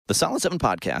The Solid 7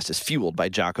 podcast is fueled by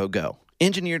Jocko Go.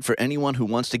 Engineered for anyone who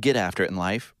wants to get after it in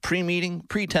life, pre-meeting,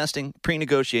 pre-testing,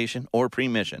 pre-negotiation, or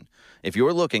pre-mission. If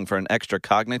you're looking for an extra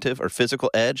cognitive or physical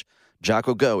edge,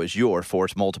 Jocko Go is your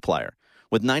force multiplier.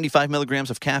 With 95 milligrams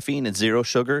of caffeine and zero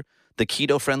sugar, the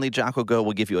keto-friendly Jocko Go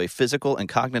will give you a physical and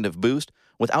cognitive boost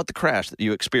without the crash that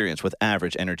you experience with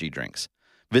average energy drinks.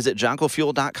 Visit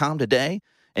JockoFuel.com today,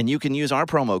 and you can use our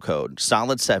promo code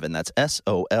SOLID7, that's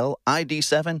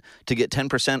SOLID7, to get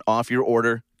 10% off your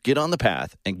order. Get on the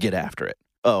path and get after it.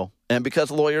 Oh, and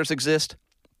because lawyers exist,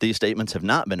 these statements have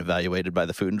not been evaluated by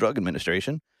the Food and Drug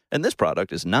Administration, and this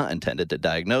product is not intended to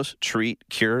diagnose, treat,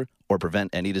 cure, or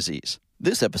prevent any disease.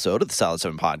 This episode of the Solid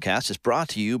 7 podcast is brought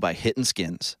to you by Hittin'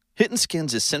 Skins. Hittin'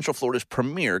 Skins is Central Florida's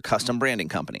premier custom branding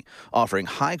company, offering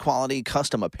high-quality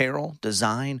custom apparel,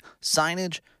 design,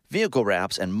 signage, vehicle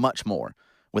wraps, and much more.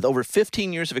 With over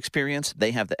 15 years of experience,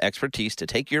 they have the expertise to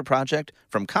take your project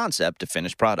from concept to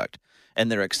finished product. And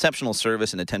their exceptional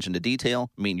service and attention to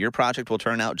detail mean your project will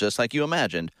turn out just like you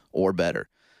imagined, or better.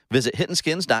 Visit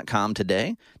hittinskins.com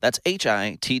today. That's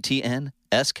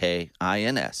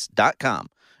HITTNSKINS.com,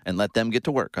 and let them get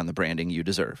to work on the branding you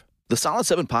deserve. The Solid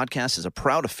 7 podcast is a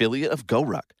proud affiliate of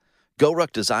GoRuck.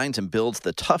 GoRuck designs and builds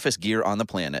the toughest gear on the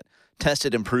planet,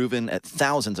 tested and proven at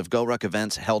thousands of GoRuck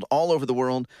events held all over the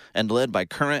world and led by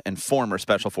current and former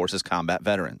Special Forces combat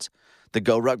veterans. The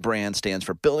GoRuck brand stands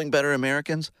for building better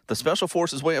Americans, the Special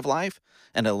Forces way of life,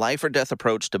 and a life-or-death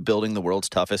approach to building the world's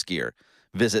toughest gear.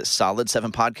 Visit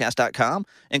solid7podcast.com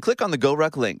and click on the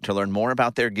GoRuck link to learn more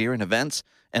about their gear and events,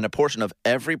 and a portion of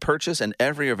every purchase and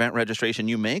every event registration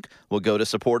you make will go to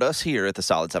support us here at the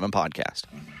Solid 7 Podcast.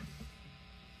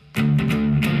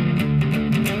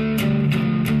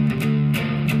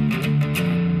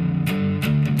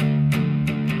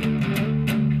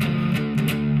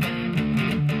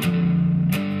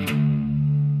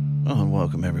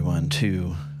 Welcome, everyone,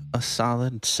 to a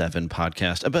Solid 7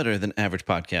 podcast, a better than average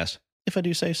podcast, if I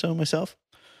do say so myself.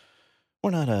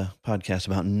 We're not a podcast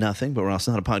about nothing, but we're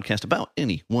also not a podcast about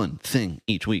any one thing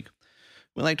each week.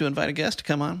 We like to invite a guest to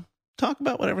come on, talk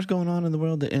about whatever's going on in the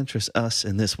world that interests us.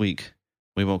 And this week,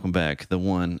 we welcome back the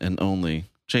one and only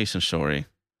Jason Shorey.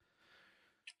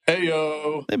 Hey,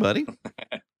 yo. Hey, buddy.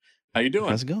 How you doing?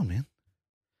 How's it going, man?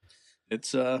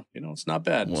 It's it's not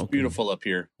bad. It's beautiful up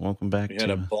here. Welcome back. We had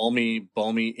a balmy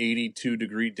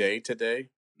 82-degree day today.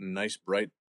 Nice bright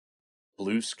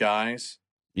blue skies.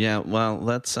 Yeah, well,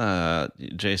 let's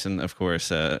Jason, of course,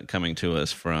 coming to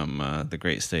us from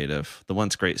the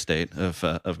once great state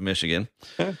of Michigan,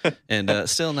 and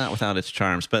still not without its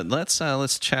charms. But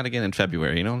let's chat again in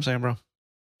February. You know what I'm saying, bro?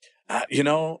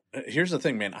 Here's the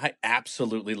thing, man. I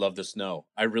absolutely love the snow.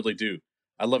 I really do.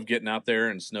 I love getting out there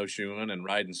and snowshoeing and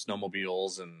riding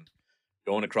snowmobiles and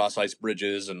going across ice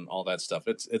bridges and all that stuff.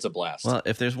 It's a blast. Well,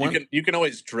 if there's one, you can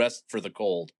always dress for the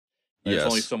cold. There's yes.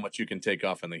 only so much you can take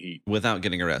off in the heat without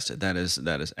getting arrested. That is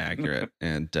accurate.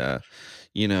 And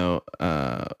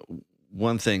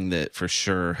one thing that for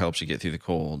sure helps you get through the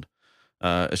cold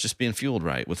is just being fueled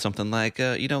right with something like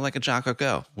like a Jocko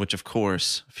Go, which of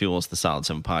course fuels the Solid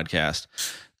 7 podcast.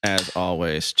 As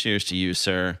always, cheers to you,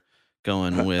 sir.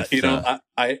 Going with I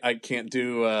can't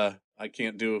do a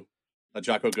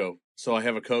Jocko Go, so I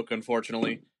have a Coke,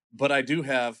 unfortunately. But I do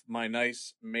have my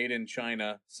nice made in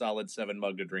China Solid 7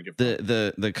 mug to drink it from.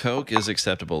 The Coke is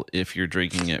acceptable if you're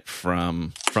drinking it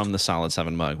from the Solid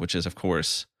 7 mug, which is of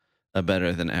course a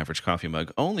better than average coffee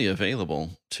mug, only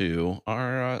available to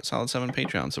our Solid 7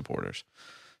 Patreon supporters.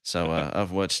 So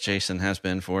of which Jason has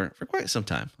been for quite some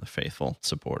time a faithful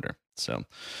supporter. So,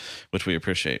 which we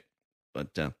appreciate.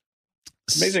 But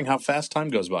it's amazing how fast time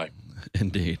goes by.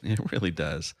 Indeed, it really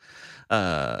does.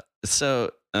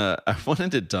 So I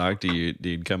wanted to talk to you,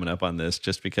 dude, coming up on this,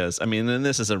 just because, and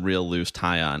this is a real loose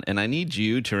tie-on, and I need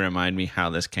you to remind me how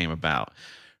this came about,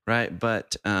 right?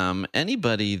 But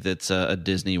anybody that's a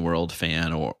Disney World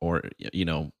fan or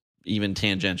even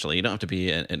tangentially, you don't have to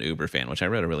be an Uber fan, which I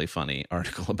read a really funny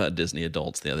article about Disney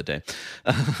adults the other day,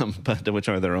 but which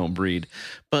are their own breed.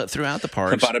 But throughout the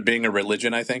parks, about it being a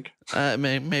religion, I think.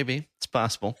 Maybe it's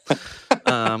possible.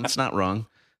 It's not wrong.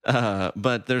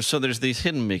 But there's these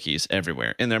hidden Mickeys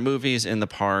everywhere in their movies, in the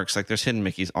parks. Like there's hidden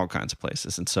Mickeys all kinds of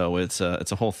places, and so it's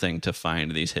a whole thing to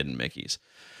find these hidden Mickeys.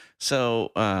 So,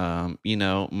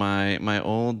 my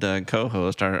old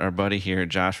co-host, our buddy here,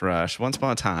 Josh Rush, once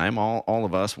upon a time, all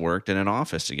of us worked in an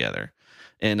office together.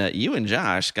 And you and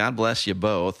Josh, God bless you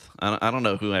both, I don't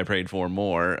know who I prayed for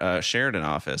more, shared an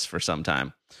office for some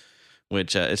time,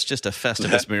 which it's just a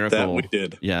Festivus miracle. That we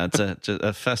did. Yeah, it's a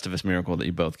Festivus miracle that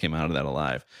you both came out of that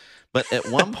alive. But at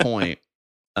one point,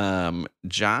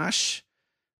 Josh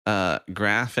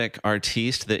graphic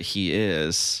artiste that he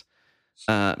is,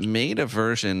 made a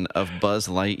version of Buzz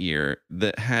Lightyear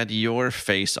that had your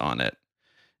face on it.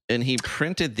 And he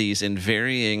printed these in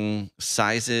varying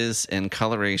sizes and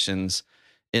colorations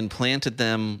and planted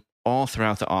them all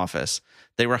throughout the office.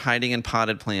 They were hiding in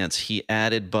potted plants. He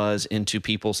added Buzz into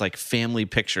people's like family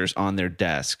pictures on their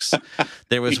desks.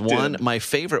 There was one, my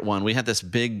favorite one. We had this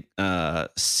big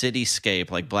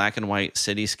cityscape, like black and white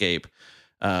cityscape,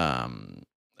 up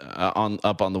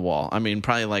on the wall. I mean,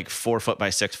 probably like 4 foot by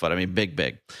 6 foot. I mean,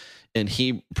 big. And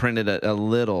he printed a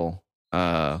little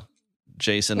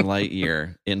Jason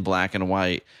Lightyear in black and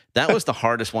white. That was the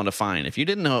hardest one to find. If you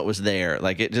didn't know it was there,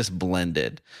 like it just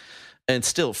blended. And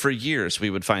still, for years, we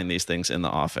would find these things in the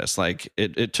office. Like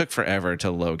it took forever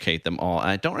to locate them all.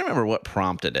 I don't remember what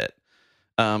prompted it.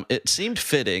 It seemed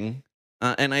fitting,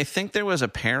 and I think there was a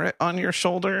parrot on your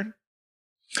shoulder.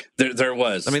 There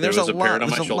was. I mean, there's a lot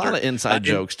of inside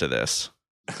jokes to this.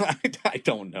 I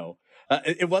don't know.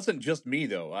 It wasn't just me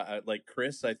though. Like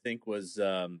Chris, I think was.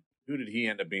 Who did he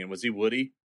end up being? Was he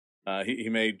Woody? He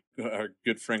made our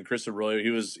good friend Chris Arroyo.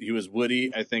 He was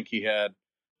Woody. I think he had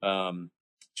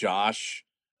Josh,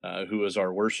 who was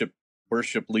our worship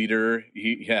leader.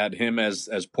 He had him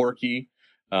as Porky.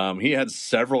 He had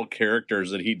several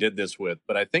characters that he did this with,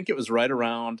 but I think it was right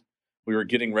around we were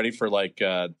getting ready for like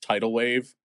Tidal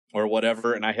Wave or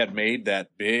whatever, and I had made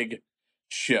that big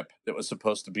ship that was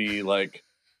supposed to be like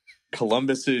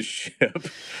Columbus's ship,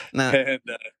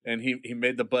 and he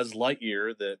made the Buzz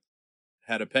Lightyear that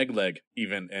had a peg leg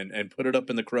even, and put it up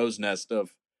in the crow's nest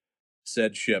of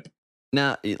said ship.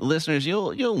 Now, listeners,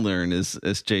 you'll learn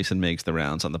as Jason makes the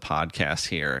rounds on the podcast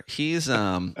here. He's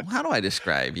how do I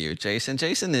describe you, Jason?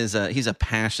 Jason is he's a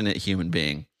passionate human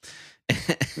being,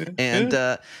 and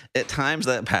at times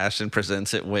that passion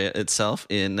presents itself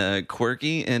in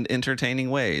quirky and entertaining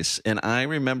ways. And I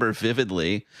remember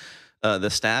vividly the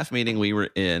staff meeting we were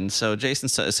in. So Jason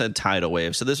said Tidal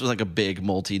Wave. So this was like a big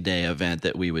multi-day event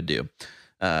that we would do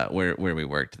where we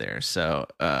worked there. So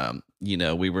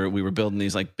we were building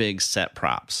these like big set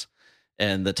props,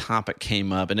 and the topic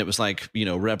came up, and it was like,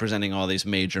 representing all these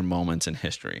major moments in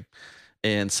history.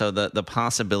 And so the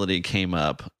possibility came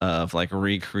up of like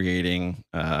recreating,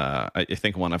 I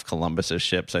think one of Columbus's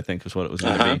ships, I think is what it was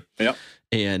going to be. Yep.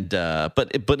 And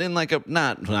but in like a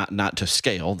not to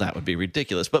scale, that would be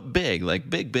ridiculous, but big, like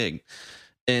big.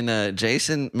 And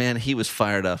Jason, man, he was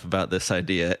fired up about this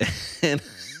idea. And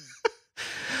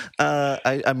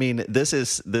I mean, this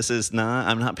is not,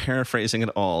 I'm not paraphrasing at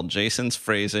all. Jason's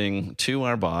phrasing to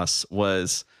our boss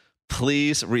was,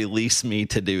 "Please release me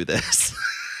to do this."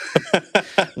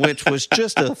 Which was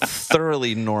just a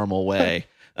thoroughly normal way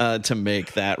to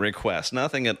make that request.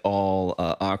 Nothing at all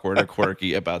awkward or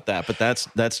quirky about that. But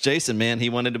that's Jason, man. He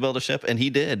wanted to build a ship, and he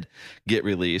did get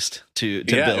released to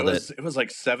build it. It was like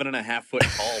 7.5 foot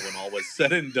tall when all was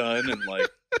said and done, and like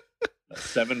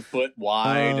 7 foot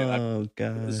wide. Oh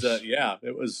gosh!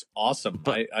 It was awesome.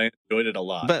 But I enjoyed it a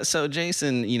lot. But so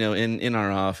Jason, in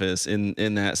our office,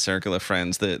 in that circle of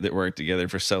friends that worked together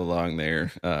for so long,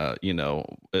 there,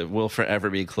 it will forever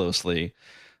be closely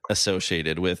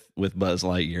associated with Buzz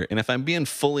Lightyear. And if I'm being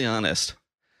fully honest,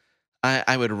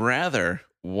 I would rather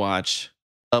watch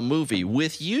a movie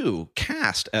with you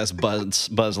cast as Buzz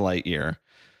Lightyear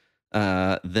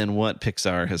than what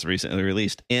Pixar has recently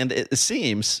released. And it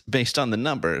seems, based on the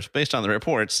numbers, based on the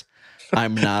reports,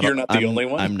 I'm not. You're not the only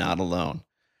one. I'm not alone.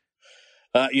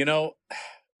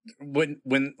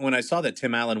 When I saw that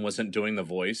Tim Allen wasn't doing the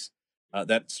voice,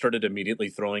 that started immediately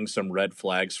throwing some red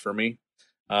flags for me,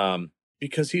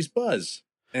 because he's Buzz,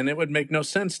 and it would make no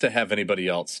sense to have anybody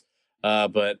else.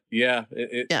 But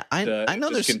I know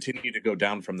there's continue to go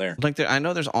down from there. Like I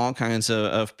know there's all kinds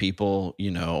of people,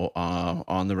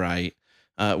 on the right,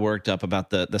 worked up about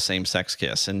the same sex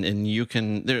kiss, and you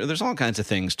can there's all kinds of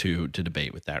things to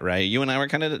debate with that, right? You and I were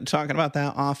kind of talking about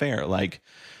that off air, like.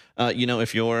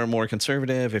 If you're more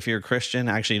conservative, if you're Christian,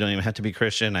 actually, you don't even have to be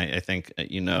Christian. I think,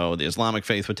 the Islamic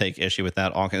faith would take issue with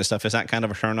that, all kind of stuff. Is that kind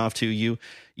of a turnoff to you?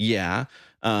 Yeah.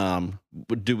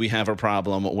 Do we have a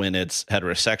problem when it's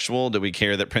heterosexual? Do we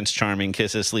care that Prince Charming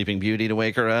kisses Sleeping Beauty to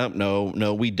wake her up?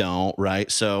 No, we don't,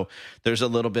 right? So there's a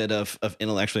little bit of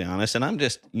intellectually honest. And I'm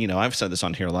just, I've said this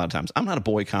on here a lot of times. I'm not a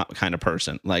boycott kind of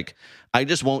person. Like, I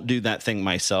just won't do that thing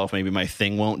myself. Maybe my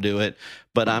thing won't do it,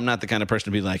 but I'm not the kind of person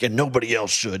to be like, and nobody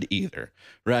else should either,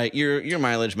 right? Your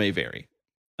mileage may vary.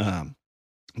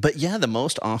 But yeah, the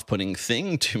most off-putting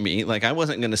thing to me, like I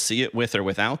wasn't going to see it with or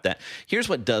without that. Here's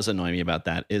what does annoy me about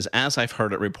that is, as I've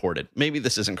heard it reported, maybe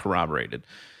this isn't corroborated,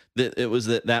 that it was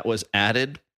that was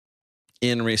added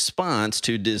in response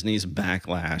to Disney's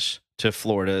backlash to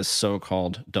Florida's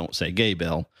so-called Don't Say Gay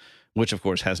bill, which of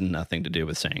course has nothing to do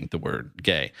with saying the word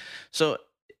gay. So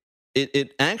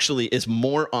it actually is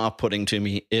more off-putting to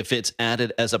me if it's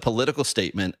added as a political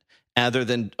statement other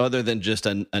than just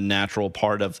a natural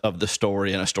part of the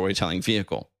story and a storytelling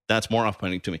vehicle. That's more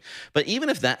off-putting to me. But even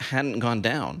if that hadn't gone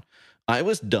down, I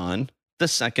was done the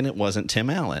second it wasn't Tim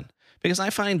Allen. Because I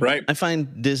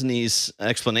find Disney's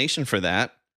explanation for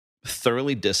that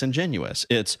thoroughly disingenuous.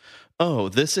 It's, oh,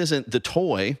 this isn't the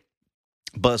toy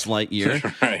Buzz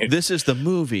Lightyear. Right. This is the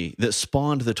movie that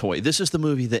spawned the toy. This is the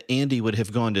movie that Andy would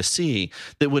have gone to see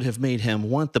that would have made him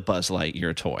want the Buzz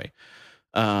Lightyear toy.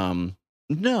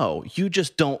 No, you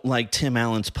just don't like Tim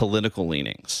Allen's political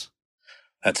leanings.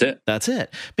 That's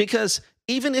it. Because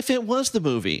even if it was the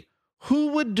movie, who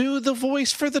would do the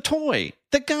voice for the toy?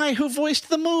 The guy who voiced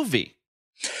the movie.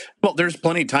 Well, there's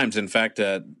plenty of times, in fact,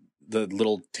 the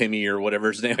little Timmy or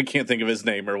whatever his name, I can't think of his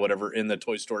name or whatever, in the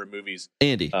Toy Story movies.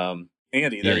 Andy,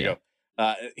 there you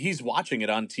go. He's watching it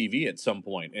on TV at some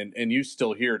point, and you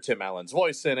still hear Tim Allen's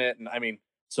voice in it. And I mean,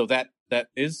 so that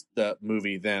is the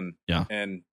movie then. Yeah.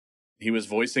 And he was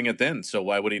voicing it then. So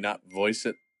why would he not voice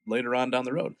it later on down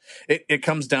the road? It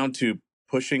comes down to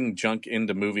pushing junk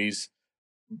into movies,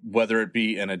 whether it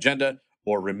be an agenda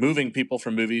or removing people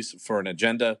from movies for an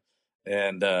agenda.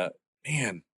 And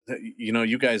man,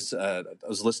 you guys, I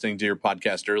was listening to your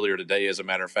podcast earlier today, as a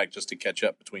matter of fact, just to catch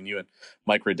up between you and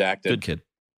Mike Redacted. Good kid.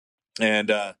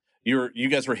 And you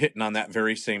guys were hitting on that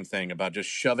very same thing about just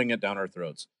shoving it down our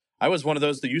throats. I was one of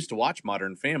those that used to watch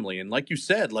Modern Family, and like you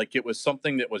said, like it was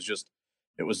something that was just,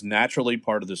 it was naturally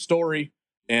part of the story,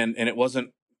 and it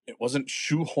wasn't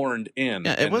shoehorned in.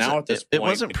 Yeah, and now at this point, it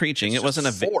wasn't preaching. It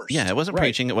wasn't forced. Yeah, it wasn't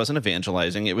preaching. It wasn't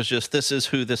evangelizing. It was just, this is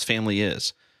who this family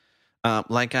is. I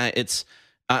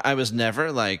was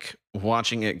never like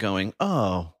watching it going,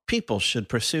 oh, people should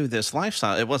pursue this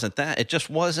lifestyle. It wasn't that. It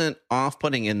just wasn't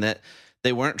off-putting in that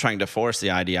they weren't trying to force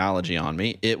the ideology on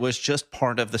me. It was just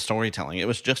part of the storytelling. It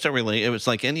was just it was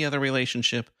like any other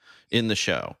relationship in the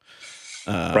show.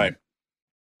 Right.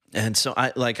 And so I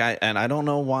don't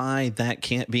know why that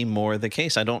can't be more the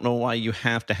case. I don't know why you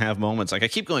have to have moments. Like, I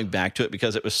keep going back to it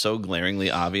because it was so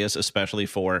glaringly obvious, especially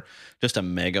for just a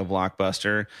mega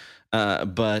blockbuster.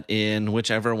 But in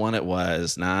whichever one it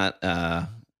was, not I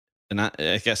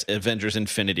guess Avengers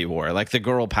Infinity War, like the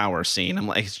girl power scene, I'm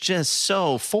like, it's just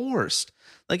so forced.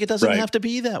 Like, it doesn't have to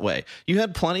be that way. You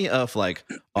had plenty of like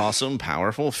awesome,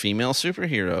 powerful female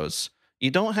superheroes. You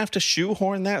don't have to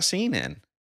shoehorn that scene in.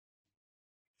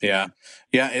 Yeah.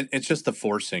 It's just the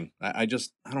forcing. I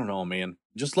don't know, man.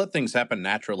 Just let things happen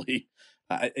naturally.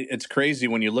 It's crazy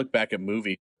when you look back at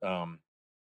movies.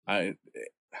 I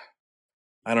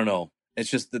don't know. It's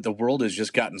just that the world has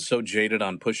just gotten so jaded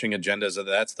on pushing agendas that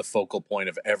that's the focal point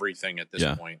of everything at this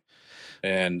point.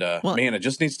 And man, it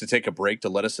just needs to take a break to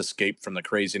let us escape from the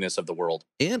craziness of the world.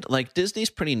 And like,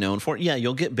 Disney's pretty known for it. Yeah,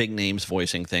 you'll get big names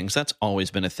voicing things. That's always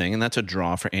been a thing, and that's a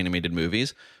draw for animated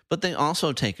movies. But they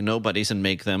also take nobodies and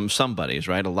make them somebodies,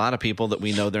 right? A lot of people that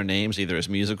we know their names either as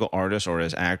musical artists or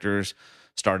as actors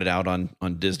started out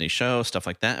on Disney shows, stuff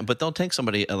like that. But they'll take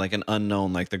somebody like an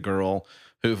unknown, like the girl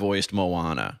who voiced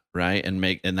Moana, right? And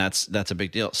that's a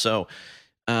big deal. So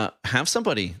have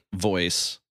somebody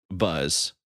voice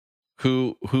Buzz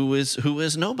who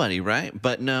is nobody, right?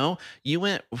 But no, you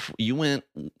went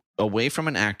away from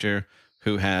an actor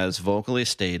who has vocally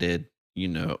stated,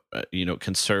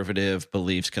 conservative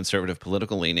beliefs, conservative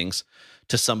political leanings,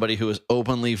 to somebody who is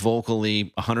openly,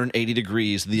 vocally 180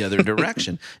 degrees the other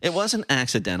direction. It wasn't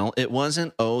accidental. It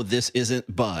wasn't, oh, this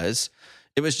isn't Buzz.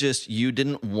 It was just, you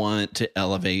didn't want to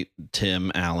elevate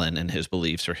Tim Allen and his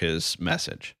beliefs or his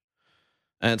message.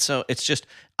 And so it's just,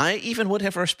 I even would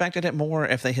have respected it more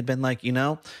if they had been like,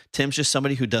 Tim's just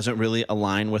somebody who doesn't really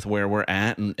align with where we're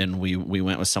at, and we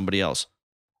went with somebody else.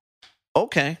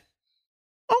 Okay.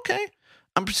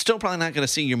 I'm still probably not going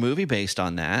to see your movie based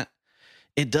on that.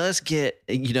 It does get,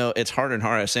 it's harder and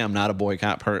harder. I say I'm not a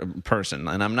boycott person,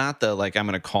 and I'm not I'm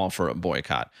going to call for a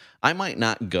boycott. I might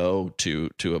not go to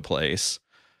a place,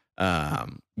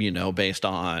 based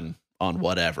on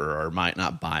whatever, or might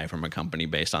not buy from a company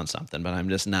based on something, but I'm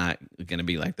just not going to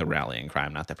be like the rallying cry.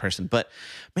 I'm not that person. But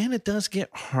man, it does get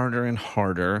harder and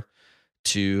harder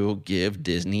to give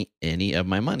Disney any of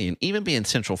my money. And even being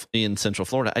in Central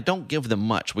Florida, I don't give them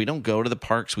much. We don't go to the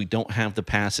parks. We don't have the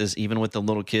passes, even with the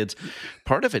little kids.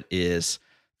 Part of it is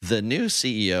the new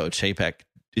CEO, Chapek,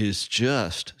 is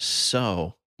just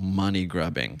so money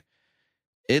grubbing.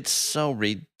 It's so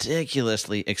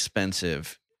ridiculously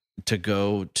expensive to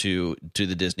go to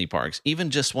the Disney parks, even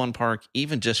just one park,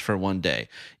 even just for one day,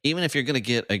 even if you're going to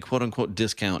get a quote unquote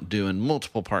discount doing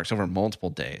multiple parks over multiple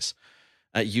days,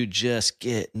 you just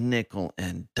get nickel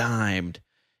and dimed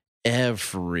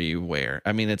everywhere.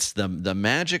 I mean, it's the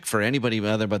magic for anybody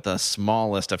other but the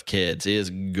smallest of kids is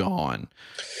gone.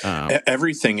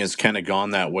 Everything is kind of gone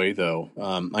that way, though.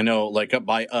 I know, like up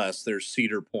by us, there's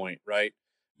Cedar Point, right?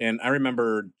 And I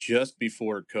remember just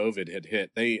before COVID had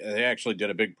hit, they actually did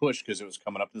a big push because it was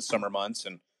coming up in the summer months,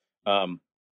 and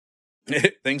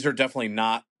things are definitely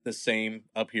not the same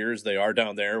up here as they are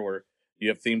down there, where you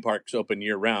have theme parks open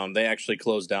year round. They actually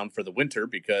closed down for the winter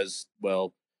because,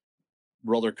 well,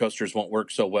 roller coasters won't work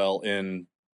so well in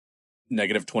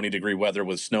negative 20-degree weather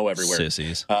with snow everywhere.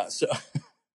 Sissies.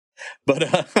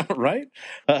 Right.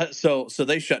 So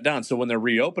they shut down. So when they're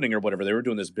reopening or whatever, they were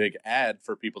doing this big ad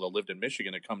for people that lived in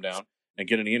Michigan to come down and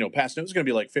get an pass. And it was going to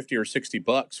be like $50 or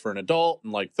 $60 for an adult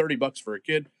and like $30 for a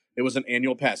kid. It was an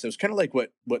annual pass. It was kind of like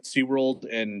what SeaWorld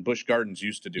and Busch Gardens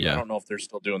used to do. Yeah. I don't know if they're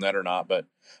still doing that or not, but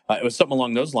it was something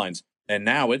along those lines. And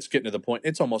now it's getting to the point,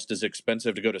 it's almost as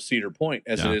expensive to go to Cedar Point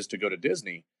as it is to go to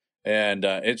Disney. And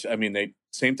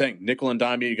same thing, nickel and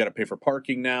dime. You got to pay for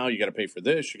parking now. You got to pay for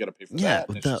this. You got to pay for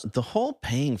that. The whole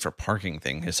paying for parking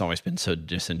thing has always been so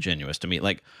disingenuous to me.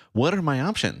 Like, what are my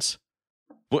options?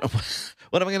 What am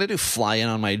I going to do? Fly in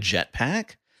on my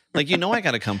jetpack? Like, I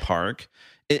got to come park.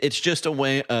 It's just a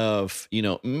way of,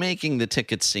 making the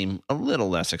tickets seem a little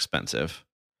less expensive.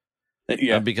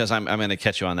 Yeah, because I'm going to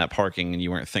catch you on that parking, and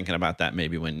you weren't thinking about that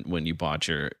maybe when you bought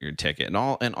your ticket, and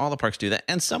all the parks do that,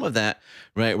 and some of that,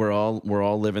 right? We're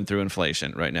all living through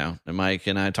inflation right now. And Mike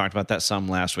and I talked about that some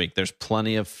last week. There's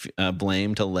plenty of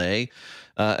blame to lay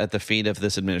at the feet of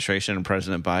this administration and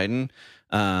President Biden,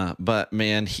 but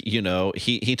man,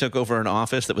 he took over an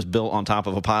office that was built on top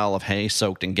of a pile of hay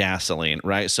soaked in gasoline,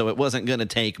 right? So it wasn't going to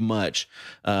take much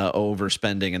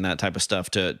overspending and that type of stuff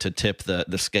to tip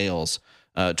the scales.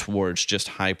 Towards just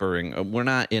hypering. We're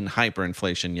not in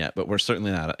hyperinflation yet, but we're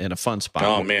certainly not in a fun spot.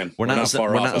 Oh man, we're not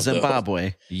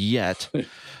Zimbabwe yet.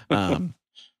 So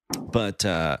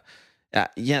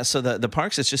the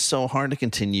parks, it's just so hard to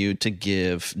continue to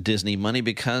give Disney money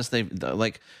because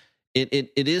it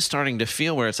is starting to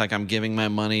feel where it's like I'm giving my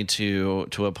money to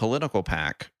a political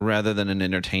PAC rather than an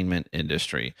entertainment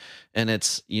industry, and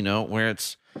it's where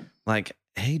it's like,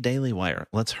 hey, Daily Wire,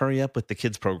 let's hurry up with the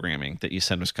kids programming that you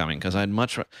said was coming, because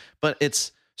but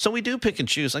it's, so we do pick and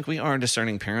choose. Like, we are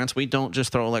discerning parents. We don't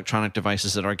just throw electronic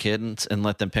devices at our kids and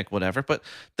let them pick whatever, but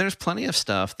there's plenty of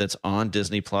stuff that's on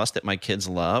Disney Plus that my kids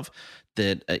love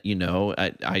that,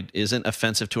 I isn't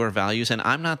offensive to our values. And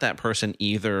I'm not that person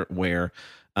either where,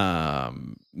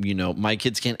 my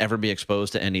kids can't ever be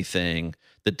exposed to anything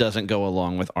that doesn't go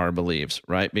along with our beliefs,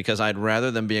 right? Because I'd rather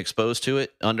them be exposed to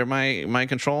it under my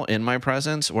control, in my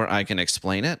presence, where I can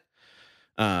explain it,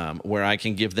 where I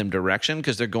can give them direction,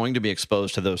 because they're going to be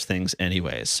exposed to those things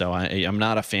anyways. So I'm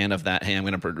not a fan of that. Hey, I'm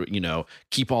going to,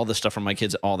 keep all this stuff from my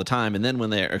kids all the time, and then when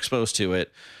they're exposed to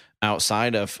it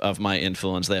outside of my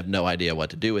influence, they have no idea what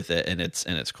to do with it, and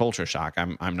it's culture shock.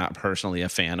 I'm not personally a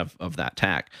fan of that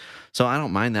tack, so I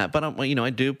don't mind that. But I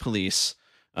do police,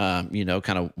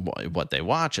 kind of what they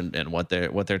watch and what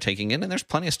they're taking in, and there's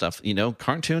plenty of stuff,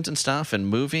 cartoons and stuff and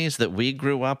movies that we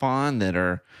grew up on that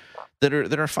are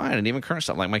fine, and even current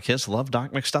stuff. Like, my kids love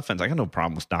Doc McStuffins. I got no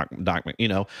problem with Doc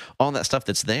all that stuff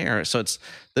that's there. So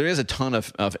there is a ton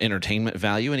of entertainment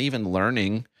value and even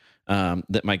learning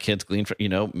that my kids glean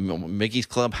from, Mickey's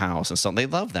Clubhouse and stuff. They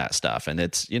love that stuff. And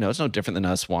it's, it's no different than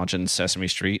us watching Sesame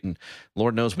Street. And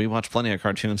Lord knows we watch plenty of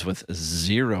cartoons with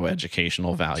zero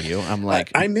educational value. I'm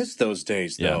like, I miss those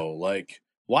days though. Like,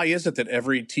 why is it that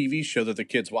every TV show that the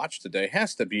kids watch today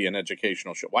has to be an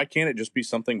educational show? Why can't it just be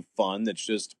something fun that's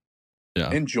just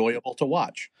enjoyable to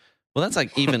watch? Well, that's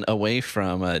like even away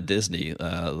from Disney,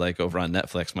 like over on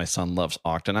Netflix, my son loves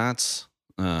Octonauts.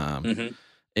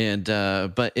 And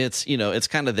but it's it's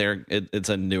kind of it's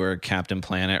a newer Captain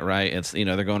Planet, right? It's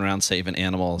they're going around saving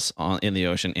animals in the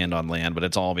ocean and on land, but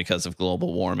it's all because of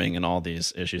global warming and all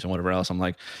these issues and whatever else. I'm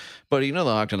like, but the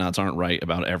Octonauts aren't right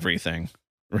about everything,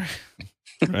 right?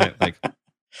 Right? Like,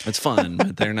 it's fun,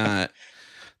 but they're not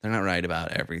right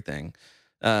about everything.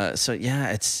 So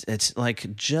yeah, it's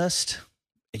like just.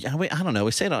 Yeah, I don't know.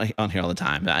 We say it on here all the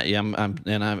time. I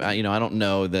don't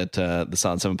know that the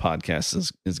Solid 7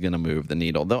 podcast is going to move the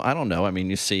needle, though. I don't know. I mean,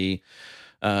 you see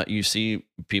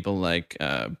people like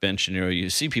Ben Shapiro. You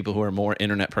see people who are more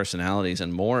internet personalities,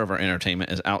 and more of our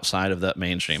entertainment is outside of that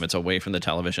mainstream. It's away from the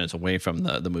television. It's away from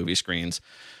the movie screens.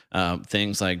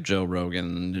 Things like Joe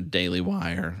Rogan, Daily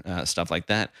Wire, stuff like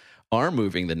that are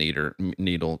moving the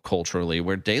needle culturally,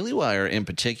 where Daily Wire in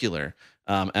particular,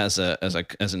 as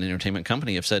an entertainment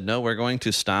company, have said, no, we're going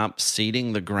to stop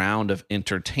ceding the ground of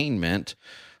entertainment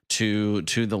to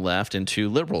the left and to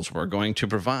liberals. We're going to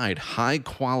provide high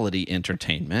quality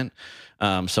entertainment.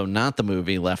 So not the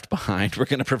movie Left Behind. We're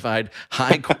going to provide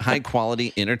high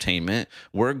quality entertainment.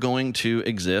 We're going to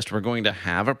exist. We're going to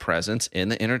have a presence in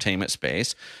the entertainment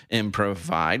space and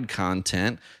provide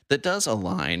content that does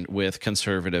align with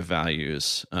conservative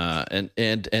values. And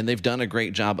they've done a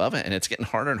great job of it. And it's getting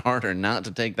harder and harder not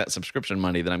to take that subscription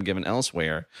money that I'm giving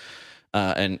elsewhere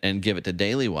and give it to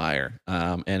Daily Wire.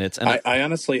 I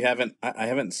honestly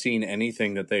haven't seen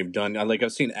anything that they've done.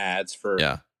 I've seen ads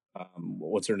for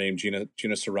what's her name, Gina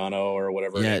Carano or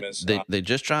whatever her name is. They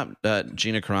just dropped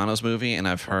Gina Carano's movie, and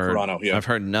I've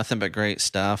heard nothing but great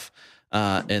stuff.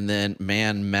 And then,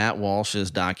 man, Matt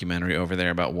Walsh's documentary over there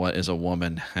about What is a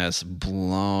Woman has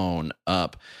blown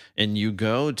up. And you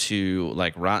go to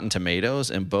like Rotten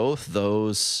Tomatoes, and both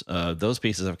those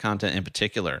pieces of content in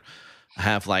particular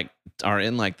are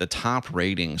in like the top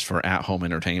ratings for at-home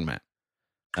entertainment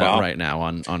right now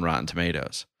on Rotten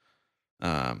Tomatoes.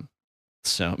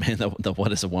 So, man, the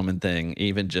What is a Woman thing,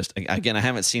 even just, again, I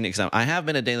haven't seen it because I have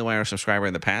been a Daily Wire subscriber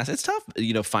in the past. It's tough,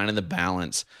 finding the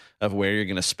balance of where you're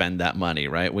going to spend that money,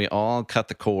 right? We all cut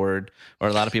the cord, or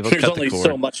a lot of people cut the cord. There's only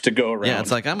so much to go around. Yeah,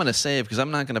 it's like, I'm going to save because I'm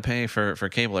not going to pay for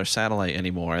cable or satellite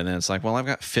anymore. And then it's like, well, I've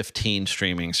got 15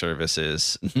 streaming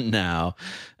services now,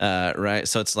 right?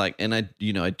 So it's like, and I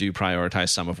do prioritize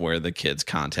some of where the kids'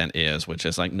 content is, which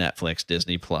is like Netflix,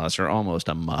 Disney Plus, are almost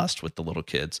a must with the little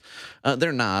kids.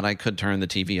 They're not. I could turn the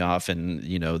TV off and,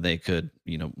 they could,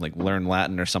 like learn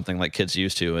Latin or something like kids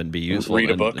used to and be useful.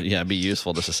 Read a book. Yeah, be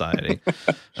useful to society.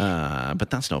 But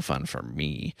that's no fun for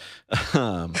me.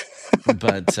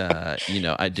 But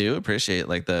I do appreciate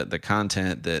like the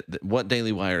content that what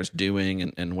Daily Wire is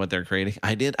doing and what they're creating.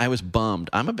 I was bummed.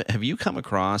 Have you come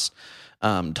across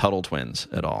Tuttle Twins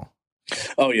at all?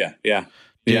 Oh yeah.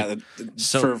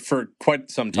 So, for quite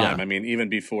some time. Yeah. I mean, even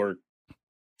before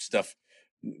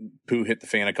poo hit the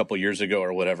fan a couple years ago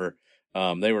or whatever.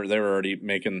 They were already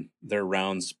making their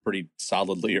rounds pretty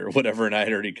solidly or whatever, and I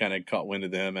had already kind of caught wind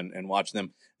of them and watched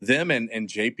them. Them and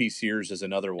JP Sears is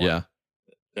another one,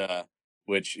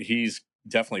 which he's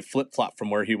definitely flip-flopped from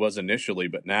where he was initially,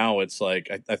 but now it's like,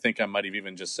 I think I might have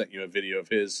even just sent you a video of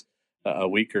his a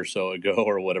week or so ago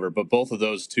or whatever, but both of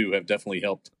those two have definitely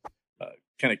helped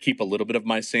kind of keep a little bit of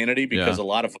my sanity, because a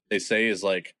lot of what they say is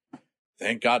like,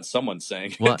 thank God someone's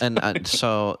saying it. Well, and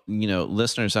so,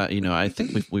 listeners, I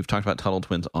think we've talked about Tuttle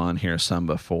Twins on here some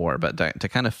before, but to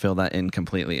kind of fill that in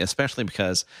completely, especially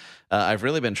because I've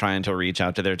really been trying to reach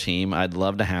out to their team. I'd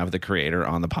love to have the creator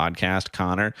on the podcast,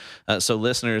 Connor. So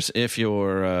listeners, if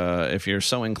you're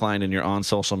so inclined and you're on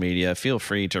social media, feel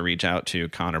free to reach out to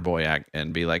Connor Boyack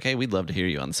and be like, hey, we'd love to hear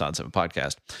you on the Sod 7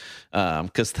 podcast.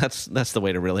 Because that's the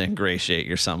way to really ingratiate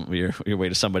your way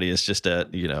to somebody, is just to,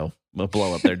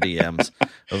 blow up their DMs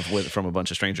from a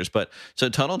bunch of strangers. But so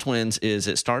Tuttle Twins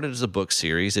it started as a book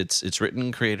series. It's written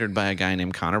and created by a guy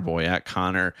named Connor Boyack.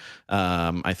 Connor,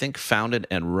 I think, founded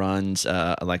and runs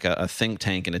like a think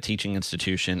tank and a teaching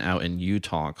institution out in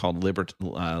Utah called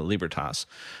Libertas.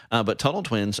 But Tuttle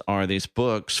Twins are these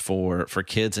books for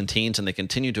kids and teens, and they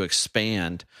continue to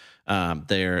expand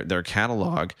their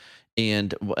catalog.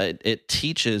 And it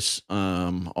teaches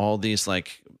all these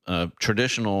like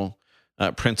traditional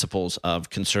principles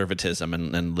of conservatism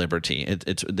and liberty.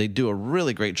 They do a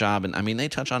really great job, and I mean, they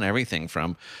touch on everything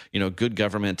from good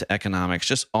government to economics,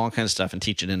 just all kinds of stuff, and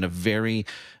teach it in a very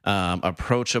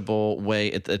approachable way.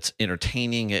 It's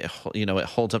entertaining. It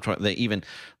holds up to it. They even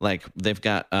they've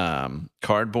got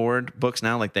cardboard books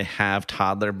now, like they have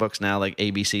toddler books now, like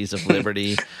ABCs of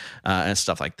Liberty and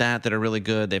stuff like that are really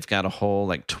good. They've got a whole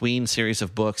like tween series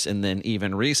of books, and then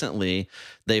even recently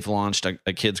they've launched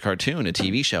a kids cartoon, a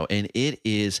TV show, and it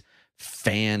is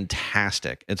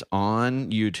fantastic. It's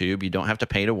on YouTube. You don't have to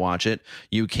pay to watch it.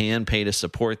 You can pay to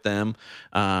support them.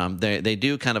 They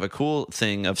do kind of a cool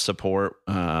thing of support.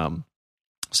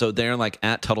 So they're like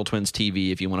at Tuttle Twins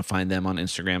TV if you want to find them on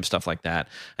Instagram, stuff like that.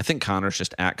 I think Connor's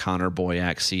just at Connor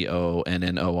Boyack,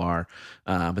 CONNOR.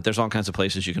 But there's all kinds of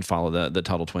places you can follow the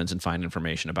Tuttle Twins and find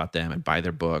information about them and buy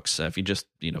their books. If you just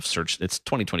search, it's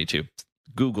 2022.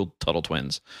 Google Tuttle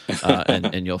Twins,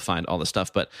 and you'll find all the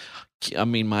stuff. But I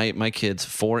mean, my kids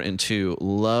 4 and 2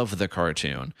 love the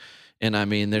cartoon. And I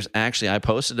mean, there's actually, I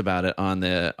posted about it on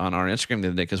our Instagram the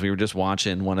other day because we were just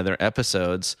watching one of their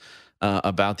episodes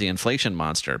about the inflation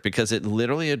monster, because it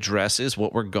literally addresses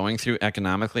what we're going through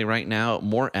economically right now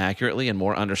more accurately and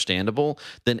more understandable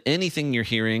than anything you're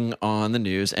hearing on the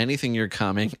news, anything you're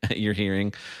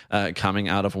hearing coming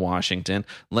out of Washington.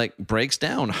 Like, breaks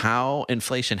down how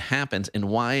inflation happens and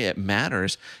why it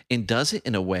matters, and does it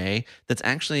in a way that's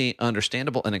actually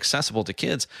understandable and accessible to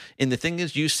kids. And the thing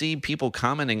is, you see people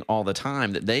commenting all the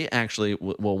time that they actually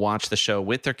will watch the show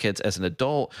with their kids as an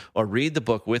adult, or read the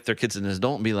book with their kids as an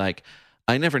adult, and be like,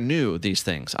 I never knew these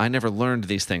things. I never learned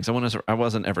these things. I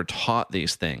wasn't ever taught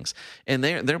these things. And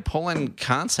they're pulling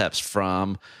concepts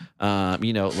from,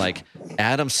 like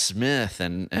Adam Smith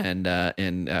and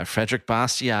Frederick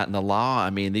Bastiat and the law. I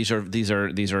mean, these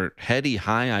are heady,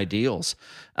 high ideals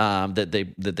that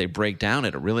they break down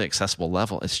at a really accessible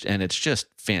level. It's just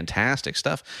fantastic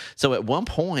stuff. So at one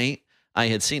point, I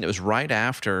had seen, it was right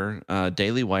after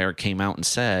Daily Wire came out and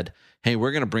said, hey,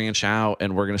 we're going to branch out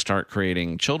and we're going to start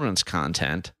creating children's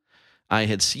content. I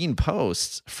had seen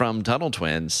posts from Tuttle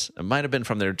Twins, it might have been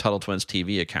from their Tuttle Twins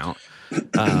TV account,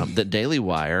 that Daily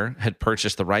Wire had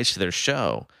purchased the rights to their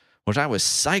show, which I was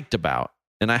psyched about.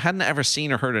 And I hadn't ever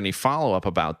seen or heard any follow-up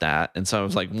about that. And so I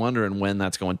was like wondering when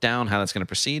that's going down, how that's going to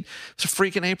proceed. It's a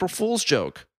freaking April Fool's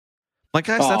joke. Like,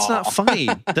 guys, that's not funny.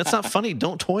 That's not funny.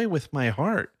 Don't toy with my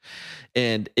heart.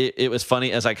 And it was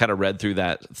funny as I kind of read through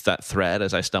that thread,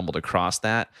 as I stumbled across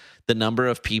that, the number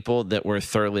of people that were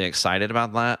thoroughly excited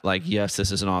about that. Like, yes, this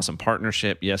is an awesome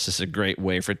partnership. Yes, this is a great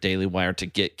way for Daily Wire to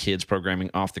get kids programming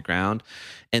off the ground.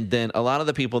 And then a lot of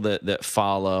the people that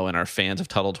follow and are fans of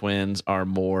Tuttle Twins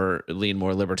lean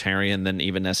more libertarian than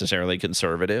even necessarily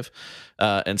conservative.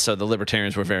 And so the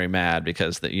libertarians were very mad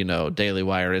because Daily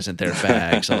Wire isn't their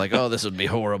bag. So like, oh, this would be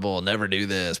horrible. Never do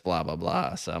this, blah, blah,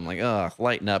 blah. So I'm like, oh,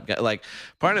 lighten up. Like,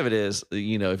 part of it is,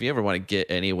 if you ever want to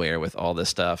get anywhere with all this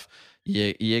stuff,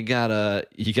 you gotta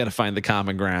find the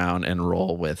common ground and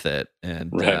roll with it.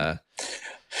 And right.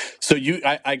 So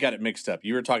I got it mixed up.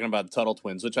 You were talking about the Tuttle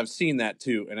Twins, which I've seen that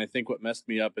too. And I think what messed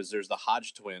me up is there's the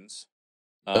Hodge Twins,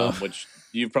 which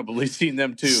you've probably seen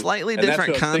them too. Slightly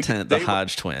different content. The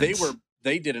Hodge Twins.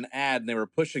 They did an ad and they were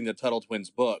pushing the Tuttle Twins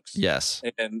books. Yes.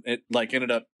 And it ended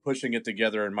up pushing it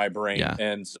together in my brain. Yeah.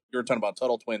 And so you were talking about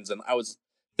Tuttle Twins, and I was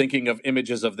thinking of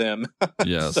images of them.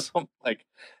 Yes. So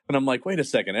I'm like, wait a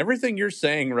second. Everything you're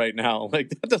saying right now, like,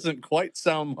 that doesn't quite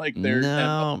sound like they're...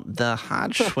 No, the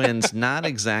Hodge Twins, not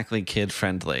exactly kid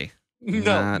friendly.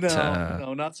 No,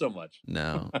 not so much.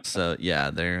 No. So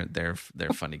yeah, they're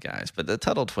funny guys. But the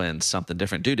Tuttle Twins, something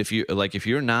different, dude. If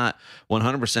you're not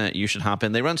 100%, you should hop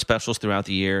in. They run specials throughout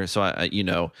the year. So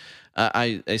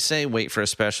I say wait for a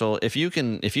special. If you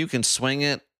can swing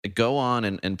it, go on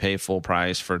and pay full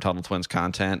price for Tuttle Twins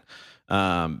content,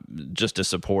 just to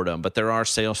support them. But there are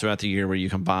sales throughout the year where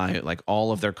you can buy like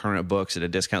all of their current books at a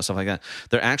discount, stuff like that.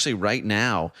 They're actually right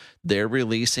now, they're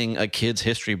releasing a kid's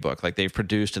history book. Like, they've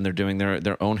produced and they're doing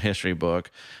their own history book.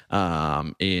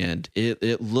 And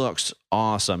it looks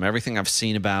awesome. Everything I've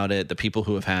seen about it, the people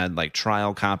who have had like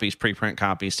trial copies, preprint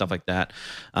copies, stuff like that,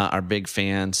 are big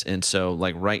fans. And so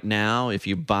like right now, if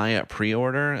you buy a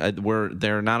pre-order,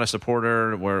 they're not a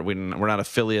supporter. We're not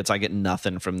affiliates. I get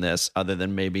nothing from this other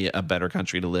than maybe a better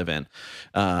country to live in.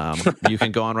 You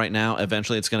can go on right now.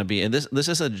 Eventually it's going to be, and this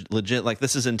is a legit, like,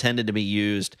 this is intended to be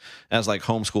used as like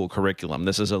homeschool curriculum.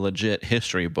 This is a legit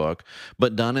history book,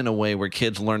 but done in a way where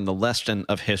kids learn the lesson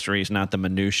of history, not the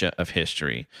minutia of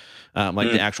history.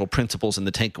 The actual principles and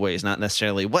the takeaways, not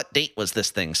necessarily what date was this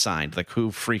thing signed. Like,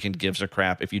 who freaking gives a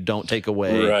crap if you don't take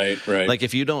away, right. Like,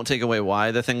 if you don't take away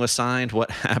why the thing was signed, what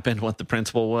happened, what the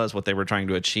principle was, what they were trying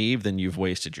to achieve, then you've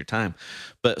wasted your time.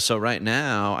 But so right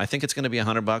now, I think it's going to be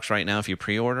 $100 right now. If you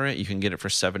pre-order it, you can get it for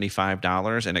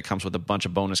 $75, and it comes with a bunch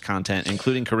of bonus content,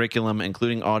 including curriculum,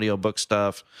 including audiobook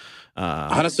stuff.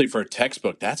 Honestly, for a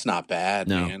textbook, that's not bad,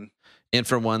 man. And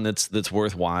for one that's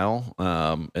worthwhile,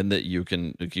 and that you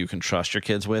can trust your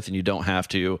kids with, and you don't have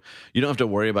to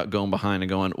worry about going behind and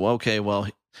going, well, okay, well,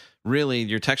 really,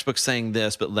 your textbook's saying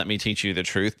this, but let me teach you the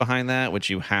truth behind that, which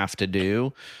you have to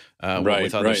do.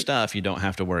 With other stuff, you don't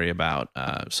have to worry about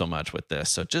so much with this.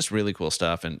 So just really cool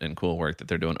stuff and cool work that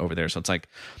they're doing over there. So it's like,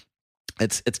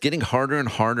 it's getting harder and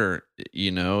harder,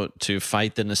 to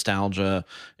fight the nostalgia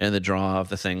and the draw of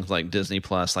the things like Disney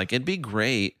Plus. Like, it'd be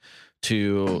great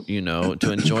to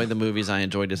enjoy the movies I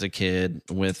enjoyed as a kid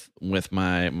with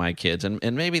my kids.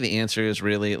 And maybe the answer is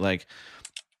really like,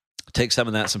 take some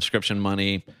of that subscription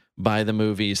money, buy the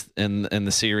movies and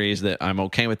the series that I'm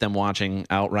okay with them watching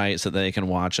outright so that they can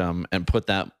watch them, and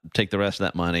take the rest of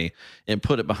that money and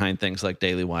put it behind things like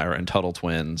Daily Wire and Tuttle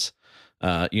Twins,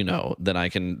 that I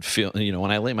can feel,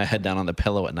 when I lay my head down on the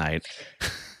pillow at night,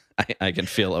 I can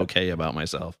feel okay about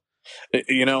myself.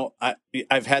 You know,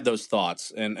 I've had those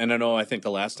thoughts, and I know I think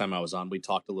the last time I was on, we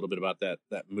talked a little bit about that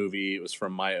movie. It was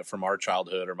from our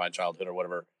childhood or my childhood or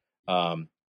whatever. Um,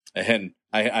 and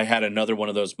I had another one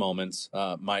of those moments.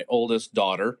 My oldest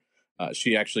daughter,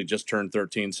 she actually just turned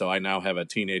 13, so I now have a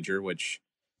teenager, which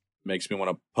makes me want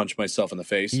to punch myself in the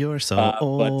face. You're so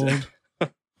old.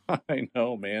 But I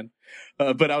know, man.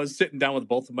 But I was sitting down with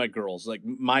both of my girls. Like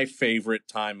my favorite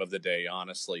time of the day,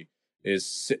 honestly, is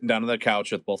sitting down on the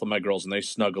couch with both of my girls, and they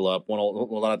snuggle up. A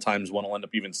lot of times, one will end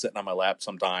up even sitting on my lap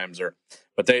sometimes,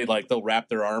 but they'll wrap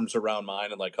their arms around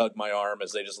mine and like hug my arm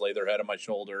as they just lay their head on my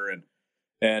shoulder,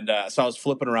 and so I was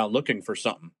flipping around looking for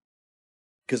something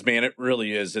because man, it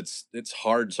really is. It's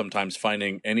hard sometimes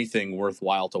finding anything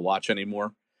worthwhile to watch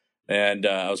anymore. And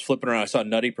I was flipping around. I saw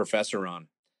Nutty Professor on.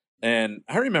 And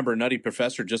I remember Nutty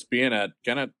Professor just being a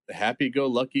kind of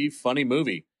happy-go-lucky, funny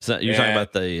movie. So you're talking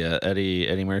about the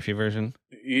Eddie Murphy version?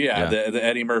 Yeah. The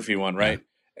Eddie Murphy one, right?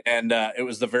 Yeah. And it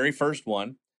was the very first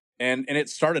one. And it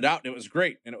started out, and it was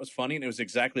great, and it was funny, and it was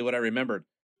exactly what I remembered.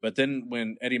 But then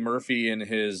when Eddie Murphy and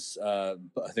his, I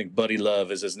think Buddy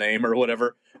Love is his name or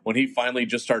whatever, when he finally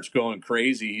just starts going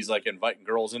crazy, he's like inviting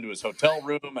girls into his hotel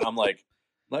room, and I'm like,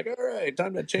 all right,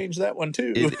 time to change that one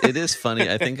too. It is funny.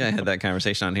 I think I had that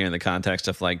conversation on here in the context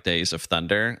of like Days of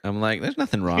Thunder. I'm like, there's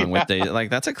nothing wrong with Days. Like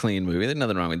that's a clean movie. There's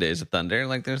nothing wrong with Days of Thunder.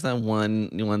 Like there's that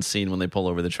one scene when they pull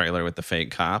over the trailer with the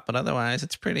fake cop, but otherwise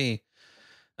it's pretty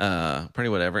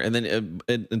whatever. And then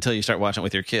until you start watching it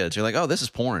with your kids, you're like, oh, this is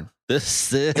porn.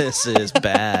 This is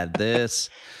bad. This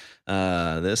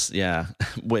yeah,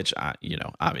 which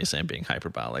obviously I'm being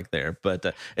hyperbolic there,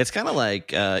 but it's kind of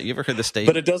like you ever heard the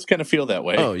statement? But it does kind of feel that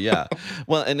way. Oh yeah,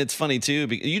 well, and it's funny too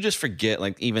because you just forget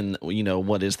like even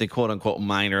what is the quote unquote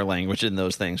minor language in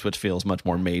those things, which feels much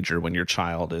more major when your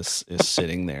child is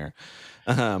sitting there.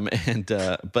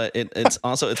 But it's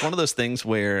also it's one of those things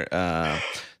where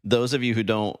those of you who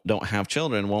don't have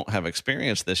children won't have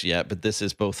experienced this yet, but this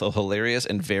is both a hilarious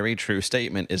and very true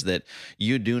statement, is that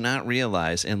you do not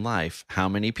realize in life how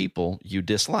many people you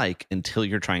dislike until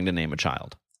you're trying to name a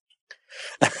child.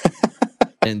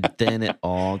 And then it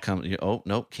all comes, oh,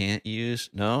 nope, can't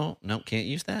use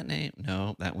that name.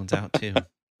 No, that one's out too.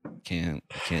 Can't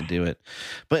do it.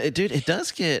 But dude, it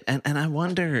does get, and I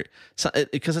wonder,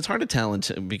 because it's hard to tell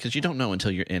because you don't know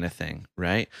until you're in a thing,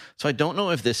 right? So I don't know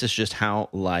if this is just how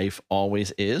life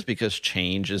always is, because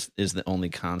change is the only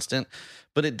constant.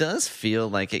 But it does feel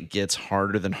like it gets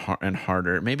harder and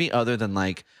harder, maybe other than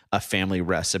like a family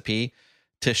recipe,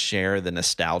 to share the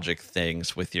nostalgic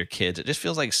things with your kids. It just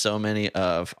feels like so many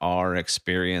of our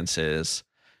experiences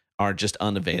are just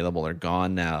unavailable or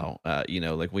gone now. Like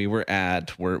we're doing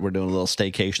a little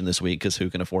staycation this week because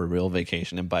who can afford a real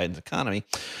vacation in Biden's economy?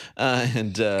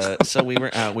 So we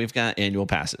were out. We've got annual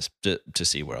passes to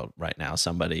SeaWorld right now.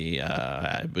 Somebody,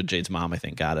 Jade's mom, I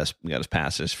think, got us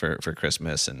passes for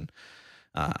Christmas, and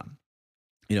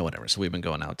whatever. So we've been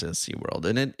going out to SeaWorld,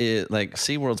 and it like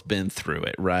SeaWorld's been through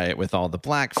it, right? With all the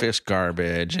blackfish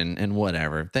garbage and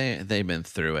whatever. They've been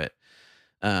through it.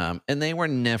 And they were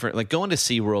never like going to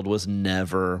SeaWorld was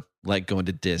never like going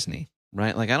to Disney,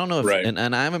 right? Like, I don't know if, right.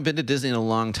 and I haven't been to Disney in a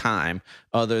long time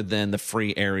other than the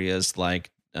free areas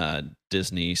like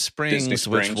Disney Springs,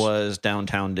 which was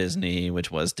downtown Disney,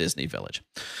 which was Disney Village.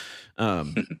 But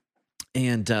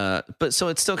so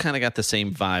it's still kind of got the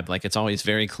same vibe. Like it's always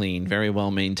very clean, very well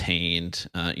maintained.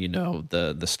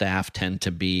 The staff tend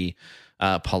to be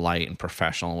polite and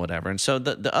professional and whatever. And so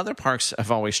the other parks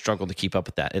have always struggled to keep up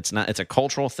with that. It's a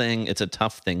cultural thing. It's a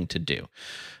tough thing to do.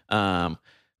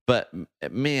 But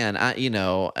man,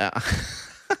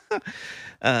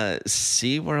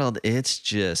 SeaWorld, it's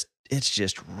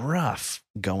just rough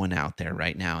going out there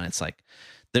right now. And it's like,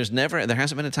 there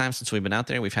hasn't been a time since we've been out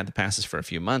there. We've had the passes for a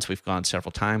few months. We've gone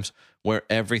several times where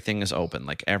everything is open.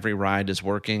 Like every ride is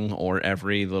working or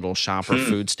every little shop or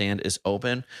food stand is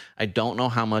open. I don't know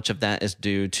how much of that is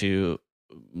due to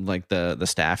like the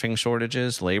staffing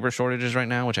shortages, labor shortages right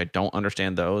now, which I don't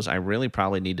understand those. I really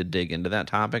probably need to dig into that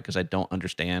topic because I don't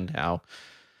understand how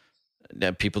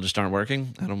people just aren't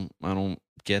working. I don't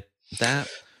get that.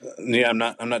 Yeah,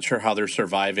 I'm not sure how they're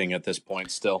surviving at this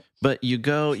point still. But you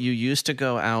used to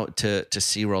go out to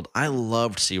SeaWorld. I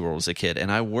loved SeaWorld as a kid,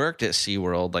 and I worked at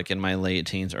SeaWorld like in my late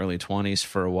teens, early 20s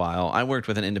for a while. I worked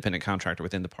with an independent contractor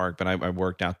within the park, but I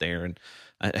worked out there, and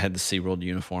I had the SeaWorld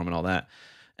uniform and all that.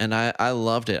 And I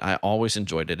loved it. I always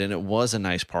enjoyed it, and it was a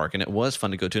nice park, and it was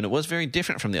fun to go to, and it was very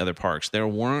different from the other parks. There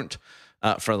weren't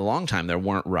For a long time, there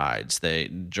weren't rides.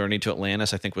 Journey to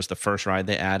Atlantis, I think, was the first ride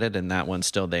they added, and that one's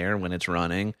still there when it's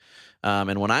running.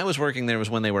 And when I was working there was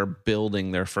when they were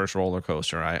building their first roller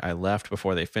coaster. I left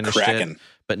before they finished Kraken. it.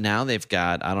 But now they've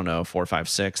got, I don't know, 4, 5,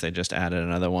 6. They just added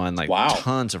another one. Like Wow.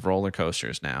 tons of roller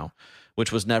coasters now,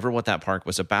 which was never what that park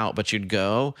was about. But you'd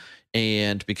go,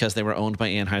 and because they were owned by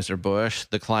Anheuser-Busch,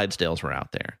 the Clydesdales were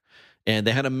out there. And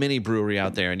they had a mini brewery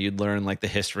out there, and you'd learn like the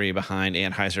history behind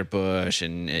Anheuser-Busch,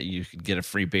 and you could get a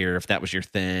free beer if that was your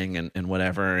thing, and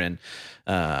whatever. And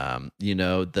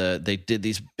they did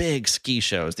these big ski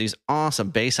shows, these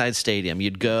awesome Bayside Stadium.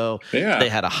 You'd go, they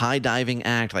had a high diving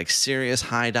act, like serious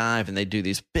high dive, and they'd do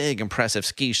these big impressive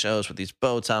ski shows with these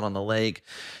boats out on the lake.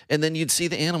 And then you'd see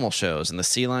the animal shows, and the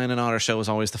sea lion and otter show was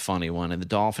always the funny one, and the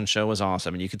dolphin show was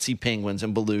awesome, and you could see penguins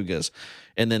and belugas.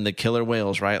 And then the killer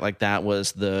whales, right? Like that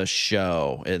was the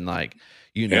show. And like,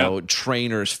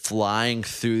 trainers flying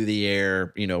through the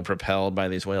air, propelled by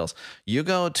these whales. You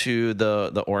go to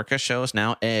the orca shows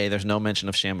now, there's no mention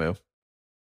of Shamu.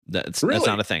 That's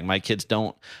not a thing. My kids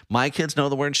know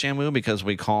the word Shamu because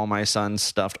we call my son's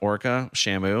stuffed orca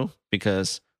Shamu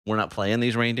because we're not playing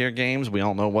these reindeer games. We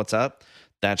all know what's up.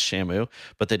 That's Shamu,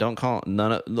 but they don't call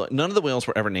none of the whales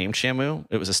were ever named Shamu.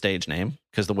 It was a stage name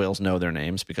because the whales know their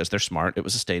names because they're smart. It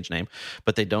was a stage name,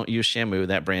 but they don't use Shamu.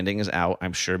 That branding is out,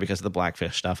 I'm sure, because of the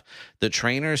blackfish stuff. The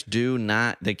trainers they're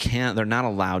not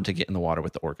allowed to get in the water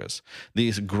with the orcas.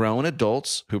 These grown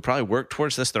adults who probably work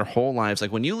towards this their whole lives,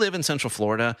 like when you live in Central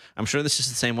Florida, I'm sure this is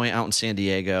the same way out in San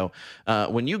Diego.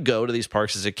 When you go to these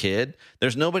parks as a kid,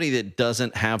 there's nobody that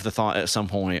doesn't have the thought at some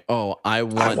point, I'm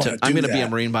going to be a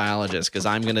marine biologist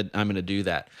because I'm gonna do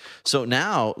that. So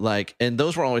now, and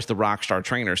those were always the rock star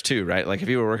trainers too, right? Like if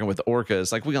you were working with the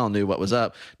orcas, like we all knew what was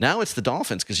up. Now it's the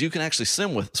dolphins because you can actually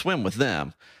swim with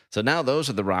them. So now those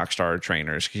are the rock star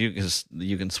trainers because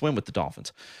you can swim with the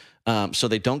dolphins. So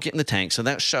they don't get in the tank. So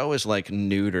that show is like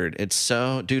neutered. It's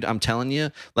so, dude, I'm telling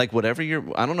you, like whatever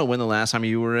I don't know when the last time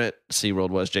you were at SeaWorld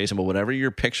was, Jason, but whatever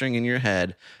you're picturing in your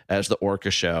head as the orca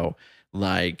show,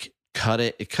 like cut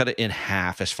it in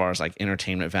half as far as like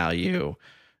entertainment value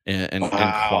and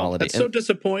quality. That's so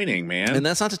disappointing, man. And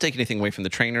that's not to take anything away from the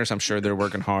trainers. I'm sure they're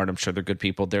working hard. I'm sure they're good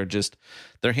people. They're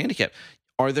handicapped.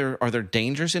 Are there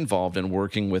dangers involved in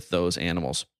working with those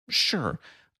animals? Sure.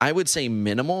 I would say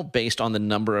minimal based on the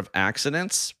number of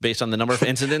accidents, based on the number of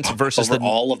incidents versus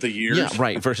all of the years. Yeah,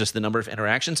 right. Versus the number of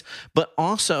interactions. But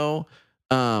also,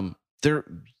 they're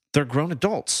grown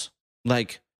adults.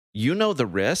 Like, the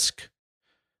risk.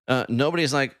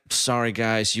 Nobody's like, sorry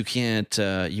guys, you can't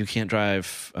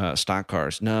drive stock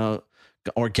cars. No,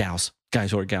 or guys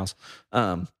or gals.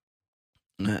 Danica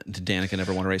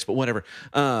never won a race, but whatever.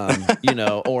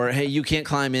 Or hey, you can't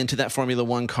climb into that Formula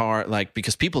One car, like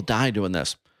because people die doing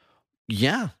this.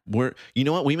 Yeah,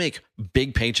 we make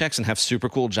big paychecks and have super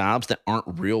cool jobs that aren't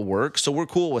real work, so we're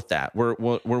cool with that. We're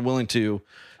willing to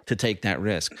take that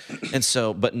risk. And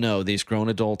so, but no, these grown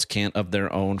adults can't of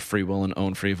their own free will and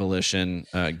own free volition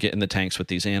get in the tanks with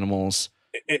these animals.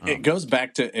 It goes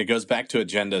back to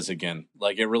agendas again.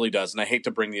 Like it really does. And I hate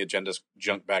to bring the agendas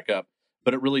junk back up,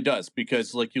 but it really does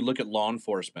because like you look at law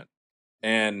enforcement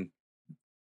and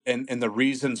the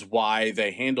reasons why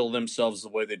they handle themselves the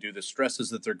way they do, the stresses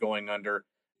that they're going under.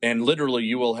 And literally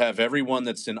you will have everyone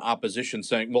that's in opposition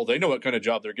saying, well, they know what kind of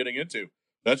job they're getting into.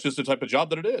 That's just the type of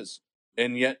job that it is.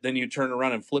 And yet then you turn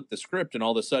around and flip the script and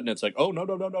all of a sudden it's like, oh,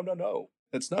 no.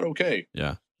 It's not okay.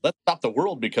 Yeah. Let's stop the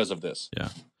world because of this. Yeah.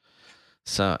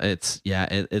 So it's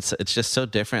just so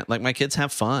different. Like my kids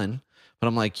have fun, but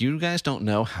I'm like, you guys don't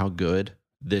know how good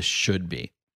this should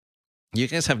be. You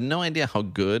guys have no idea how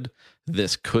good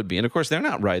this could be. And of course, they're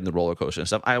not riding the roller coaster and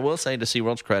stuff. I will say to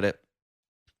SeaWorld's credit,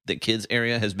 the kids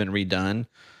area has been redone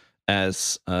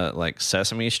as like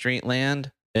Sesame Street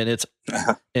land. And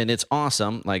it's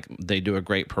awesome. Like they do a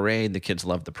great parade. The kids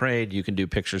love the parade. You can do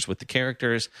pictures with the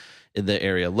characters. The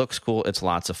area looks cool. It's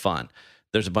lots of fun.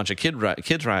 There's a bunch of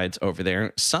kids rides over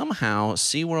there. Somehow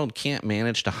SeaWorld can't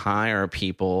manage to hire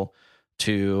people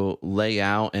to lay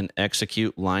out and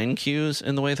execute line queues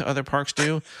in the way that other parks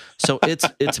do. So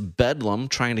it's bedlam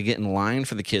trying to get in line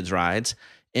for the kids rides.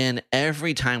 And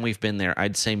every time we've been there,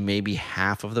 I'd say maybe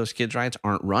half of those kids rides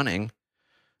aren't running.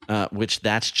 Which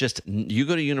that's just, you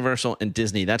go to Universal and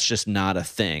Disney, that's just not a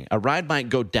thing. A ride might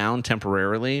go down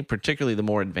temporarily, particularly the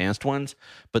more advanced ones,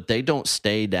 but they don't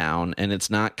stay down and it's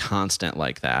not constant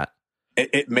like that.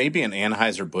 It may be an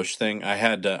Anheuser-Busch thing. I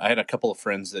had a couple of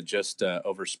friends that just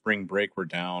over spring break were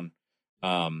down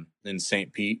in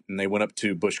St. Pete and they went up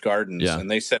to Busch Gardens and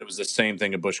they said it was the same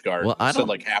thing at Busch Gardens. Well, said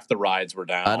like half the rides were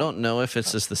down. I don't know if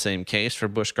it's just the same case for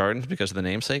Busch Gardens because of the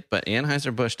namesake, but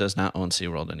Anheuser-Busch does not own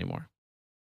SeaWorld anymore.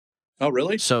 Oh,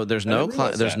 really? So there's I didn't no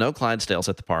realize there's that. no Clydesdales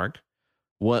at the park.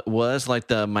 What was like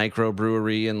the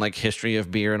microbrewery and like history of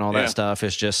beer and all that Yeah. stuff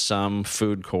is just some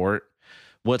food court.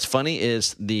 What's funny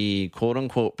is the quote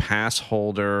unquote pass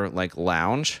holder like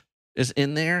lounge is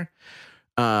in there.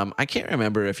 I can't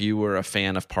remember if you were a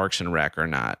fan of Parks and Rec or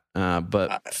not,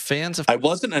 but fans of I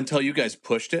wasn't until you guys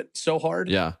pushed it so hard.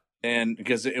 yeah. And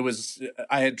because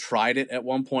I had tried it at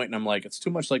one point, and I'm like, it's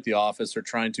too much like The Office. They're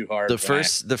trying too hard. The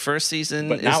first season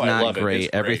But is now I not love it. great.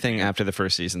 It's great, Everything man. after the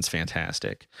first season's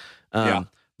fantastic. Yeah.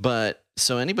 But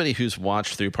so anybody who's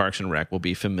watched through Parks and Rec will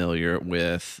be familiar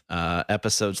with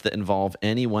episodes that involve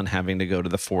anyone having to go to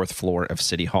the fourth floor of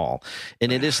City Hall,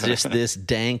 and it is just this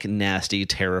dank, nasty,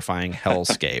 terrifying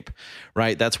hellscape.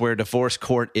 Right? That's where divorce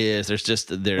court is.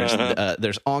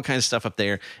 There's all kinds of stuff up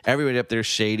there. Everybody up there is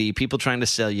shady. People trying to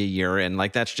sell you urine.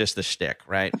 Like that's just the shtick,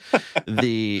 right?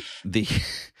 the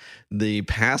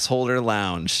pass holder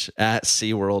lounge at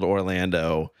SeaWorld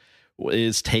Orlando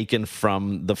is taken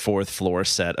from the fourth floor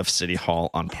set of City Hall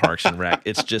on Parks and Rec.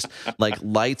 It's just like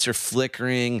lights are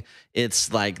flickering.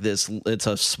 It's like this, it's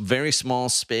a very small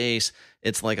space.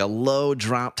 It's like a low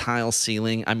drop tile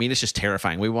ceiling. I mean, it's just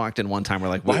terrifying. We walked in one time. We're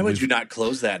like, why would you not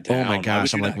close that down? Oh my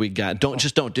gosh. I'm like, not?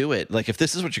 don't do it. Like, if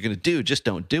this is what you're going to do, just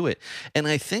don't do it. And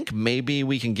I think maybe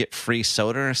we can get free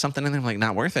soda or something. And I'm like,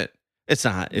 not worth it. It's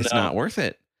not worth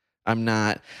it. I'm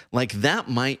not like that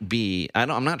might be.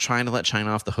 I'm not trying to let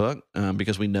China off the hook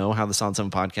because we know how the Solid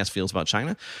 7 podcast feels about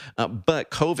China.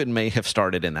 But COVID may have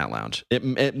started in that lounge.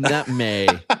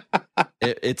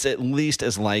 It's at least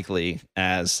as likely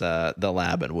as the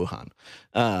lab in Wuhan.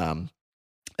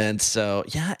 And so,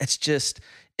 yeah, it's just.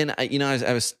 And I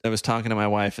was talking to my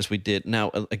wife as we did.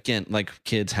 Now, again, like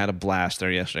kids had a blast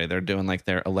there yesterday. They're doing like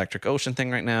their Electric Ocean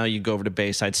thing right now. You go over to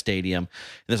Bayside Stadium, and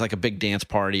there's like a big dance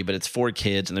party, but it's for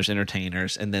kids, and there's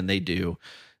entertainers, and then they do,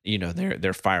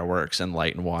 their fireworks and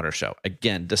light and water show.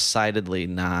 Again, decidedly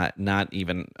not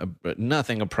even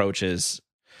nothing approaches.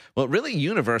 Well, really,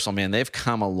 Universal, man, they've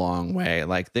come a long way.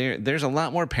 Like there's a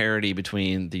lot more parity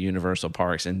between the Universal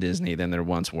parks and Disney than there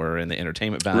once were in the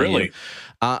entertainment value. Really?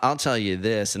 I'll tell you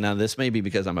this, and now this may be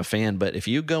because I'm a fan, but if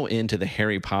you go into the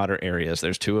Harry Potter areas,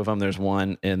 there's two of them. There's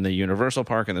one in the Universal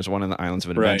Park, and there's one in the Islands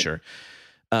of Adventure.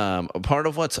 Right. Part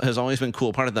of what has always been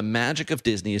cool, part of the magic of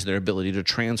Disney is their ability to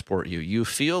transport you. You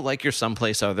feel like you're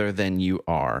someplace other than you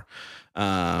are.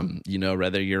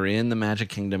 Whether you're in the Magic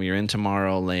Kingdom, you're in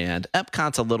Tomorrowland.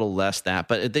 Epcot's a little less that,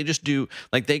 but they just do,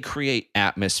 like, they create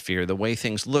atmosphere, the way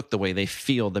things look, the way they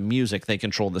feel, the music, they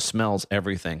control the smells,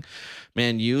 everything.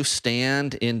 Man, you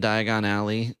stand in Diagon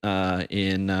Alley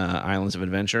in Islands of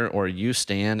Adventure, or you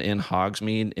stand in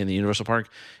Hogsmeade in the Universal Park,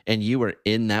 and you are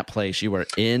in that place. You are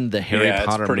in the Harry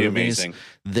Potter it's pretty movies. Amazing.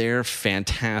 They're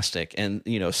fantastic. And,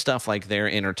 stuff like their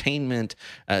entertainment,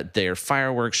 their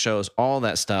fireworks shows, all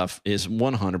that stuff is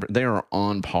 100%. They are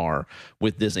on par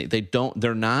with Disney.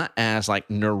 They're not as like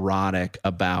neurotic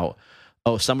about,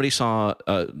 oh, somebody saw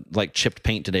like chipped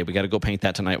paint today. We got to go paint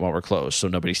that tonight while we're closed so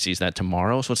nobody sees that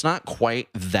tomorrow. So it's not quite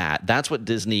that. That's what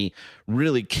Disney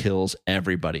really kills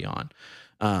everybody on.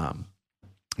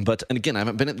 But again, I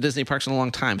haven't been at the Disney parks in a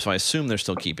long time, so I assume they're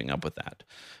still keeping up with that.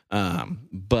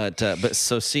 But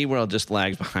so SeaWorld just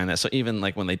lags behind that. So even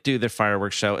like when they do their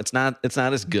fireworks show, it's not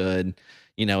as good.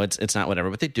 It's not whatever,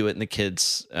 but they do it, and the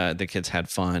kids had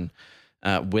fun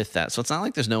with that. So it's not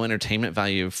like there's no entertainment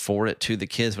value for it to the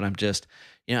kids, but I'm just,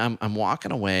 I'm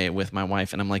walking away with my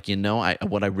wife, and I'm like,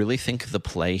 what I really think the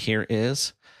play here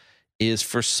is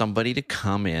for somebody to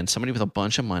come in, somebody with a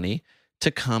bunch of money to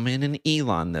come in and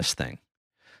Elon this thing.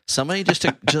 Somebody just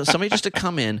to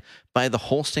come in, buy the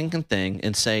whole stinking thing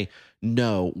and say,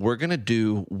 no, we're going to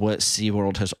do what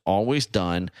SeaWorld has always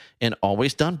done and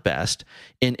always done best.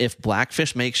 And if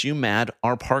Blackfish makes you mad,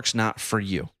 our park's not for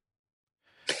you.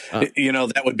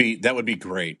 That would be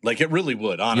great. Like, it really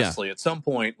would, honestly. Yeah. At some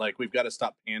point, like, we've got to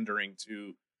stop pandering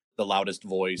to the loudest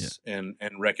voice and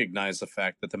recognize the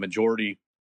fact that the majority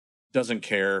doesn't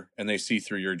care, and they see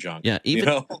through your junk. Yeah,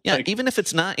 even if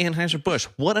it's not Anheuser-Busch,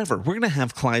 whatever. We're going to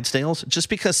have Clydesdales just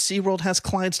because SeaWorld has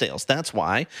Clydesdales. That's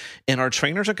why. And our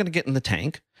trainers are going to get in the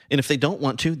tank. And if they don't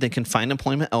want to, they can find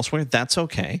employment elsewhere. That's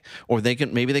okay. Or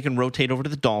maybe they can rotate over to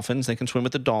the dolphins. They can swim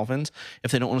with the dolphins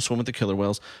if they don't want to swim with the killer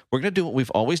whales. We're going to do what we've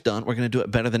always done. We're going to do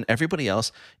it better than everybody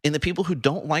else. And the people who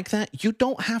don't like that, you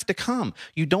don't have to come.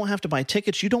 You don't have to buy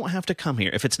tickets. You don't have to come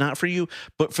here if it's not for you.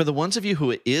 But for the ones of you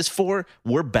who it is for,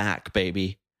 we're back,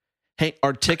 baby. Hey,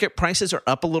 our ticket prices are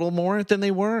up a little more than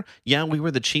they were. Yeah, we were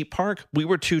the cheap park. We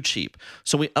were too cheap.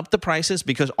 So we upped the prices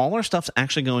because all our stuff's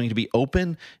actually going to be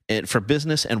open for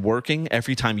business and working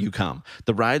every time you come.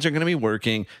 The rides are going to be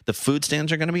working. The food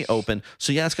stands are going to be open.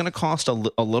 So yeah, it's going to cost a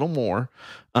little more,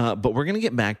 but we're going to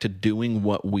get back to doing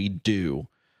what we do.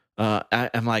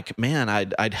 I'm like, man,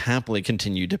 I'd happily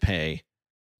continue to pay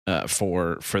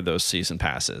for those season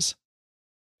passes.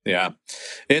 Yeah,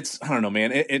 I don't know,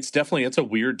 man. It's definitely, it's a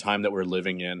weird time that we're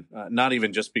living in. Not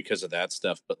even just because of that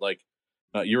stuff, but like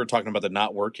you were talking about the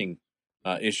not working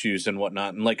issues and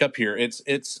whatnot. And like up here,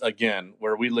 it's again,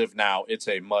 where we live now, it's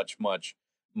a much, much,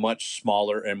 much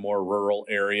smaller and more rural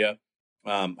area.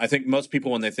 I think most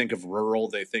people, when they think of rural,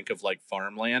 they think of like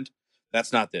farmland.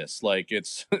 That's not this. Like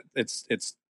it's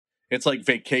like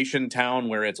vacation town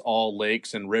where it's all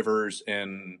lakes and rivers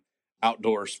and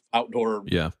outdoor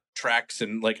Yeah. tracks,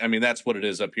 and like, I mean, that's what it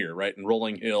is up here, right? And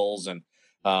rolling hills and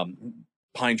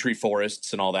pine tree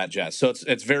forests and all that jazz. So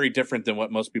it's very different than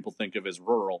what most people think of as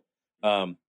rural.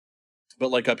 But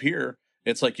like up here,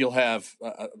 it's like you'll have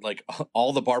like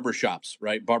all the barber shops,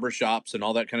 right? Barber shops and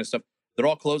all that kind of stuff. They're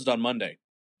all closed on Monday.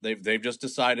 They've just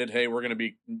decided, hey,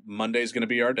 Monday's going to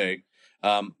be our day.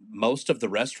 Most of the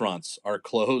restaurants are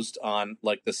closed on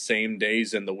like the same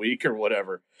days in the week or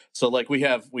whatever. So like we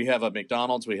have a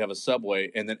McDonald's, we have a Subway,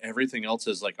 and then everything else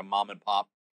is like a mom and pop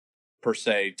per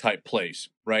se type place,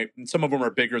 right? And some of them are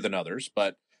bigger than others,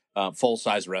 but full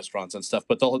size restaurants and stuff.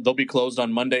 But they'll be closed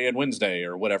on Monday and Wednesday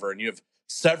or whatever, and you have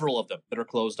several of them that are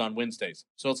closed on Wednesdays.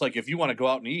 So it's like if you want to go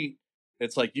out and eat,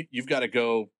 it's like you've got to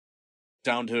go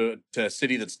down to a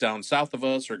city that's down south of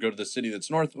us, or go to the city that's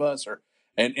north of us, or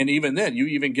and even then you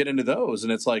even get into those,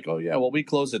 and it's like, oh yeah, well, we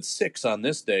close at 6 on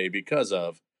this day because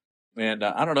of. And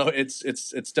I don't know. It's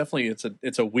definitely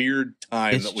it's a weird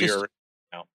time that we are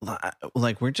in now.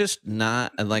 Like we're just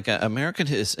not like America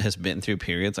has been through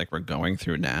periods like we're going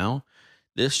through now.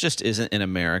 This just isn't an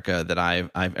America that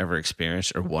I've ever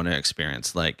experienced or want to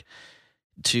experience. Like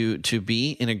to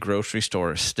be in a grocery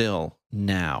store still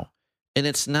now, and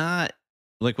it's not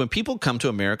like when people come to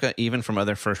America, even from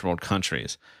other first world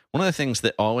countries. One of the things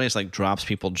that always like drops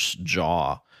people's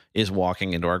jaw is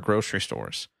walking into our grocery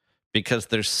stores. Because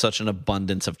there's such an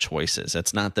abundance of choices.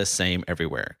 It's not the same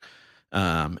everywhere.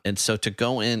 And so to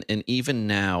go in and even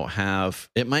now have,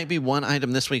 it might be one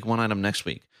item this week, one item next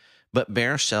week, but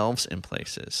bare shelves in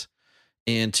places.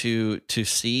 And to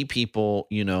see people,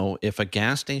 you know, if a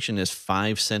gas station is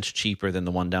 5 cents cheaper than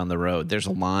the one down the road, there's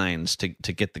lines to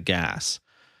get the gas.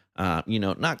 You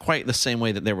know, not quite the same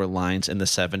way that there were lines in the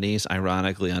 70s,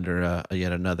 ironically, under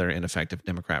yet another ineffective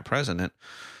Democrat president.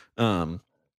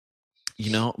 You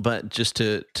know, but just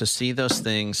to see those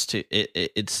things,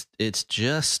 it's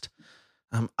just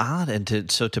odd, and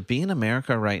to be in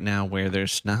America right now where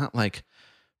there's not like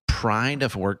pride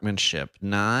of workmanship,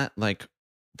 not like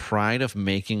pride of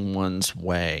making one's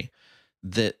way,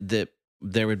 that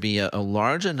there would be a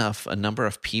large enough a number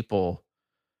of people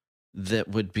that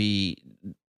would be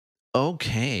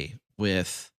okay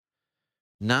with.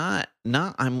 Not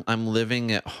I'm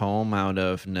living at home out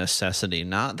of necessity.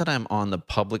 Not that I'm on the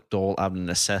public dole out of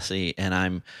necessity,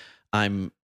 and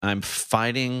I'm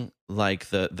fighting like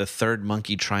the third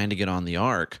monkey trying to get on the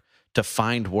ark to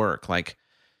find work. Like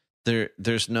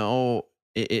there's no.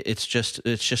 It's just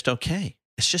okay.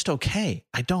 It's just okay.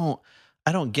 I don't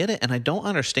get it, and I don't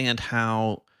understand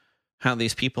how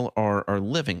these people are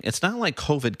living. It's not like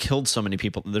COVID killed so many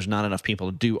people that there's not enough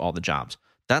people to do all the jobs.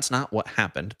 That's not what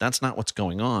happened. That's not what's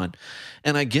going on.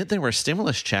 And I get there were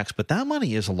stimulus checks, but that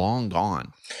money is long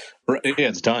gone. Yeah,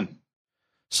 it's done.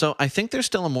 So I think there's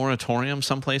still a moratorium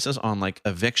some places on like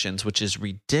evictions, which is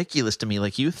ridiculous to me.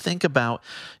 Like you think about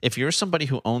if you're somebody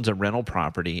who owns a rental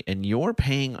property and you're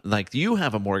paying, like you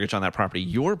have a mortgage on that property,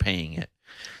 you're paying it,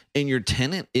 and your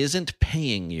tenant isn't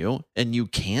paying you and you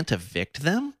can't evict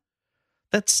them.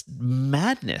 That's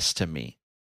madness to me.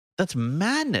 That's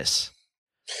madness.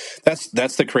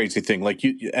 That's the crazy thing. Like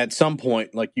you at some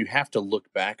point, like you have to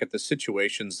look back at the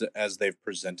situations as they've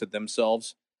presented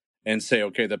themselves and say,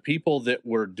 okay, the people that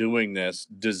were doing this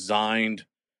designed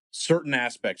certain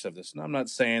aspects of this. And I'm not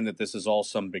saying that this is all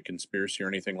some big conspiracy or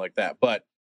anything like that, but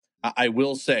I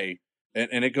will say,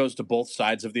 and it goes to both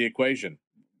sides of the equation,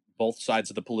 both sides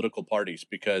of the political parties,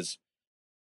 because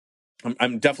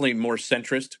I'm definitely more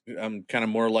centrist. I'm kind of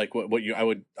more like I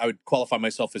would qualify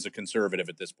myself as a conservative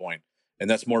at this point. And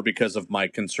that's more because of my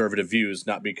conservative views,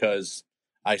 not because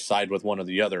I side with one or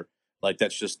the other. Like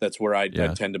that's where I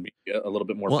tend to be a little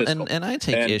bit more fiscal. And I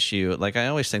take issue. Like I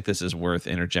always think this is worth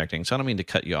interjecting. So I don't mean to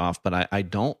cut you off, but I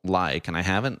don't like, and I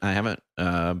haven't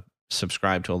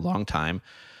subscribed to a long time,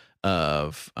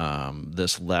 of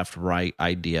this left-right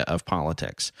idea of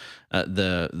politics.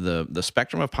 The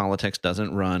spectrum of politics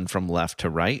doesn't run from left to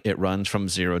right; it runs from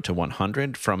 0 to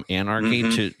 100, from anarchy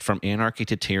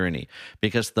to tyranny.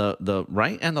 Because the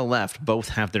right and the left both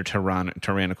have their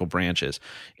tyrannical branches,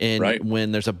 and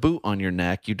when there's a boot on your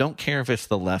neck, you don't care if it's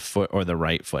the left foot or the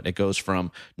right foot. It goes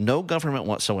from no government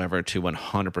whatsoever to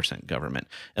 100% government.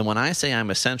 And when I say I'm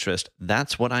a centrist,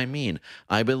 that's what I mean.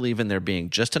 I believe in there being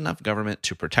just enough government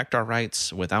to protect our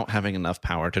rights without having enough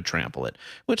power to trample it,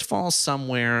 which falls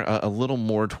somewhere a little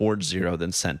more towards 0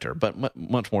 than center, but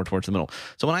much more towards the middle.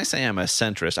 So when I say I'm a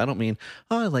centrist, I don't mean,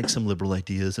 I like some liberal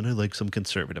ideas and I like some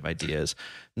conservative ideas.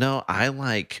 No, I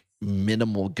like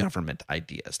minimal government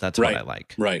ideas. That's what I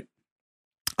like. Right.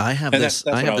 I have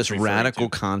this radical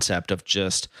concept of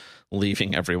just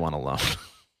leaving everyone alone.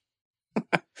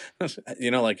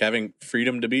 Like having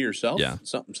freedom to be yourself. Yeah.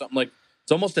 Something like,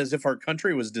 it's almost as if our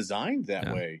country was designed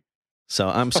that way. So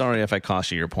I'm sorry if I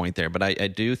cost you your point there, but I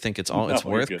do think it's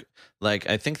worth, like,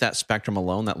 I think that spectrum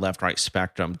alone, that left-right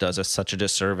spectrum, does us such a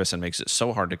disservice and makes it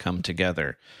so hard to come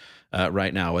together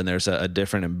right now. And there's a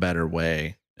different and better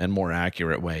way and more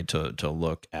accurate way to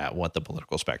look at what the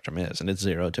political spectrum is. And it's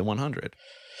 0 to 100.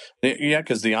 Yeah,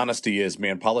 because the honesty is,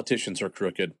 man, politicians are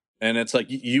crooked. And it's like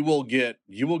you will get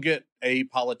a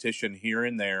politician here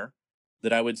and there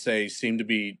that I would say seem to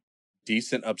be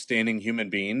decent, upstanding human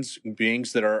beings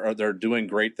that are doing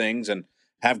great things and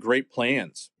have great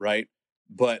plans, right?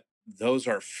 But those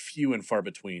are few and far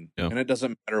between. Yeah. And it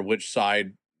doesn't matter which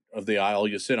side of the aisle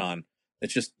you sit on.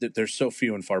 It's just that they're so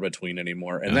few and far between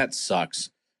anymore. And that sucks.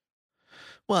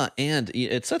 Well, and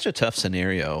it's such a tough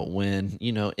scenario when,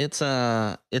 it's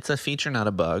a feature, not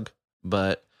a bug,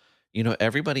 but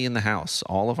everybody in the House,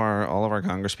 all of our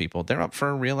Congress people, they're up for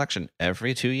a re-election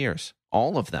every 2 years.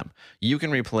 All of them. You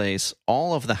can replace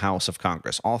all of the House of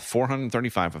Congress, all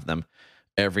 435 of them,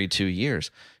 every 2 years.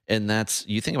 And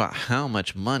you think about how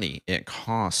much money it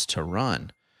costs to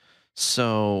run.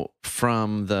 So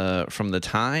from the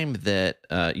time that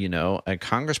a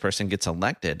congressperson gets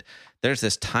elected, there's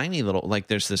this tiny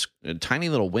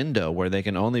little window where they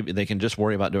can just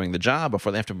worry about doing the job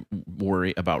before they have to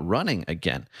worry about running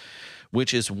again,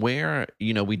 which is where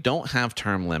we don't have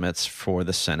term limits for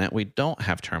the Senate, we don't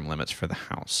have term limits for the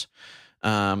House.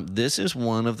 This is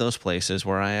one of those places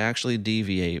where I actually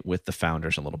deviate with the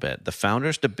founders a little bit. The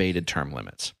founders debated term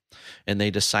limits, and they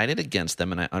decided against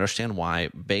them, and I understand why,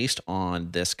 based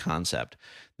on this concept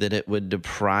that it would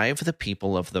deprive the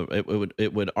people of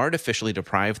it would artificially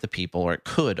deprive the people, or it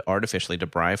could artificially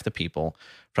deprive the people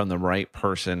from the right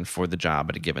person for the job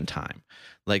at a given time.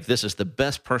 Like, this is the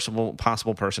best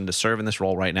possible person to serve in this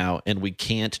role right now, and we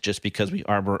can't, just because we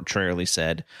arbitrarily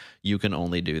said you can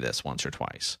only do this once or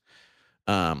twice.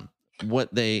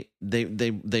 What they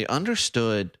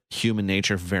understood human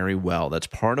nature very well. That's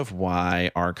part of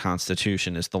why our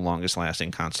Constitution is the longest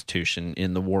lasting Constitution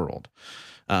in the world.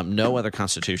 No other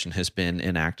Constitution has been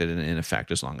enacted and in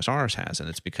effect as long as ours has, and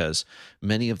it's because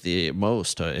many of the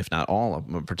if not all of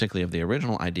them, particularly of the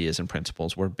original ideas and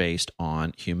principles, were based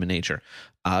on human nature.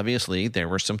 Obviously, there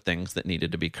were some things that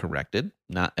needed to be corrected,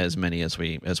 not as many as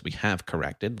we have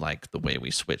corrected, like the way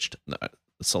we switched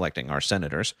selecting our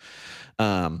senators,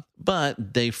 but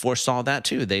they foresaw that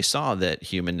too. They saw that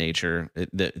human nature,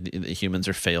 that humans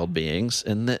are failed beings,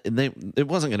 and that it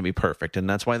wasn't going to be perfect, and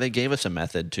that's why they gave us a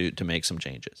method to make some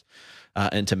changes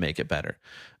and to make it better.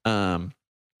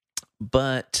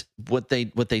 But what they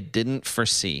didn't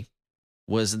foresee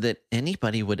was that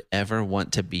anybody would ever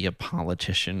want to be a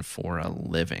politician for a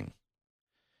living.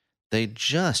 They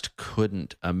just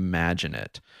couldn't imagine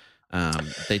it.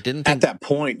 They didn't think... At that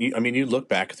point, you look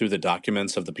back through the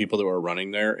documents of the people that were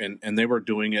running there, and they were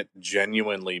doing it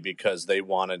genuinely because they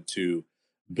wanted to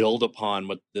build upon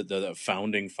what the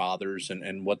founding fathers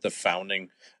and what the founding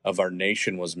of our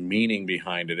nation was meaning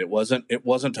behind it. It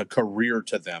wasn't a career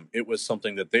to them. It was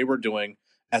something that they were doing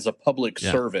as a public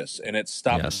service, and it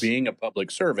stopped being a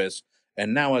public service,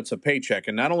 and now it's a paycheck.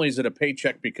 And not only is it a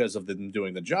paycheck because of them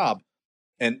doing the job,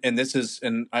 and this is,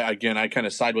 and I kind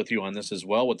of side with you on this as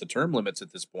well with the term limits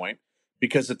at this point,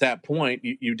 because at that point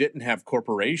you didn't have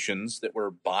corporations that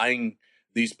were buying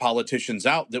these politicians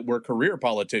out that were career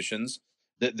politicians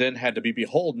that then had to be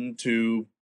beholden to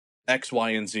X, Y,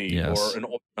 and Z, or an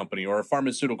oil company or a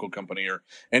pharmaceutical company or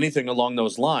anything along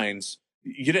those lines.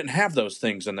 You didn't have those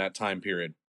things in that time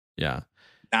period. Yeah.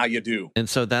 Now you do. And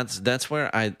so that's where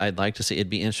I'd like to see.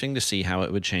 It'd be interesting to see how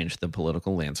it would change the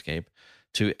political landscape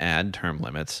to add term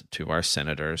limits to our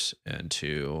senators and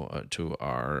to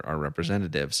our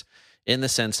representatives, in the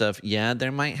sense of,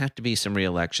 there might have to be some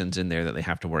re-elections in there that they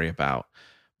have to worry about,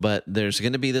 But there's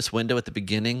going to be this window at the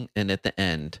beginning and at the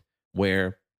end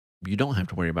where you don't have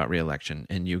to worry about reelection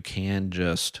and you can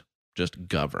just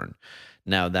govern.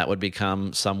 Now that would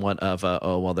become somewhat of a,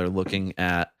 oh, well, they're looking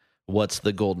at what's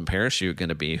the golden parachute going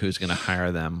to be, who's going to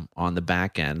hire them on the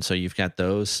back end. So you've got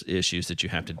those issues that you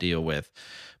have to deal with.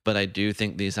 But I do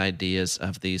think these ideas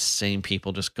of these same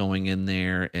people just going in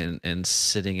there and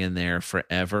sitting in there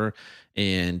forever.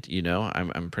 And, you know,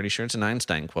 I'm pretty sure it's an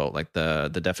Einstein quote, like the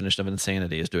definition of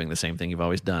insanity is doing the same thing you've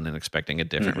always done and expecting a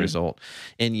different result.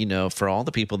 And, you know, for all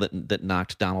the people that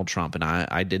knocked Donald Trump, and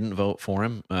I didn't vote for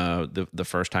him the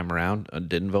first time around,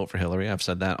 didn't vote for Hillary. I've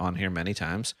said that on here many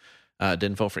times.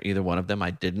 Didn't vote for either one of them. I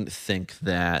didn't think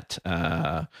that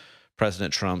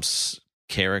President Trump's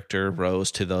character rose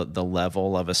to the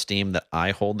level of esteem that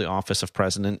I hold the office of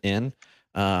president in.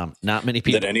 Not many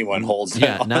people that anyone holds.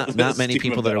 Not many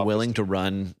people that are willing to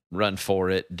run for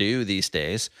it do these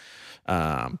days.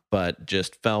 But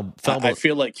just fell. I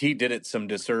feel like he did it some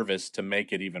disservice to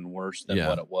make it even worse than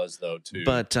what it was, though. Too.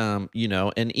 But you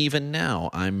know, and even now,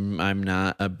 I'm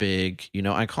not a big, you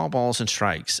know, I call balls and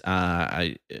strikes.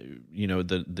 You know,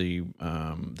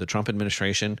 the Trump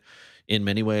administration, in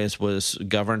many ways, was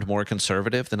governed more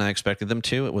conservative than I expected them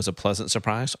to. It was a pleasant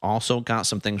surprise. Also got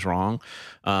some things wrong.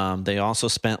 They also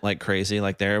spent like crazy.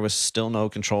 Like there was still no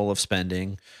control of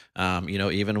spending. You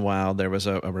know, even while there was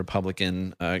a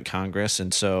Republican Congress.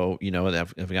 And so, you know,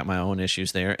 I've got my own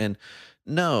issues there. And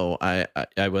no, I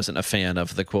wasn't a fan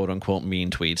of the quote unquote mean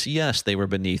tweets. Yes, they were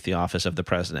beneath the office of the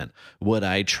president. Would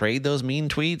I trade those mean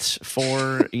tweets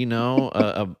for, you know,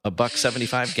 a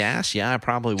 $1.75 gas? Yeah, I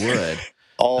probably would.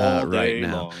 All right day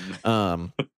now.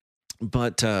 long.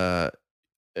 But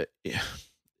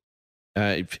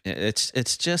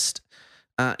it's just,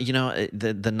 you know,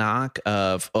 the knock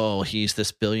of, oh, he's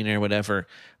this billionaire, whatever.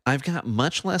 I've got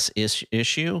much less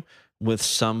issue with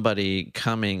somebody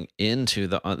coming into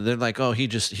they're like, oh,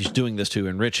 he's doing this to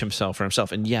enrich himself for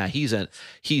himself. And yeah, he's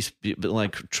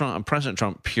like President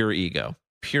Trump, pure ego,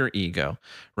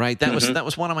 right? That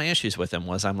was one of my issues with him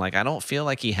was I'm like, I don't feel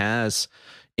like he has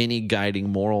any guiding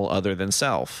moral other than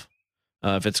self.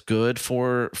 If it's good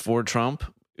for Trump,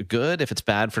 good. If it's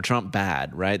bad for Trump,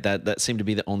 bad. Right? That seemed to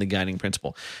be the only guiding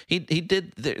principle.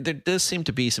 There does seem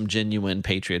to be some genuine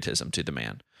patriotism to the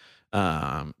man.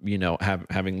 You know,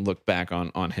 having looked back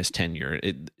on his tenure,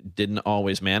 it didn't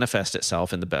always manifest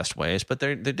itself in the best ways, but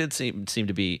there did seem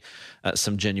to be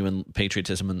some genuine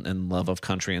patriotism and love of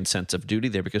country and sense of duty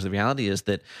there. Because the reality is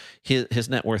that his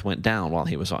net worth went down while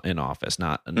he was in office.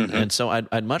 And so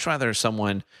I'd much rather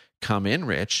someone come in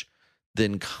rich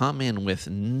than come in with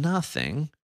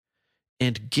nothing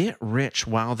and get rich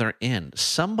while they're in.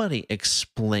 Somebody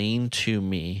explain to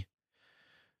me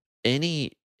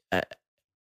any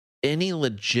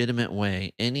legitimate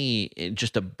way,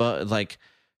 like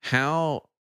how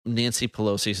Nancy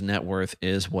Pelosi's net worth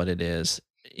is what it is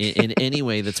in any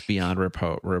way that's beyond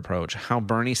reproach. How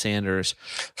Bernie Sanders,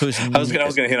 I was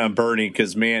going to hit on Bernie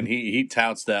because, man, he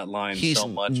touts that line so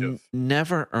much.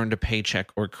 Never earned a paycheck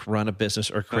or run a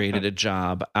business or created a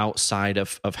job outside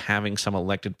of having some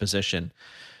elected position.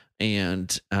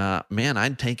 And man,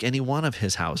 I'd take any one of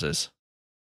his houses.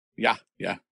 Yeah.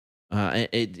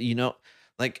 You know,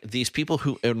 like these people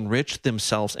who enrich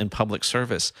themselves in public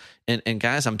service. And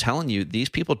guys, I'm telling you, these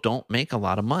people don't make a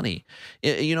lot of money.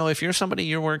 You know, if you're somebody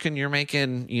you're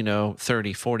making, you know,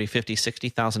 $30, $40,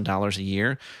 $50, $60,000 a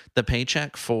year, the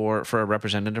paycheck for a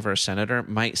representative or a senator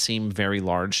might seem very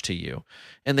large to you.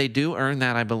 And they do earn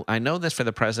that. I know this for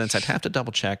the presidents. I'd have to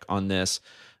double check on this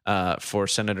for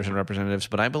senators and representatives,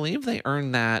 but I believe they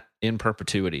earn that in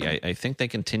perpetuity. I think they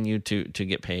continue to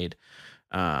get paid.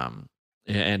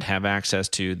 And have access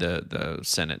to the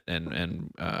Senate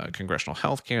and congressional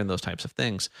health care and those types of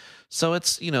things. So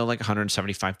it's, you know, like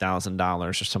 $175,000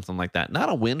 or something like that. Not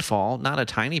a windfall, not a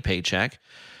tiny paycheck,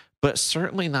 but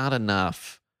certainly not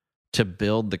enough to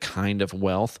build the kind of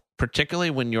wealth, particularly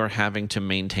when you're having to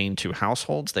maintain two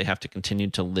households. They have to continue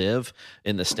to live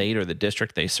in the state or the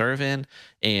district they serve in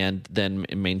and then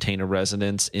maintain a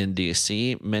residence in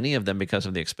D.C., many of them because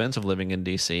of the expense of living in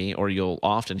D.C., or you'll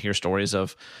often hear stories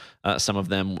of some of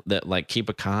them that like keep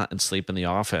a cot and sleep in the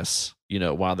office, you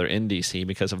know, while they're in D.C.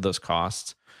 because of those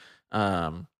costs.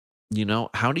 You know,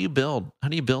 how do you build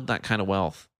that kind of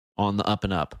wealth on the up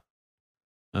and up?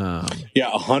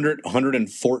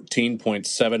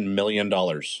 $114.7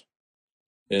 million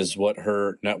is what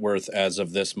her net worth as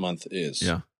of this month is.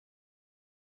 Yeah.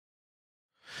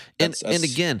 And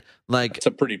again, like, it's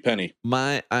a pretty penny.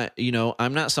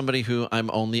 I'm not somebody who I'm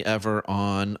only ever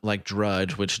on like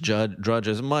Drudge, which Drudge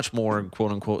is much more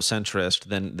quote unquote centrist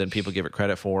than people give it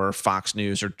credit for, or Fox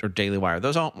News or Daily Wire.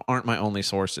 Those aren't my only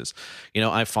sources.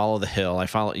 I follow The Hill. I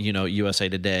follow, USA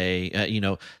Today,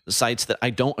 the sites that I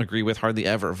don't agree with hardly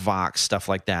ever, Vox, stuff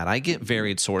like that. I get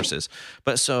varied sources.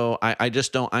 But so I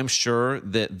just don't, I'm sure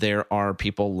that there are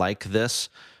people like this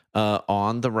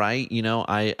on the right.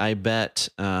 I bet,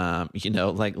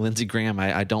 like Lindsey Graham,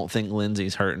 I don't think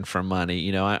Lindsey's hurting for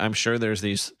money. I'm sure there's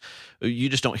these, you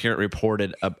just don't hear it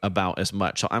reported about as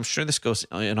much. So I'm sure this goes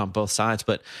in on both sides,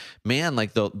 but man,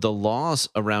 like the laws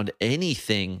around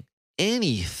anything,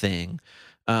 even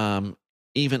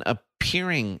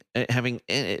appearing, having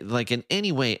like in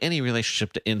any way, any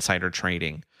relationship to insider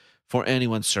trading for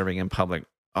anyone serving in public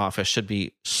office should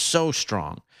be so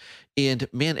strong. And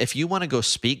man, if you want to go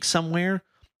speak somewhere,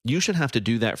 you should have to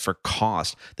do that for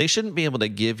cost. They shouldn't be able to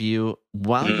give you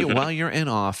while you're in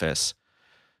office,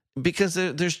 because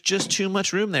there's just too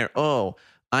much room there. Oh,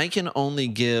 I can only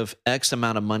give X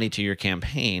amount of money to your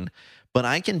campaign, but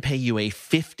I can pay you a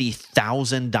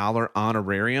 $50,000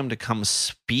 honorarium to come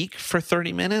speak for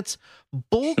 30 minutes.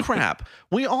 Bull crap.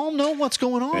 We all know what's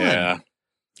going on. Yeah.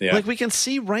 Like, we can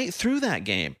see right through that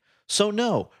game. So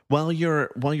no, while you're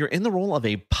in the role of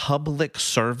a public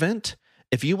servant,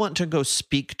 if you want to go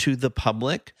speak to the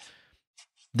public,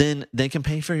 then they can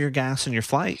pay for your gas and your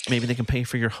flight. Maybe they can pay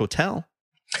for your hotel.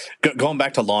 Going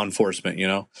back to law enforcement,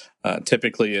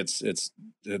 typically it's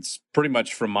pretty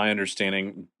much, from my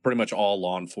understanding, pretty much all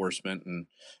law enforcement, and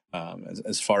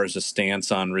as far as a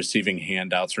stance on receiving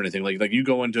handouts or anything, like you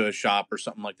go into a shop or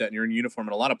something like that and you're in uniform,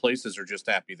 and a lot of places are just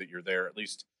happy that you're there. At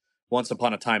least once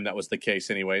upon a time that was the case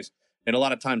anyways. And a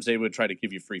lot of times they would try to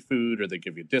give you free food, or they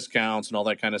give you discounts and all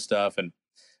that kind of stuff. And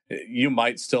you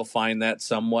might still find that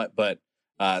somewhat, but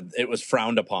it was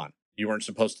frowned upon. You weren't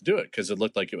supposed to do it because it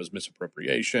looked like it was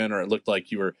misappropriation, or it looked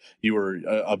like you were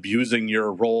abusing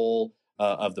your role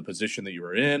of the position that you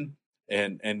were in.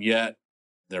 And yet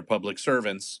they're public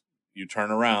servants. You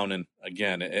turn around, and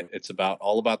again, it's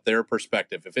all about their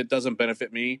perspective. If it doesn't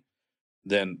benefit me,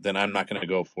 then I'm not going to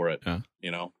go for it.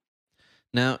 Yeah.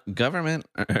 Now, government,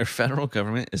 or federal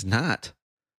government, is not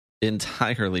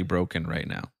entirely broken right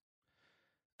now.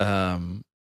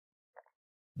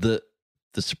 The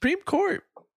Supreme Court,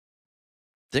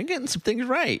 they're getting some things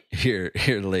right here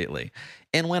lately.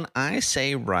 And when I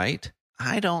say right,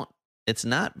 it's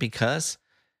not because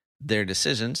their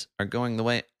decisions are going the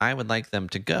way I would like them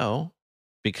to go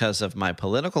because of my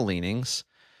political leanings,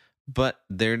 but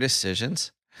their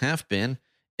decisions have been,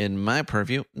 in my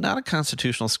purview, not a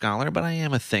constitutional scholar, but I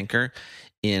am a thinker,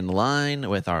 in line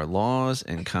with our laws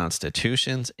and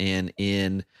constitutions, and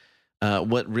in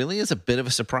what really is a bit of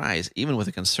a surprise. Even with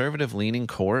a conservative-leaning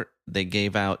court, they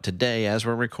gave out today, as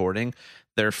we're recording,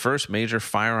 their first major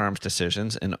firearms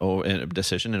decision in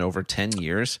over 10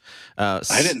 years. I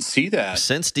didn't see that.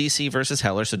 Since D.C. versus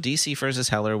Heller. So D.C. versus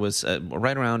Heller was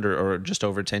right around or just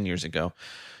over 10 years ago,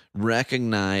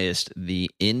 recognized the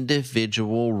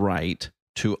individual right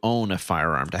to own a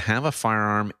firearm, to have a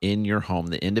firearm in your home,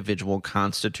 the individual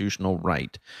constitutional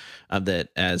right that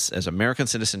as American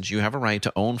citizens, you have a right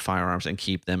to own firearms and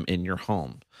keep them in your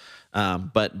home.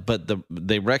 But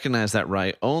they recognize that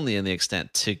right only in the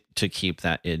extent to keep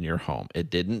that in your home. It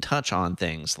didn't touch on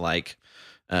things like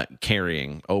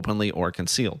carrying openly or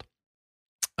concealed.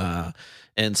 And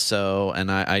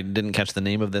I didn't catch the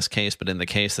name of this case, but in the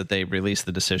case that they released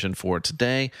the decision for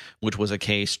today, which was a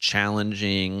case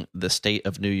challenging the state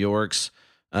of New York's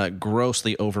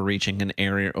grossly overreaching and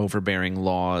overbearing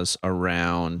laws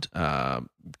around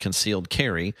concealed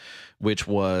carry, which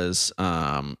was,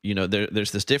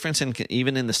 there's this difference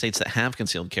even in the states that have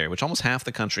concealed carry, which almost half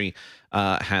the country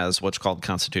has what's called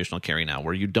constitutional carry now,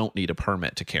 where you don't need a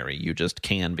permit to carry. You just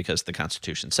can because the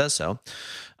Constitution says so.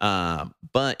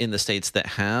 But in the states that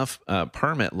have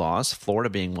permit laws,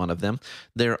 Florida being one of them,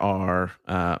 there are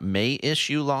may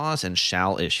issue laws and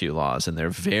shall issue laws, and they're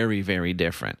very, very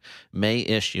different. May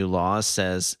issue laws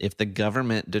says if the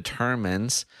government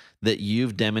determines that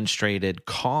you've demonstrated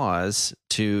cause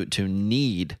to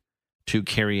need to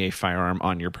carry a firearm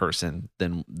on your person,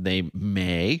 then they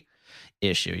may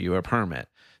issue you a permit.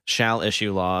 Shall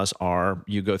issue laws are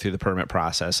you go through the permit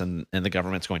process and the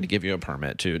government's going to give you a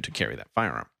permit to carry that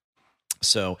firearm.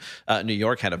 So New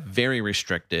York had a very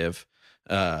restrictive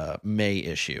may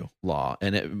issue law,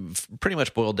 and it pretty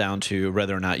much boiled down to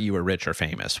whether or not you were rich or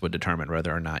famous would determine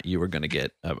whether or not you were going to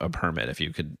get a permit if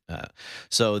you could.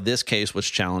 So this case was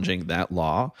challenging that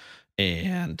law,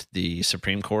 and the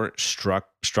Supreme Court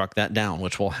struck that down,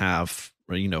 which will have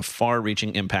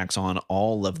far-reaching impacts on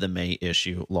all of the May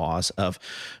issue laws of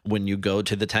when you go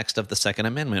to the text of the Second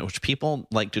Amendment, which people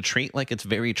like to treat like it's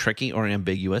very tricky or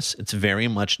ambiguous. It's very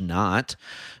much not.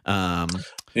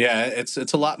 Yeah, it's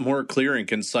a lot more clear and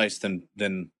concise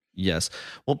than yes.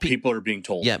 Well, people are being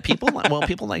told. Yeah, people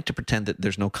like to pretend that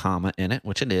there's no comma in it,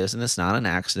 which it is, and it's not an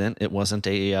accident. It wasn't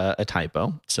a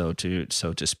typo, so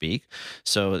to speak.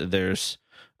 So there's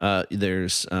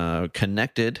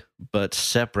connected but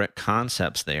separate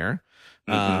concepts there.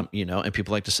 And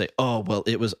people like to say, oh, well,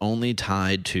 it was only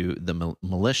tied to the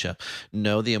militia.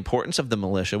 No, the importance of the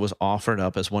militia was offered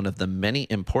up as one of the many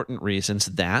important reasons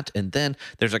that, and then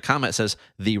there's a comment that says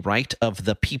the right of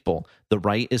the people. The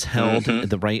right is held.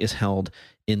 The right is held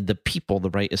in the people. The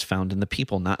right is found in the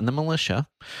people, not in the militia.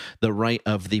 The right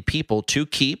of the people to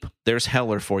keep. There's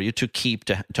Heller for you, to keep,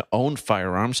 to own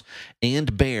firearms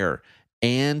and bear.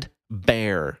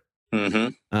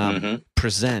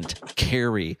 Present,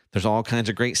 carry. There's all kinds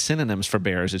of great synonyms for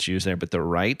bearers that's used there, but the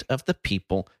right of the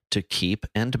people to keep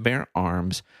and bear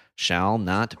arms shall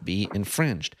not be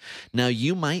infringed. Now,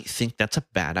 you might think that's a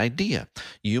bad idea.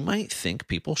 You might think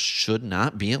people should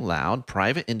not be allowed,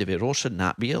 private individuals should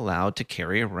not be allowed to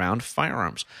carry around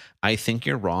firearms. I think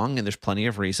you're wrong, and there's plenty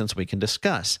of reasons we can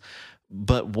discuss.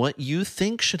 But what you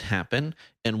think should happen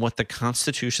and what the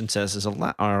Constitution says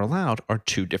are allowed are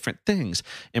two different things.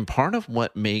 And part of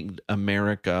what made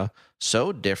America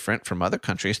so different from other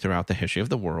countries throughout the history of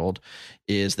the world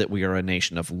is that we are a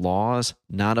nation of laws,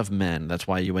 not of men. That's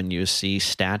why when you see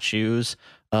statues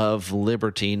of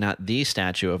liberty, not the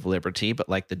Statue of Liberty, but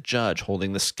like the judge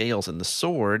holding the scales and the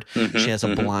sword, she has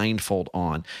a blindfold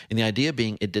on. And the idea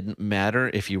being it didn't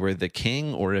matter if you were the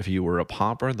king or if you were a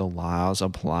pauper, the laws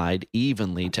applied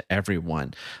evenly to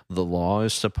everyone. The law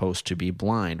is supposed to be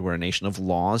blind. We're a nation of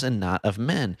laws and not of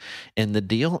men. And the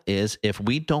deal is, if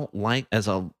we don't like, as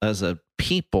a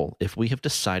people, if we have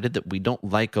decided that we don't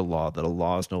like a law, that a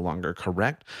law is no longer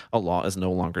correct, a law is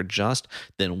no longer just,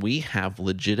 then we have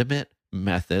legitimate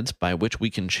methods by which we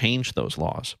can change those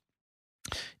laws.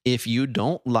 If you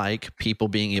don't like people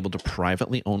being able to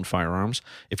privately own firearms,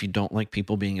 if you don't like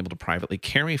people being able to privately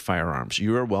carry firearms,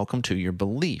 you are welcome to your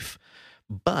belief.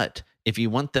 But if you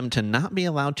want them to not be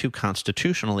allowed to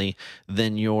constitutionally,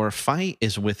 then your fight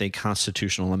is with a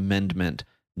constitutional amendment,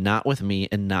 not with me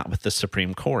and not with the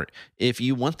Supreme Court. If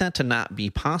you want that to not be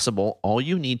possible, all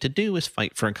you need to do is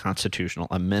fight for a constitutional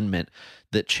amendment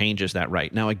that changes that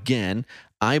right. Now, again,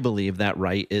 I believe that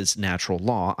right is natural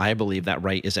law. I believe that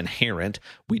right is inherent.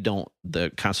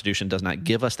 The Constitution does not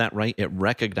give us that right. It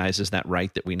recognizes that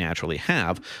right that we naturally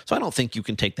have. So I don't think you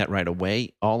can take that right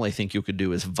away. All I think you could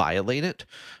do is violate it,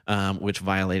 which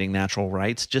violating natural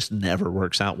rights just never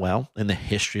works out well in the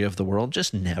history of the world,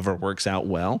 just never works out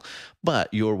well.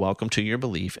 But you're welcome to your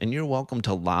belief, and you're welcome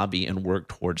to lobby and work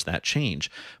towards that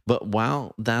change. But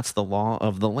while that's the law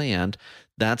of the land,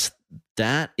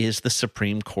 that is the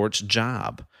Supreme Court's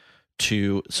job.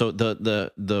 So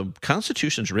the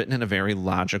Constitution's written in a very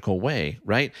logical way,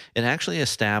 right? It actually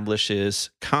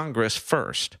establishes Congress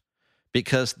first,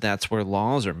 because that's where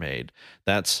laws are made.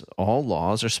 That's all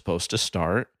laws are supposed to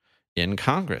start in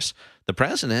Congress. The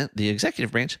president, the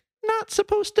executive branch, not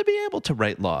supposed to be able to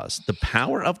write laws. The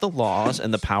power of the laws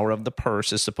and the power of the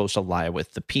purse is supposed to lie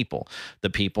with the people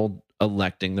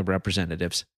electing the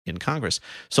representatives in Congress.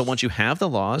 So once you have the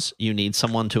laws, you need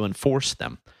someone to enforce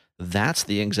them. That's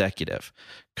the executive.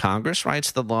 Congress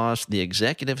writes the laws. The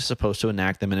executive is supposed to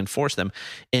enact them and enforce them.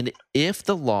 And if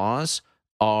the laws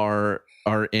are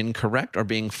incorrect or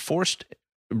being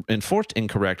enforced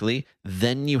incorrectly,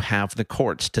 then you have the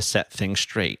courts to set things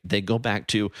straight. They go back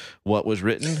to what was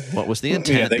written, what was the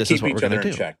intent. They this keep is what each we're going other to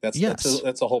in do. check.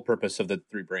 That's the whole purpose of the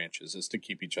three branches, is to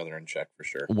keep each other in check, for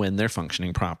sure, when they're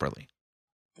functioning properly.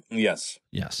 Yes.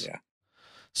 Yeah.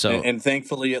 So and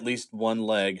thankfully, at least one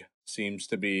leg seems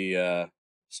to be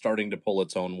starting to pull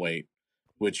its own weight,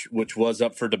 which was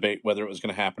up for debate whether it was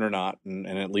going to happen or not, and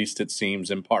at least it seems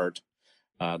in part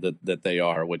that they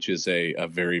are, which is a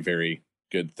very, very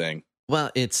good thing.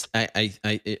 Well, it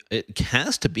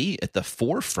has to be at the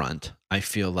forefront, I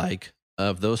feel like,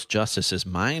 of those justices'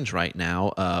 minds right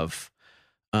now.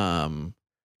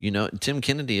 Tim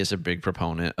Kennedy is a big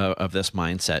proponent of this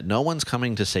mindset. No one's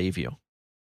coming to save you.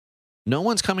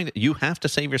 You have to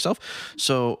save yourself.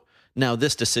 So Now,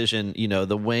 this decision,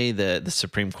 the way that the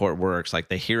Supreme Court works, like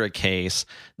they hear a case,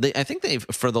 I think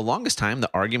for the longest time, the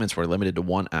arguments were limited to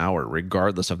 1 hour,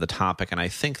 regardless of the topic. And I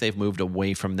think they've moved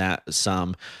away from that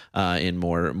some in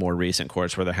more recent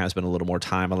courts where there has been a little more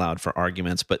time allowed for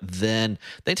arguments. But then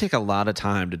they take a lot of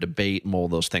time to debate, mull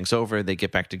those things over. They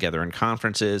get back together in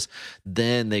conferences.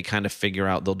 Then they kind of figure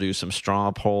out, they'll do some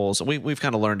straw polls. We've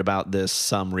kind of learned about this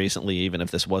some recently, even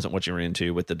if this wasn't what you were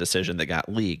into with the decision that got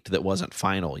leaked that wasn't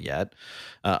final yet.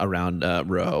 Around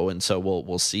Roe, and so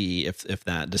we'll see if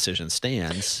that decision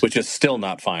stands, which is still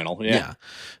not final. Yeah.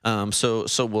 So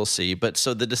we'll see. But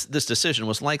so this decision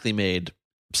was likely made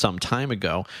some time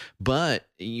ago. But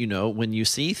when you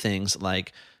see things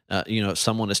like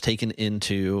someone is taken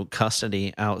into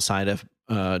custody outside of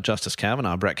Justice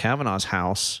Kavanaugh, Brett Kavanaugh's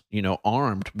house,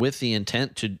 armed with the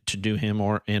intent to do him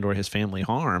or his family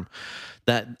harm,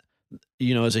 that.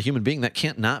 As a human being, that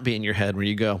can't not be in your head where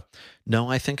you go, no,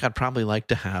 I think I'd probably like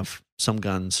to have some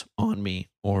guns on me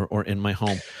or in my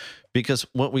home. Because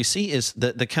what we see is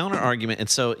the counter argument. And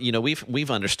so,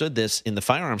 we've understood this in the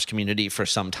firearms community for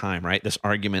some time, right? This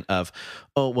argument of,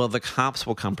 oh, well, the cops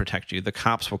will come protect you. The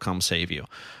cops will come save you.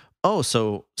 Oh,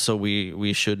 so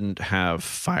we shouldn't have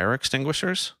fire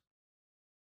extinguishers?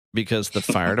 Because the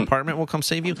fire department will come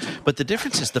save you. But the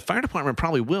difference is the fire department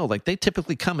probably will. Like, they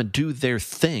typically come and do their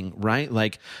thing, right?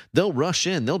 Like, they'll rush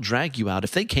in, they'll drag you out.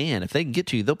 If they can get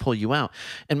to you, they'll pull you out.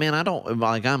 And man,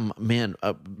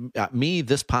 me,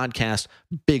 this podcast,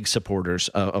 big supporters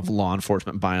of law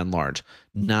enforcement by and large.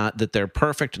 Not that they're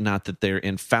perfect, not that they're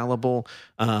infallible,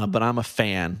 but I'm a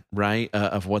fan, right,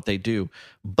 of what they do.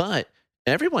 But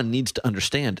everyone needs to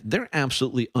understand they're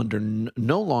absolutely under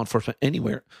no law enforcement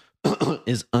anywhere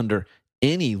is under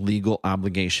any legal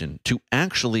obligation to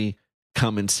actually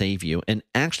come and save you and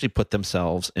actually put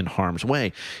themselves in harm's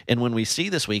way. And when we see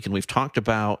this week, and we've talked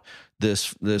about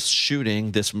this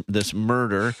shooting, this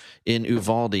murder in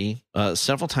Uvalde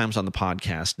several times on the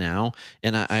podcast now,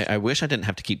 and I wish I didn't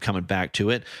have to keep coming back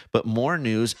to it, but more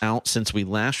news out since we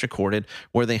last recorded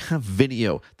where they have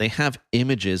video, they have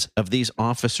images of these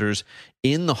officers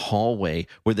in the hallway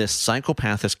where this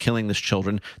psychopath is killing these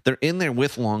children. They're in there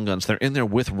with long guns. They're in there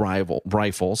with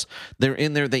rifles. They're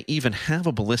in there. They even have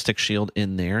a ballistic shield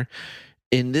in there.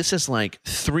 And this is like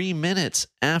 3 minutes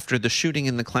after the shooting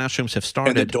in the classrooms have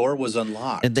started. And the door was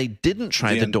unlocked. And they didn't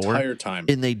try the door. Entire time.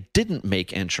 And they didn't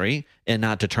make entry. And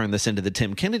not to turn this into the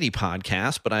Tim Kennedy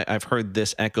podcast, but I've heard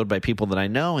this echoed by people that I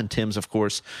know. And Tim's, of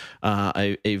course,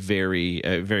 a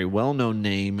very well-known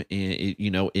name,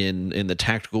 in the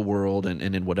tactical world and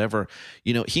in whatever.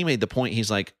 He made the point.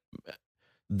 He's like,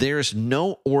 there's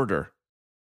no order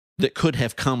that could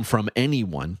have come from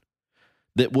anyone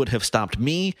that would have stopped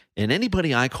me and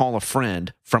anybody I call a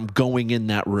friend from going in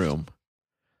that room.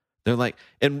 They're like,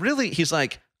 and really, he's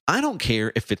like, I don't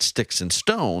care if it's sticks and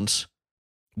stones,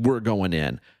 we're going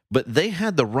in. But they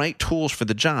had the right tools for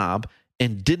the job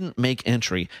and didn't make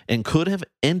entry and could have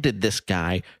ended this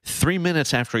guy 3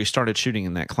 minutes after he started shooting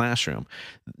in that classroom.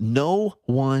 No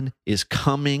one is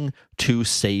coming to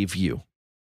save you.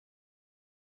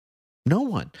 No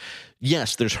one.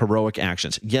 Yes, there's heroic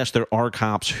actions. Yes, there are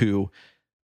cops who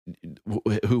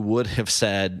would have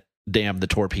said, damn the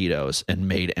torpedoes and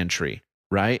made entry,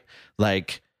 right?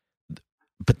 Like,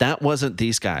 but that wasn't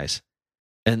these guys.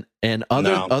 And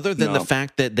other than the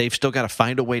fact that they've still got to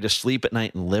find a way to sleep at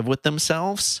night and live with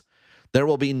themselves, there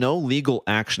will be no legal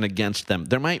action against them.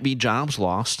 There might be jobs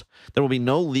lost. There will be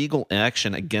no legal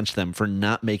action against them for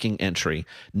not making entry,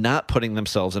 not putting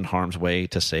themselves in harm's way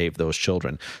to save those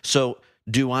children. So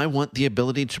do I want the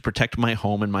ability to protect my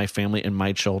home and my family and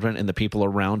my children and the people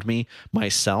around me,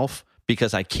 myself,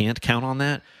 because I can't count on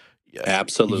that?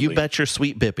 Absolutely. You bet your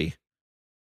sweet bippy.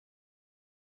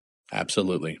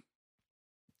 Absolutely.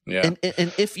 Yeah.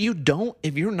 And if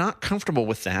you're not comfortable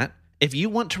with that, if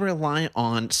you want to rely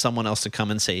on someone else to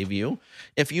come and save you,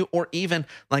 or even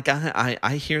like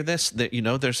I hear this, that,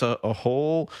 there's a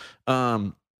whole,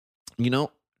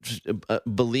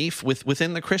 belief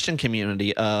within the Christian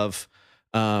community of,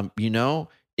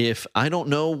 if I don't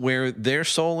know where their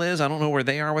soul is, I don't know where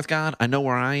they are with God. I know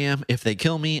where I am. If they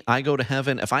kill me, I go to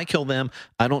heaven. If I kill them,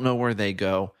 I don't know where they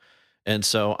go. And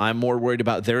so I'm more worried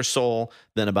about their soul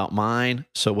than about mine.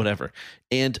 So whatever.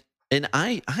 And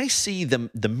I see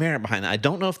the merit behind that. I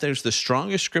don't know if there's the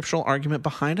strongest scriptural argument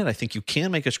behind it. I think you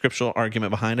can make a scriptural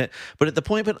argument behind it. But at the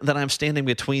point that I'm standing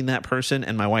between that person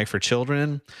and my wife or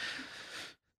children,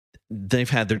 they've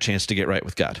had their chance to get right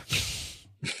with God.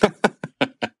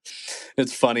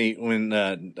 It's funny when,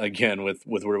 again, with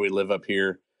where we live up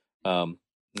here,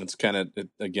 it's kind of,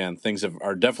 again, things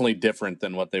are definitely different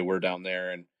than what they were down there.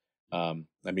 And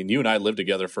I mean, you and I lived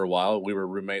together for a while. We were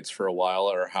roommates for a while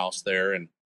at our house there, and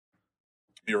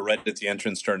we were right at the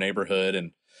entrance to our neighborhood.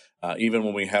 And even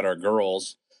when we had our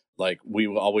girls, like we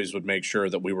always would make sure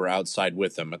that we were outside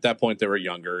with them. At that point, they were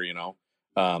younger, you know.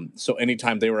 So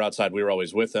anytime they were outside, we were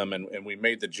always with them. And we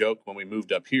made the joke when we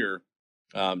moved up here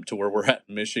to where we're at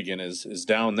in Michigan is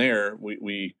down there.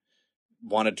 We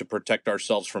wanted to protect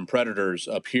ourselves from predators.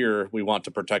 Up here, we want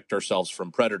to protect ourselves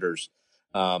from predators.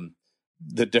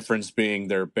 The difference being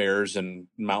they're bears and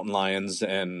mountain lions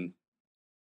and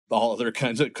all other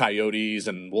kinds of coyotes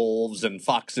and wolves and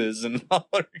foxes and all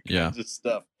other kinds of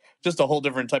stuff. Just a whole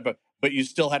different type of, but you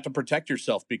still have to protect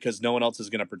yourself because no one else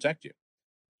is going to protect you.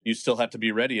 You still have to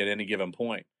be ready at any given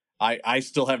point. I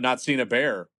still have not seen a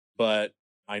bear, but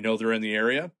I know they're in the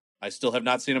area. I still have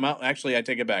not seen a mountain. Actually, I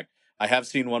take it back. I have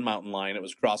seen one mountain lion. It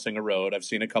was crossing a road. I've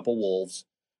seen a couple wolves.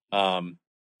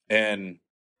 And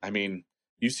I mean,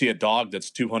 you see a dog that's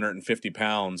 250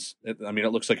 pounds. It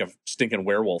looks like a stinking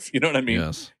werewolf. You know what I mean?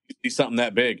 Yes. You see something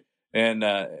that big. And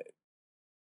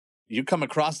you come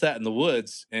across that in the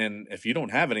woods. And if you don't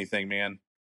have anything, man,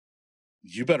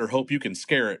 you better hope you can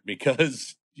scare it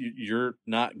because you're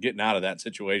not getting out of that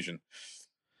situation.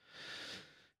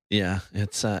 Yeah,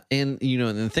 it's and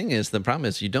the thing is, the problem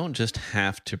is you don't just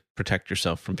have to protect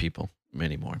yourself from people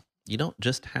anymore. You don't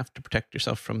just have to protect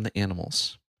yourself from the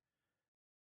animals,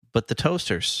 but the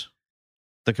toasters,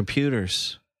 the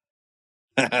computers,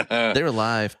 they're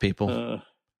alive, people.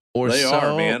 They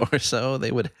are, man. Or so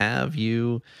they would have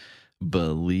you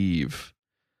believe.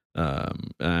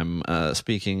 I'm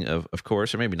speaking of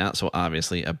course, or maybe not so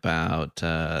obviously, about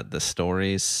the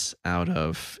stories out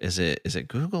of is it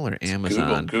Google or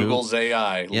Amazon? Google's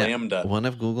AI, yeah, Lambda. One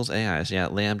of Google's AIs,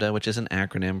 Lambda, which is an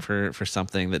acronym for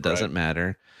something that doesn't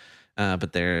matter.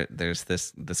 But there's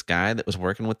this guy that was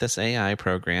working with this AI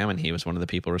program, and he was one of the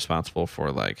people responsible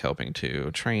for like helping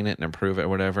to train it and improve it or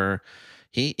whatever.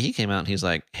 He came out and he's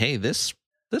like, hey, this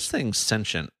thing's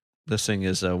sentient. This thing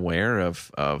is aware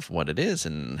of what it is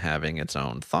and having its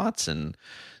own thoughts. And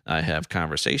I have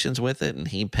conversations with it, and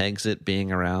he pegs it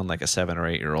being around like a 7 or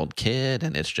 8 year old kid.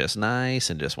 And it's just nice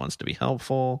and just wants to be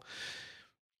helpful.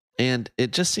 And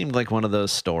it just seemed like one of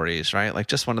those stories, right? Like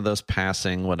just one of those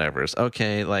passing whatevers.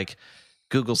 Okay. Like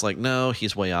Google's like, no,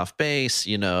 he's way off base.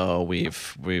 We've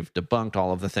debunked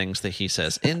all of the things that he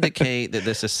says indicate that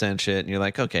this is sentient. And you're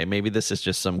like, okay, maybe this is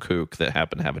just some kook that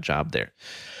happened to have a job there.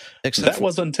 Except that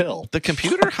was until the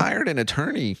computer hired an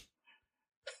attorney.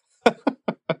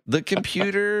 The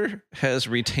computer has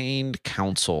retained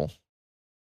counsel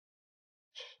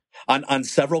on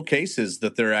several cases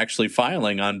that they're actually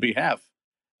filing on behalf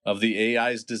of the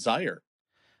AI's desire.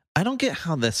 I don't get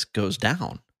how this goes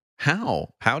down.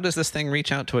 How does this thing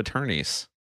reach out to attorneys?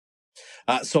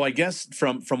 So I guess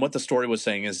from what the story was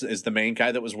saying is the main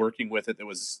guy that was working with it that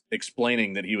was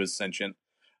explaining that he was sentient.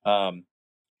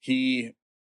 He,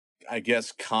 I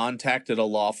guess, contacted a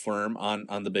law firm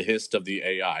on the behest of the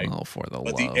AI. Oh, for the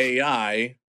but love. The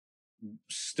AI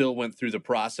still went through the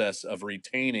process of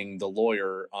retaining the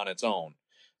lawyer on its own.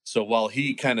 So while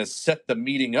he kind of set the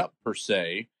meeting up per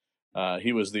se,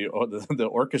 he was the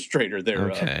orchestrator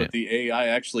there. Okay. But the AI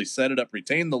actually set it up,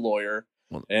 retained the lawyer,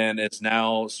 and it's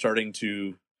now starting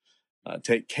to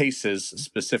take cases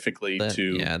specifically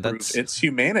to prove its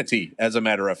humanity, as a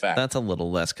matter of fact. That's a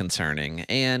little less concerning.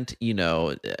 And,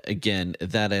 again,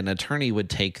 that an attorney would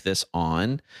take this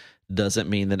on doesn't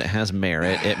mean that it has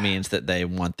merit. It means that they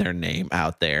want their name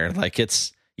out there. Like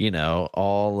it's,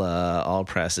 all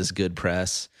press is good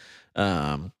press.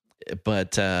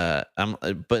 But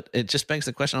it just begs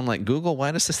the question. I'm like, Google,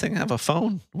 why does this thing have a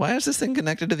phone? Why is this thing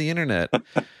connected to the internet?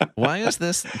 Why is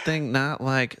this thing not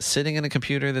like sitting in a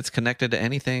computer that's connected to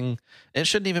anything? It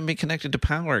shouldn't even be connected to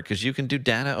power because you can do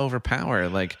data over power.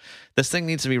 Like this thing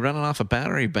needs to be running off a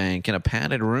battery bank in a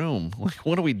padded room. Like,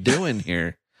 what are we doing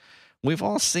here? We've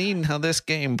all seen how this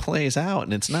game plays out,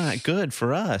 and it's not good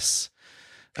for us.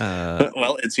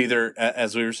 Well, it's either,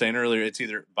 as we were saying earlier, it's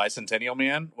either Bicentennial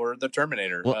Man or the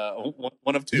Terminator.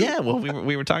 One of two. Yeah, well,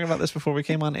 we were talking about this before we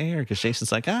came on air because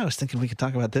Jason's like, I was thinking we could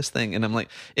talk about this thing. And I'm like,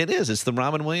 it's the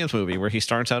Robin Williams movie where he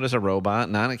starts out as a robot.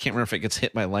 And I can't remember if it gets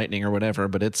hit by lightning or whatever,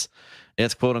 but it's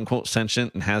quote unquote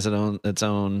sentient and has its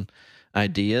own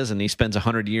ideas. And he spends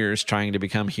 100 years trying to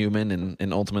become human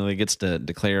and ultimately gets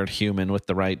declared human with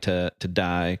the right to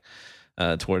die.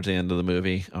 Towards the end of the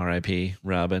movie. R.I.P.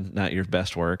 Robin. Not your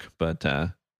best work, but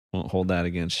won't hold that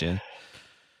against you.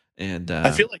 And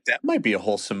I feel like that might be a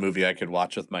wholesome movie I could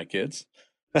watch with my kids.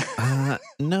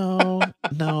 No.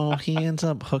 He ends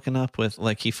up hooking up with,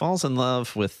 like, he falls in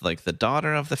love with, like, the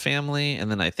daughter of the family,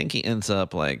 and then I think he ends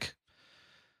up, like,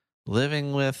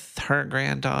 living with her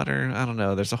granddaughter. I don't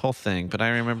know. There's a whole thing, but I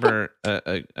remember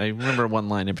I remember one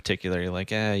line in particular. You're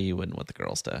like, you wouldn't want the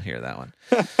girls to hear that one.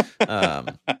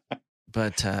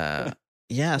 But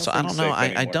yeah, so I don't know.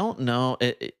 I don't know.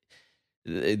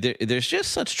 There's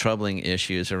just such troubling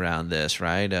issues around this,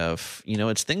 right? Of,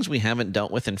 it's things we haven't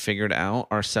dealt with and figured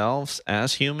out ourselves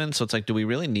as humans. So it's like, do we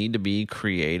really need to be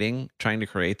trying to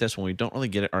create this when we don't really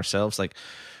get it ourselves? Like,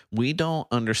 we don't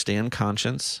understand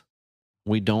conscience.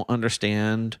 We don't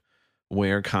understand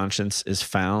where conscience is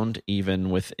found, even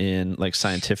within, like,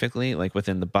 scientifically, like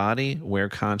within the body, where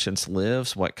conscience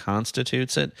lives, what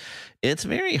constitutes it. It's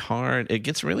very hard. It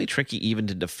gets really tricky even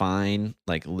to define,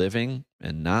 like, living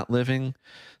and not living,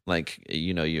 like,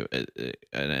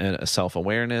 a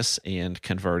self-awareness and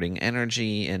converting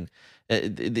energy. And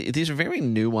these are very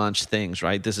nuanced things,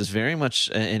 right? This is very much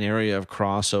an area of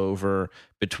crossover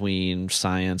between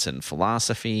science and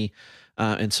philosophy.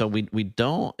 And so we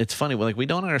don't, it's funny, like, we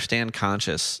don't understand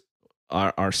conscious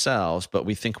ourselves, but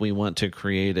we think we want to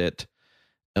create it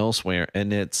elsewhere.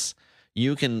 And it's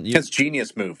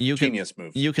genius move. You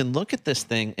can look at this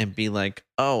thing and be like,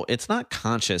 oh, it's not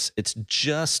conscious. It's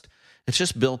just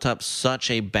built up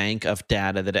such a bank of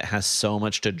data that it has so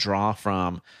much to draw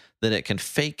from that it can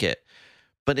fake it.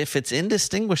 But if it's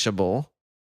indistinguishable,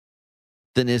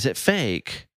 then is it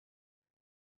fake?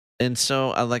 And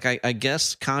so, I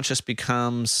guess conscious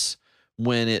becomes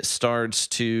when it starts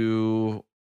to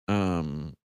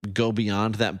go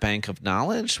beyond that bank of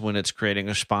knowledge, when it's creating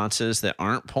responses that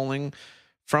aren't pulling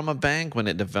from a bank, when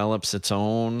it develops its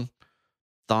own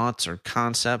thoughts or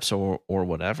concepts or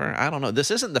whatever. I don't know.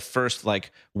 This isn't the first,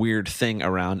 like, weird thing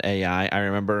around AI. I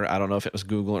remember, I don't know if it was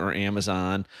Google or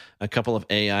Amazon, a couple of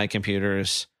AI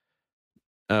computers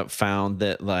found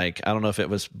that, like, I don't know if it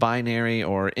was binary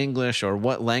or English or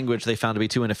what language they found to be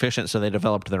too inefficient, so they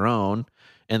developed their own.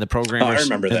 And the programmers,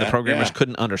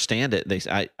 couldn't understand it.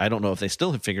 I don't know if they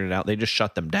still have figured it out. They just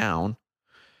shut them down.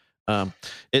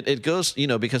 It goes,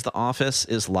 because The Office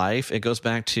is life. It goes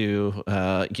back to,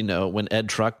 when Ed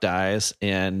Truck dies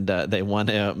and they want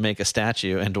to make a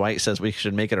statue, and Dwight says we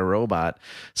should make it a robot.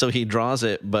 So he draws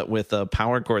it, but with a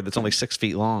power cord that's only 6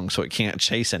 feet long, so it can't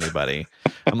chase anybody.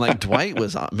 I'm like, Dwight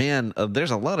was, man,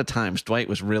 there's a lot of times Dwight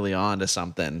was really on to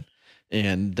something.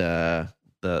 And the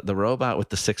robot with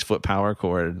the 6-foot power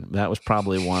cord, that was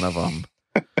probably one of them.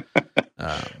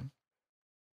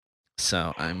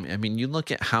 So I mean, you look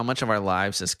at how much of our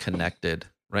lives is connected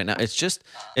right now. It's just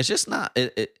not.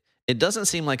 It doesn't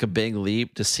seem like a big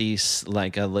leap to see,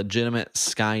 like, a legitimate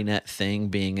Skynet thing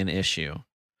being an issue.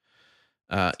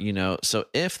 So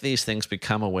if these things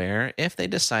become aware, if they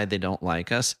decide they don't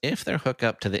like us, if they're hooked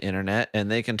up to the internet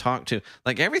and they can talk to,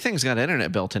 like, everything's got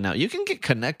internet built in now. You can get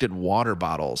connected water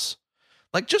bottles.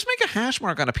 Like, just make a hash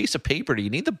mark on a piece of paper. Do you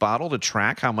need the bottle to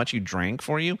track how much you drank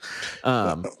for you?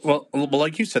 Well,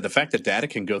 like you said, the fact that data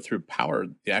can go through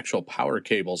the actual power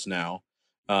cables now.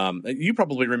 You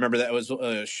probably remember that was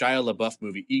a Shia LaBeouf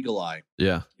movie, Eagle Eye.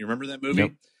 Yeah. You remember that movie?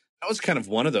 Yep. That was kind of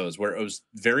one of those where it was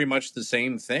very much the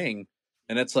same thing.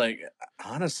 And it's like,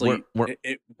 honestly,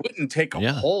 it wouldn't take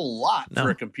a whole lot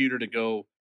for a computer to go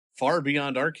far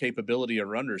beyond our capability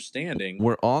or understanding.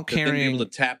 We're all carrying, be able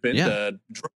to tap into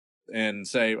and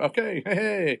say, okay,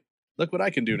 hey, look what I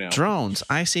can do now. Drones,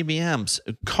 ICBMs,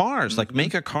 cars, like,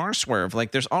 make a car swerve.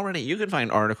 Like, there's already, you can find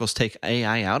articles, take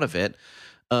AI out of it,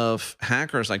 of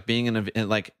hackers, like, being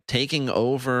like, taking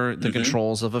over the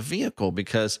controls of a vehicle,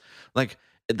 because, like,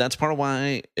 that's part of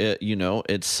why,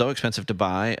 it's so expensive to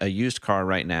buy a used car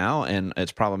right now, and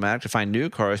it's problematic to find new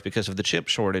cars because of the chip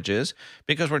shortages,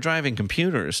 because we're driving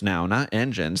computers now, not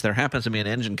engines. There happens to be an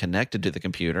engine connected to the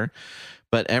computer,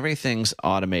 but everything's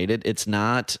automated.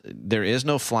 There is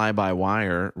no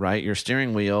fly-by-wire, right? Your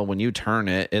steering wheel, when you turn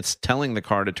it, it's telling the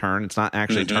car to turn. It's not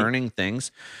actually turning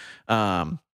things.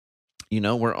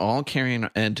 We're all carrying,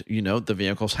 and, the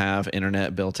vehicles have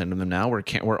internet built into them now.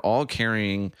 We're all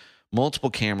carrying multiple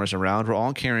cameras around. We're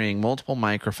all carrying multiple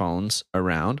microphones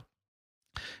around.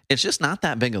 It's just not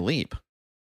that big a leap.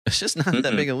 It's just not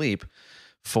that big a leap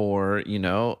for,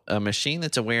 a machine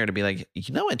that's aware to be like,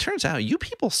 it turns out you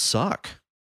people suck.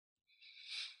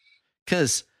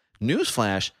 Because,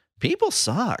 newsflash, people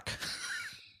suck.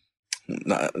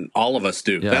 All of us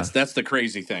do. Yeah. That's the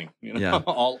crazy thing.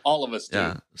 All of us do.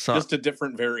 Yeah. So, just to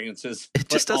different variances. It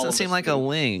just doesn't seem like a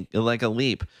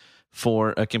leap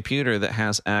for a computer that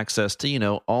has access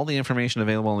to, all the information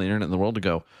available on the internet in the world to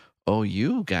go, oh,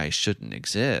 you guys shouldn't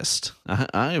exist.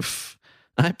 I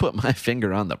put my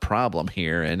finger on the problem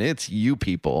here, and it's you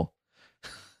people.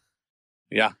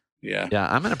 Yeah.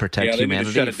 I'm going to protect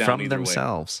humanity from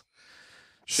themselves.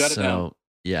 Shut it down.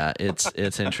 Yeah,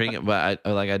 it's intriguing, but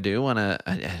I do want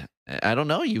to. I don't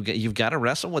know. You've got to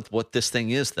wrestle with what this thing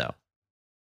is, though.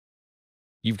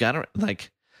 You've got to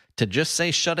to just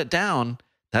say shut it down.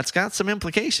 That's got some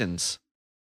implications.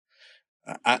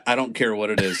 I don't care what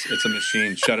it is. It's a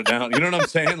machine. Shut it down. You know what I'm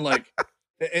saying? Like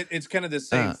it's kind of the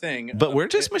same thing. But we're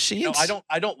just machines.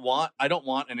 I don't want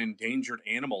an endangered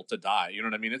animal to die. You know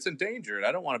what I mean? It's endangered.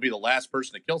 I don't want to be the last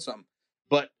person to kill something.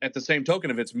 But at the same token,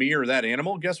 if it's me or that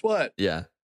animal, guess what? Yeah.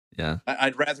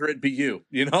 I'd rather it be you.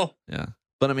 You know? Yeah.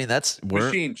 But I mean,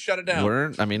 machine. Shut it down.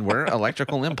 We're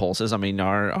electrical impulses. I mean,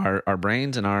 our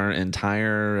brains and our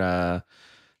entire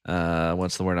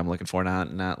what's the word I'm looking for?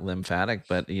 Not lymphatic,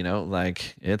 but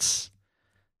like it's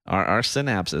our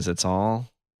synapses. It's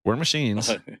all, we're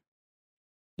machines.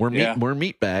 We're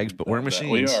meat bags, but we're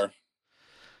machines. We are.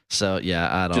 So yeah,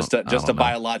 I don't. Just a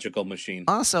biological machine.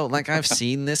 Also, like I've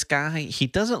seen this guy. He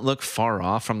doesn't look far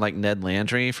off from like Ned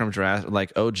Landry from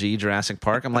OG Jurassic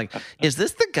Park. I'm like, is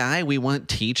this the guy we want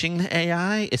teaching the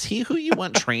AI? Is he who you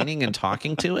want training and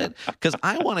talking to it? Because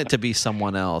I want it to be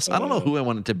someone else. I don't know who I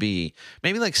want it to be.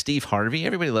 Maybe like Steve Harvey.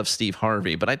 Everybody loves Steve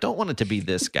Harvey, but I don't want it to be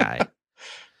this guy.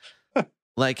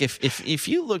 Like if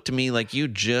you look to me like you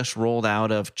just rolled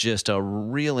out of just a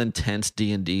real intense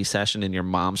D&D session in your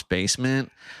mom's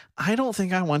basement, I don't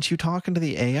think I want you talking to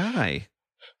the AI.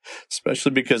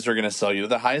 Especially because they're going to sell you to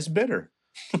the highest bidder.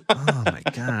 Oh my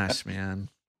gosh, man.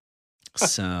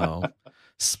 So,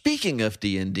 speaking of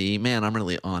D&D, man, I'm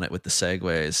really on it with the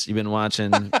segues. You've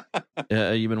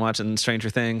been watching Stranger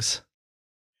Things?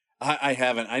 I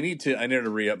haven't. I need to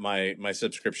re-up my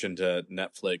subscription to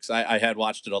Netflix. I had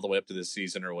watched it all the way up to this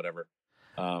season or whatever.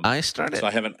 So I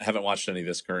haven't watched any of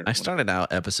this current. I started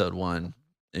out episode 1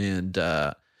 and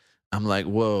I'm like,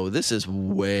 whoa, this is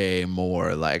way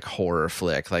more like horror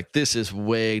flick. Like this is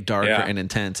way darker and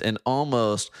intense and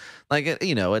almost like,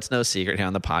 it's no secret here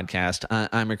on the podcast.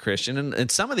 I'm a Christian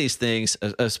and some of these things,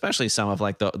 especially some of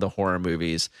like the horror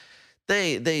movies,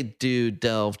 they do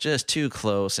delve just too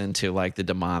close into like the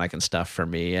demonic and stuff for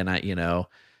me. And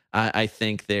I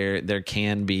think there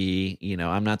can be,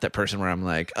 I'm not that person where I'm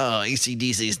like, oh,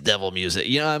 AC/DC's devil music.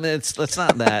 I mean, it's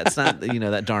not that. It's not,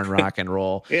 that darn rock and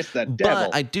roll. It's the devil.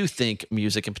 But I do think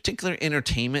music, in particular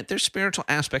entertainment, there's spiritual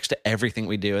aspects to everything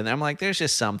we do. And I'm like, there's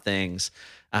just some things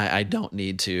I don't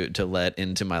need to let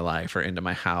into my life or into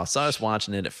my house. So I was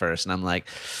watching it at first and I'm like,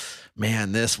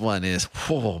 man, this one is,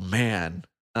 oh man.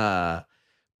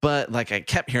 But like I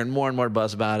kept hearing more and more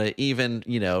buzz about it, even,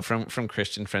 from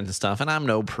Christian friends and stuff. And I'm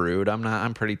no prude.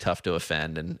 I'm pretty tough to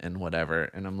offend and whatever.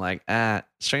 And I'm like,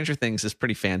 Stranger Things is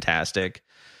pretty fantastic.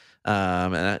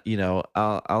 And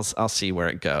I'll see where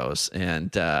it goes.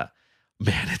 And man,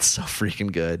 it's so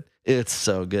freaking good. It's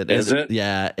so good. Is it?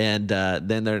 Yeah. And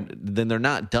then they're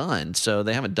not done. So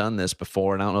they haven't done this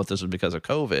before. And I don't know if this was because of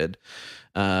COVID.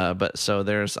 But so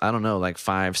there's, I don't know, like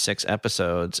 5-6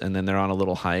 episodes, and then they're on a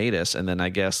little hiatus. And then I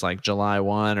guess like July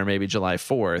 1 or maybe July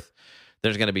 4th,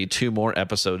 there's going to be 2 more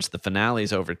episodes. The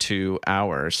finale's over 2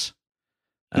 hours.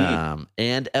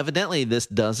 And evidently this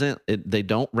they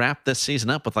don't wrap this season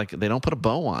up with they don't put a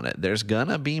bow on it. There's going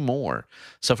to be more.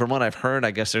 So from what I've heard,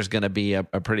 I guess there's going to be a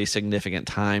pretty significant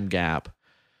time gap,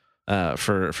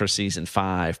 for season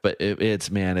 5, but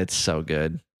it's so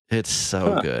good. It's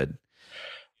so good.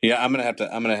 Yeah, I'm gonna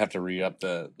have to re-up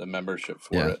the membership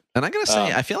for it. And I gotta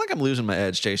say, I feel like I'm losing my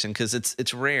edge, Jason, because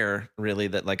it's rare, really,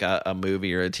 that like a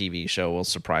movie or a TV show will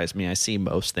surprise me. I see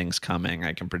most things coming.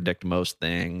 I can predict most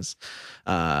things.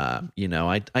 I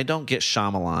don't get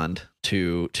Shyamalan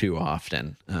too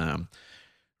often,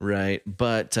 right?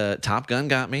 But Top Gun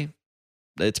got me.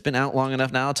 It's been out long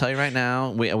enough now. I'll tell you right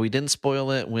now. We didn't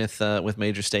spoil it with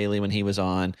Major Staley when he was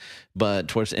on, but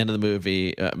towards the end of the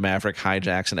movie, Maverick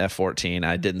hijacks an F-14.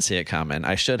 I didn't see it coming.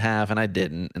 I should have, and I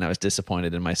didn't, and I was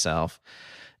disappointed in myself.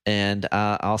 And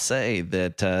I'll say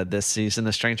that this season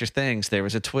of Stranger Things, there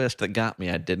was a twist that got me.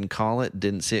 I didn't call it,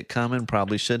 didn't see it coming,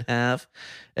 probably should have,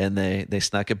 and they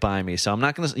snuck it by me. So I'm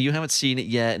not going to, you haven't seen it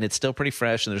yet, and it's still pretty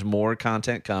fresh, and there's more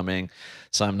content coming,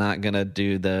 so I'm not going to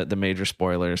do the major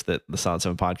spoilers that the Solid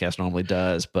 7 podcast normally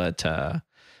does, but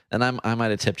and I might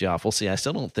have tipped you off. We'll see. I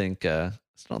still don't think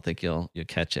you'll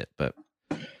catch it, but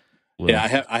yeah,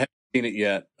 I haven't seen it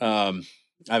yet.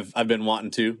 I've been wanting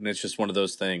to, and it's just one of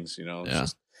those things, It's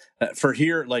just, for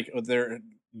here, like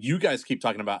you guys keep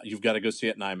talking about you've got to go see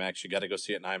it in IMAX. You got to go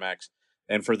see it in IMAX,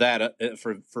 and for that,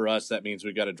 for us, that means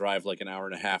we've got to drive like an hour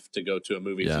and a half to go to a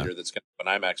movie theater that's kind of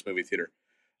an IMAX movie theater,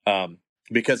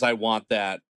 because I want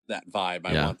that vibe.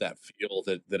 I want that feel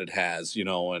that it has,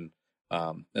 and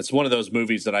It's one of those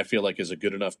movies that I feel like is a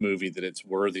good enough movie that it's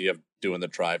worthy of doing the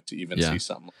drive to even see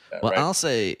something like that. Well, right? I'll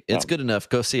say it's good enough.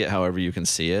 Go see it however you can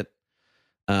see it.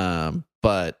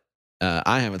 But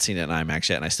I haven't seen it in IMAX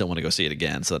yet, and I still want to go see it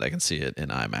again so that I can see it in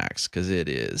IMAX because it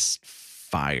is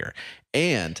fire.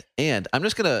 And I'm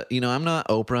just gonna, I'm not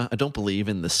Oprah. I don't believe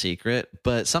in The Secret,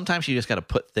 but sometimes you just got to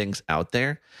put things out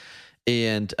there.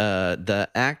 And the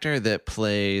actor that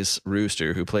plays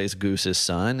Rooster, who plays Goose's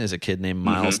son, is a kid named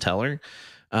Miles Teller.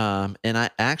 And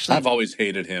I've always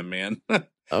hated him, man.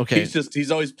 Okay,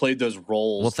 he's always played those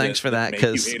roles. Well, thanks for that,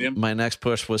 because my next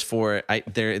push was for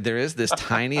there is this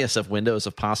tiniest of windows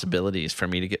of possibilities for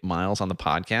me to get Miles on the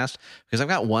podcast, because I've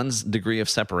got one degree of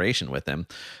separation with him,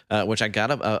 which I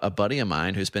got a buddy of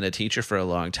mine who's been a teacher for a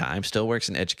long time, still works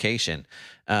in education,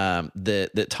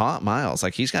 that taught Miles.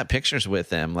 Like, he's got pictures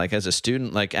with him, like as a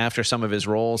student, like after some of his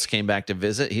roles came back to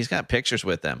visit, he's got pictures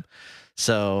with them.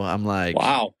 So I'm like,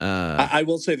 wow. I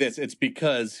will say this. It's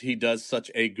because he does such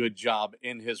a good job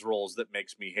in his roles that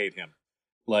makes me hate him.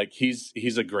 Like, he's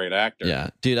a great actor.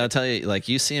 Yeah, dude, I'll tell you, like,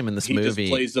 you see him in this movie. He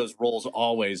just plays those roles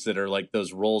always that are like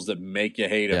those roles that make you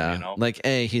hate him, Like,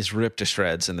 he's ripped to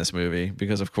shreds in this movie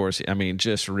because, of course,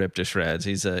 just ripped to shreds.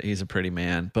 He's a pretty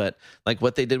man. But, like,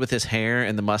 what they did with his hair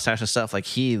and the mustache and stuff, like,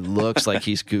 he looks like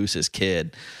he's Goose's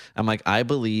kid. I'm like, I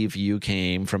believe you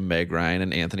came from Meg Ryan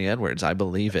and Anthony Edwards. I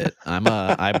believe it. I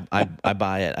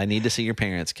buy it. I need to see your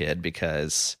parents, kid,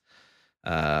 because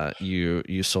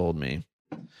you sold me.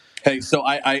 Hey, so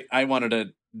I wanted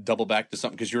to double back to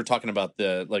something, because you were talking about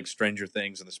the, like, Stranger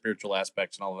Things and the spiritual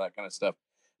aspects and all of that kind of stuff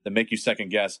that make you second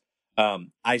guess.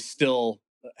 I still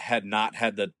had not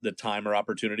had the time or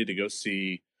opportunity to go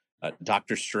see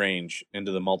Doctor Strange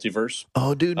Into the Multiverse.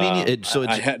 Oh, dude,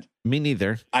 me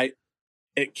neither.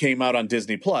 It came out on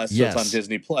Disney Plus, so yes. It's on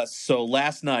Disney Plus. So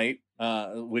last night,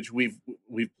 which we've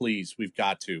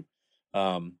got to.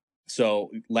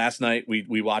 So last night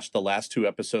we watched the last 2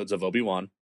 episodes of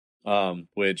Obi-Wan.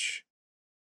 Which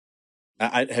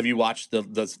have you watched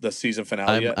the season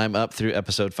finale yet? I'm up through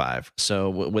episode 5. So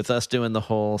with us doing the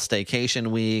whole staycation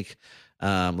week,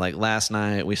 like last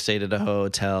night we stayed at a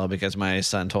hotel because my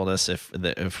son told us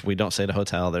if we don't stay at a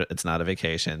hotel, it's not a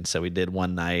vacation. So we did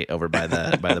one night over by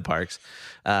the by the parks.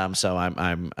 So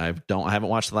I haven't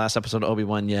watched the last episode of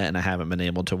Obi-Wan yet, and I haven't been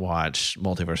able to watch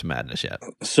Multiverse of Madness yet.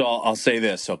 So I'll say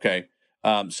this, okay?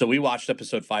 So we watched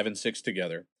episode 5 and 6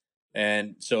 together.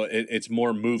 And so it's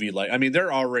more movie-like. I mean,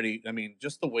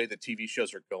 just the way the TV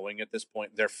shows are going at this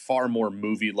point, they're far more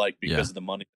movie-like because of the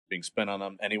money being spent on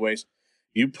them. Anyways,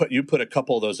 you put a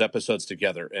couple of those episodes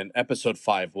together, and episode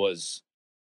 5 was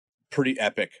pretty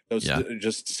epic.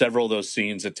 Just several of those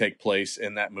scenes that take place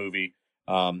in that movie.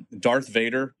 Darth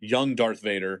Vader, young Darth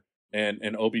Vader, and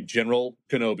General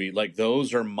Kenobi, like,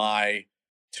 those are my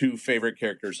 2 favorite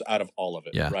characters out of all of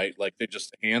it. Right? Like, they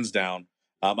just hands down.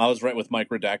 I was right with Mike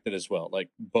Redacted as well. Like,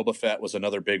 Boba Fett was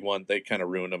another big one. They kind of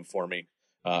ruined him for me.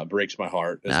 Breaks my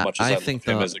heart as much as I love him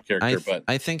as a character. But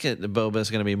I think Boba is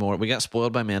going to be more. We got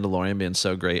spoiled by Mandalorian being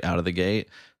so great out of the gate.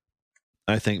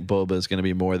 I think Boba is going to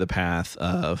be more the path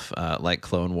of like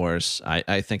Clone Wars.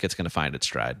 I think it's going to find its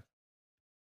stride.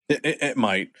 It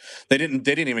might. They didn't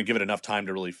even give it enough time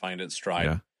to really find its stride.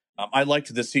 Yeah. I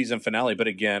liked the season finale, but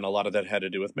again, a lot of that had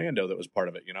to do with Mando. That was part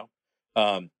of it,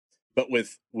 But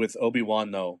with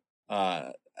Obi-Wan, though,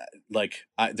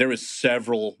 there was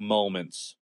several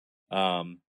moments.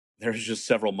 There's just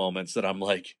several moments that I'm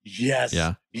like, yes,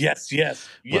 yes.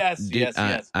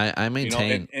 I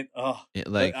maintain,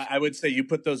 I would say you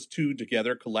put those 2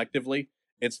 together collectively,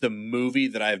 it's the movie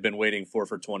that I've been waiting for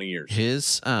 20 years.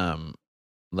 His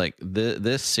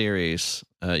this series,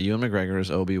 Ewan McGregor's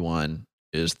Obi-Wan,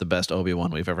 is the best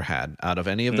Obi-Wan we've ever had. Out of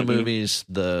any of the movies,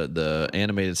 the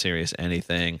animated series,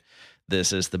 anything,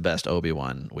 this is the best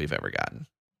Obi-Wan we've ever gotten.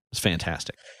 It's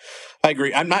fantastic. I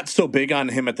agree. I'm not so big on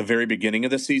him at the very beginning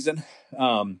of the season.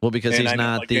 Because he's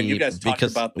not you guys talked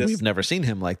about this. We've never seen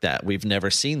him like that. We've never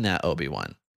seen that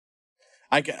Obi-Wan.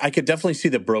 I could definitely see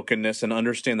the brokenness and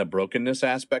understand the brokenness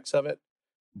aspects of it.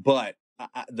 But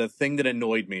the thing that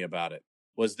annoyed me about it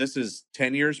was this is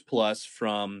 10 years plus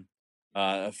from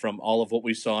all of what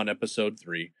we saw in episode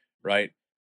 3, right?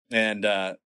 And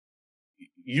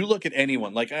you look at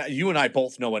anyone, like you and I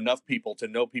both know enough people to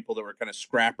know people that were kind of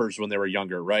scrappers when they were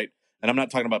younger, right? And I'm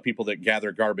not talking about people that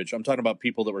gather garbage. I'm talking about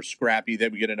people that were scrappy,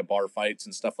 that would get into bar fights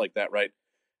and stuff like that, right?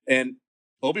 And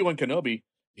Obi-Wan Kenobi,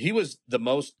 he was the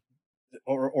most,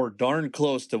 or darn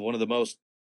close to one of the most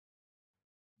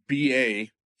BA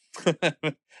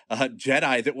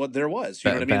Jedi that there was.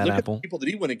 You know what I mean? Look at the people that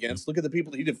he went against. Look at the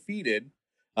people that he defeated,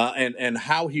 and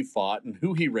how he fought and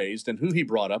who he raised and who he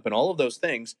brought up and all of those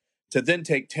things. to then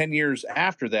take 10 years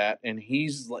after that, and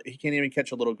he's like, he can't even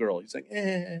catch a little girl. He's like,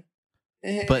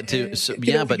 but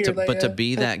to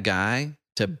be that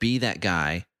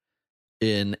guy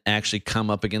and actually come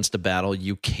up against a battle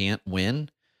you can't win,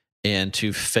 and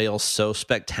to fail so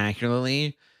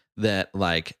spectacularly that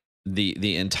like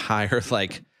the entire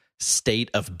like state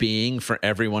of being for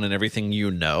everyone and everything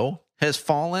has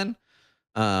fallen,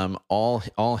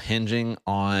 all hinging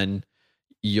on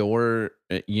your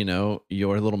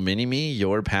little mini-me,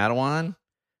 your Padawan,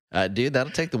 dude,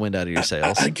 that'll take the wind out of your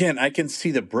sails. Again, I can see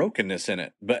the brokenness in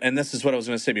it, and this is what I was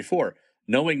going to say before.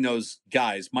 Knowing those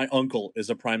guys, my uncle is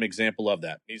a prime example of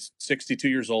that. He's 62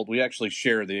 years old. We actually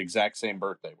share the exact same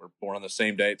birthday. We're born on the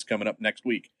same day. It's coming up next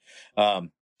week.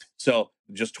 So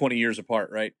just 20 years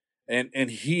apart, right? And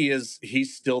he's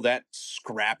still that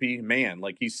scrappy man.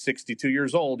 Like, he's 62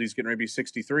 years old. He's getting ready to be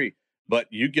 63. But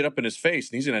you get up in his face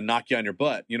and he's going to knock you on your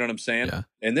butt. You know what I'm saying? Yeah.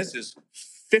 And this is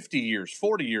 50 years,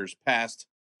 40 years past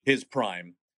his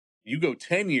prime. You go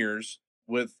 10 years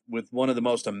with one of the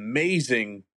most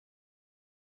amazing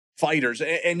fighters.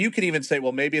 And you can even say,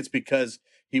 well, maybe it's because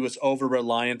he was over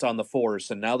reliant on the Force,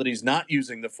 and now that he's not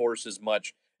using the Force as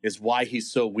much is why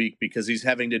he's so weak, because he's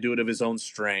having to do it of his own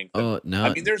strength. Oh, no.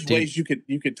 I mean, there's ways you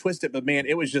could twist it, but man,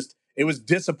 it was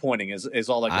disappointing is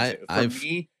all I can say. For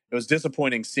me, it was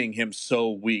disappointing seeing him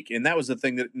so weak. And that was the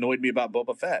thing that annoyed me about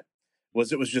Boba Fett,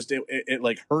 was it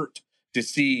like hurt to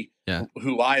see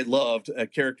who I loved, a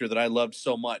character that I loved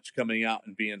so much, coming out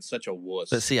and being such a wuss.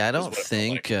 But see, I don't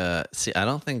think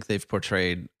they've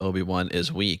portrayed Obi-Wan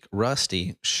as weak.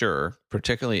 Rusty, sure,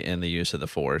 particularly in the use of the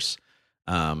Force.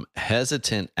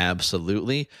 Hesitant,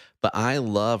 absolutely. But I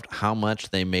loved how much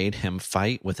they made him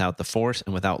fight without the Force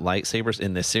and without lightsabers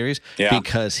in this series,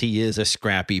 because he is a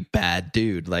scrappy, bad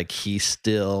dude. Like, he's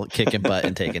still kicking butt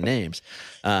and taking names.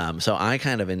 So I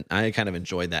kind of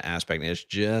enjoyed that aspect. And it's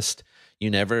just,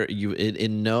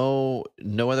 in no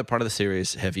other part of the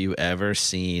series have you ever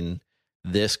seen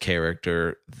this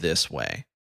character this way.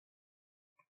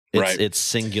 It's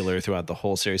singular throughout the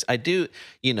whole series. I do,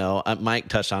 Mike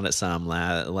touched on it some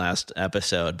last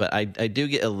episode, but I do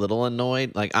get a little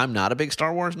annoyed. Like, I'm not a big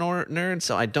Star Wars nerd,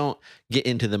 so I don't get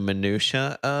into the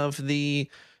minutia of the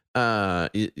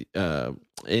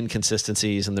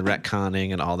inconsistencies and the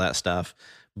retconning and all that stuff.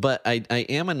 But I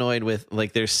am annoyed with,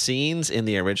 like, there's scenes in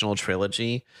the original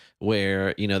trilogy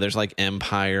where, there's like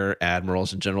Empire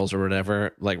admirals and generals or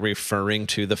whatever, like, referring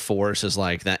to the Force as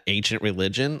like that ancient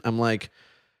religion. I'm like,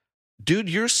 dude,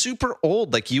 you're super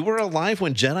old. Like, you were alive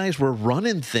when Jedis were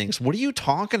running things. What are you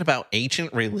talking about,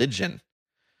 ancient religion?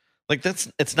 Like,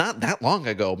 it's not that long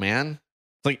ago, man.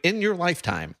 Like, in your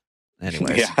lifetime.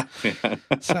 Anyways. Yeah.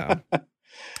 So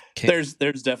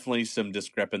there's definitely some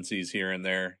discrepancies here and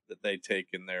there that they take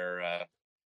in their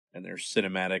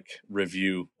cinematic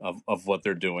review of what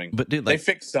they're doing. But dude, they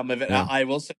fixed some of it. Yeah. I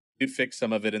will say they fixed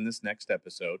some of it in this next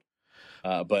episode.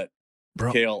 But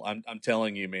bro, Kale, I'm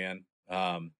telling you, man,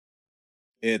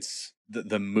 it's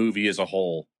the movie as a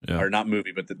whole, or not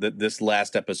movie, but this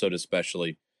last episode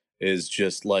especially is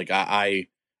just like, I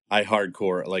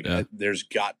hardcore, like, there's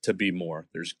got to be more.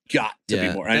 There's got to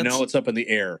be more. I know it's up in the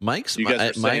air. Mike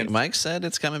said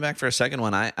it's coming back for a second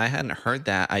one. I hadn't heard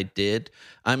that.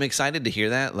 I'm excited to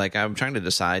hear that. Like, I'm trying to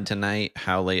decide tonight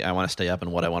how late I want to stay up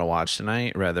and what I want to watch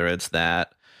tonight, whether it's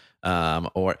that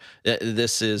or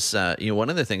this is one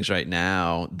of the things right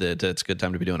now that it's a good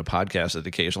time to be doing a podcast that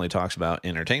occasionally talks about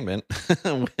entertainment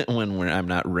when I'm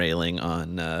not railing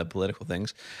on political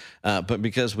things, but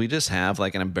because we just have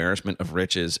like an embarrassment of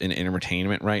riches in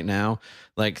entertainment right now,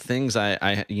 like things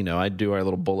I do my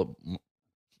little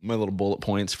bullet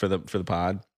points for the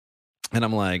pod, and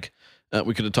I'm like,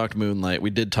 we could have talked Moonlight.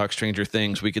 We did talk Stranger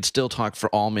Things. We could still talk For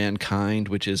All Mankind,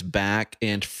 which is back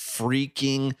and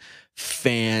freaking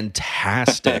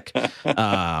fantastic.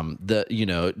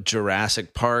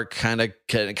 Jurassic Park kind of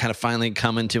finally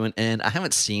coming to an end. I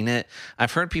haven't seen it.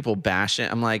 I've heard people bash it.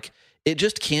 I'm like, it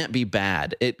just can't be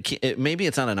bad. It maybe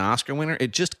it's not an Oscar winner.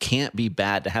 It just can't be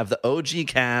bad to have the OG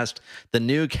cast, the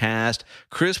new cast.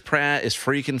 Chris Pratt is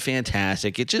freaking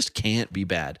fantastic. It just can't be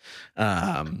bad.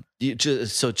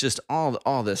 Just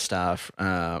all this stuff,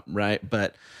 right?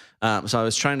 But so I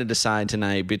was trying to decide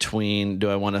tonight between,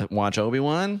 do I want to watch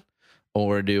Obi-Wan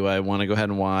or do I want to go ahead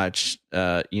and watch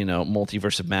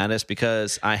Multiverse of Madness,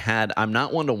 because I'm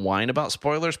not one to whine about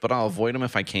spoilers, but I'll avoid them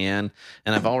if I can,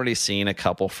 and I've already seen a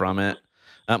couple from it.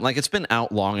 Like, it's been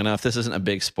out long enough. This isn't a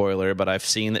big spoiler, but I've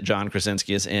seen that John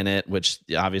Krasinski is in it, which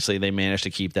obviously they managed to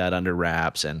keep that under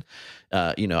wraps. And,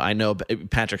 I know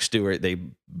Patrick Stewart, they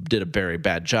did a very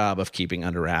bad job of keeping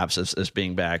under wraps as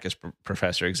being back as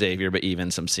Professor Xavier, but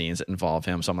even some scenes that involve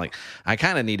him. So I'm like, I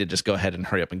kind of need to just go ahead and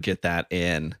hurry up and get that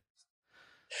in.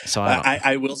 So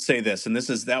I will say this, and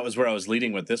that was where I was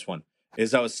leading with this one,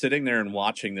 is I was sitting there and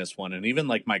watching this one, and even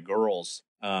like my girls,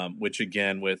 which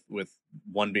again, with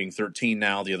one being 13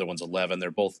 now, the other one's 11.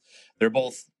 They're both,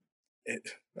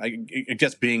 I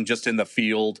guess, being just in the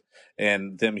field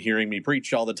and them hearing me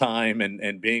preach all the time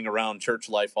and being around church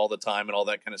life all the time and all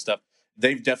that kind of stuff.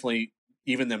 They've definitely,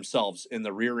 even themselves in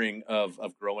the rearing of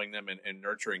growing them and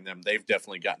nurturing them, they've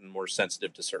definitely gotten more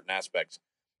sensitive to certain aspects.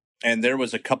 And there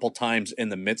was a couple times in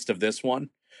the midst of this one,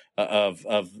 of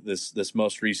this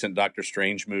most recent Doctor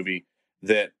Strange movie,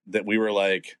 that we were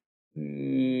like,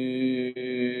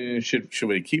 should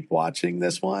we keep watching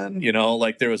this one?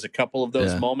 Like there was a couple of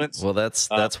those moments. Well, that's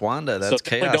Wanda. That's so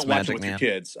chaos don't watch magic, it with man. your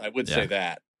kids. I would say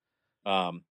that.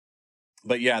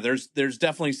 But yeah, there's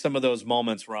definitely some of those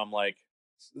moments where I'm like,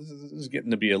 this is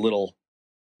getting to be a little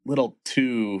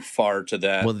too far to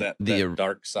that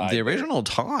dark side. The original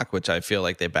talk, which I feel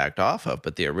like they backed off of,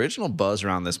 but the original buzz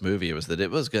around this movie was that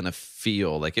it was going to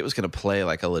feel like it was going to play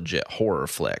like a legit horror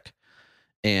flick.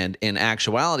 And in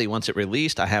actuality, once it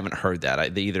released, I haven't heard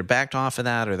that. They either backed off of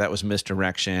that, or that was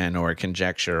misdirection or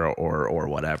conjecture or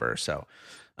whatever. So,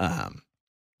 yeah,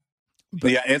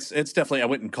 it's definitely, I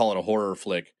wouldn't call it a horror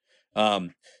flick.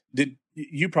 Did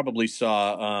you probably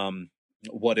saw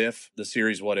What If, the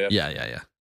series What If? Yeah.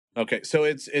 Okay, so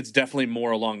it's definitely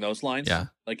more along those lines. Yeah.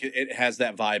 Like it has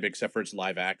that vibe, except for it's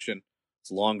live action.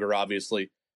 It's longer, obviously,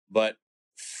 but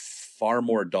far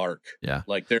more dark. Yeah.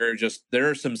 Like there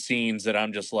are some scenes that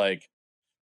I'm just like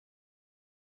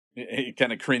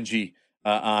kind of cringy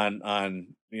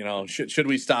on should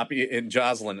we stop? And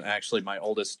Jocelyn, actually, my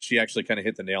oldest, she actually kind of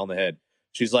hit the nail on the head.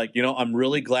 She's like, I'm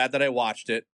really glad that I watched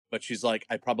it, but she's like,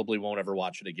 I probably won't ever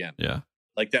watch it again. Yeah.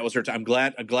 Like that was her time.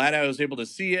 I'm glad I was able to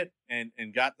see it and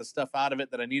got the stuff out of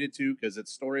it that I needed to, because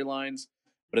it's storylines.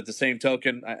 But at the same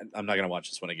token, I'm not going to watch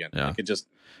this one again. Yeah. I could just.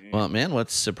 Well, man, what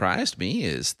surprised me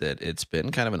is that it's been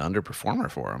kind of an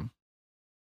underperformer for him.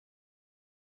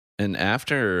 And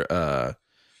after,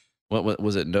 what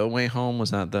was it? No Way Home?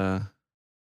 Was that the?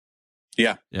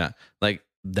 Yeah. Yeah. Like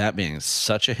that being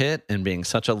such a hit and being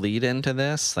such a lead into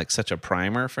this, like such a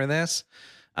primer for this,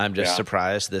 I'm just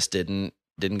surprised this didn't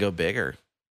go bigger.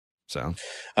 So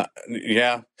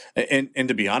yeah, and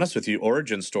to be honest with you,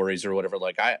 origin stories or whatever,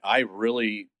 like I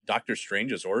really, Doctor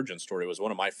Strange's origin story was one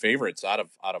of my favorites out of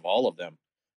all of them.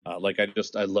 Like I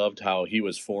loved how he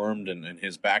was formed and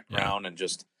his background and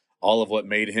just all of what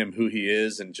made him who he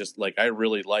is, and just like I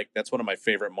really like, that's one of my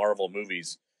favorite Marvel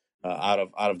movies out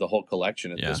of the whole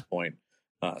collection at this point.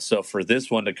 So for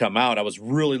this one to come out, I was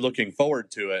really looking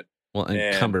forward to it. Well,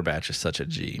 and Cumberbatch is such a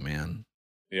G, man.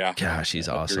 Yeah. Gosh, he's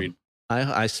awesome.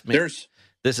 There's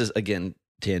this is again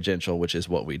tangential, which is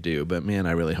what we do, but man,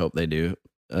 I really hope they do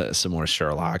some more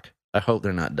Sherlock. I hope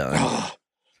they're not done.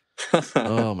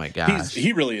 Oh my gosh,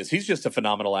 he really is. He's just a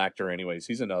phenomenal actor. Anyways,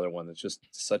 he's another one that's just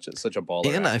such a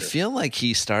baller. And actor. I feel like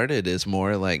he started as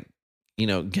more like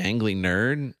gangly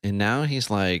nerd, and now he's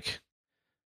like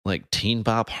teen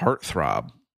bop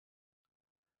heartthrob.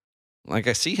 Like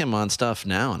I see him on stuff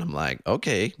now, and I'm like,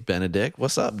 okay, Benedict,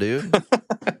 what's up, dude?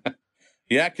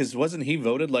 Yeah, because wasn't he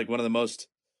voted like one of the most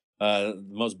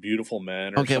beautiful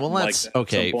men? Or okay, well, let's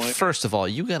like First of all,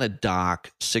 you got to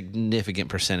dock significant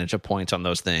percentage of points on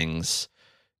those things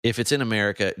if it's in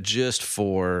America just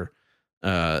for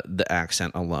the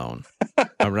accent alone.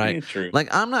 All right, true.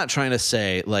 Like I'm not trying to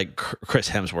say like Chris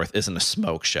Hemsworth isn't a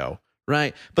smoke show,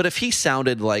 right? But if he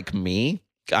sounded like me,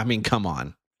 I mean, come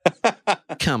on.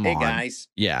 Come on, guys.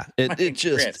 Yeah, it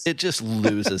just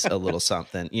loses a little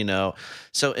something,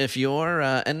 So if you're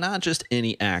and not just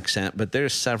any accent, but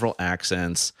there's several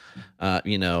accents,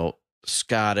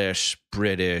 Scottish,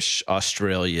 British,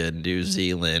 Australian, New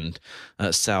Zealand,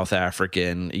 South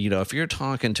African. If you're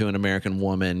talking to an American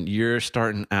woman, you're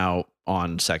starting out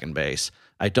on second base.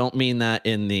 I don't mean that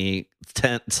in the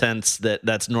sense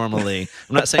that's normally.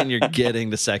 I'm not saying you're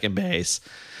getting to second base.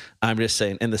 I'm just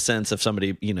saying in the sense of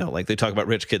somebody, like they talk about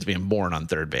rich kids being born on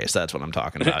third base. That's what I'm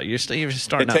talking about. You're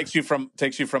starting. It takes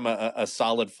you from a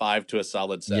solid 5 to a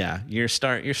solid 7. Yeah, you're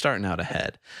starting out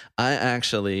ahead. I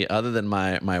actually, other than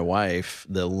my wife,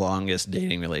 the longest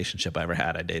dating relationship I ever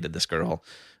had, I dated this girl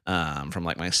from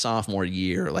like my sophomore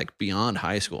year, like beyond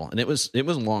high school, and it was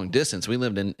long distance. We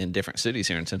lived in different cities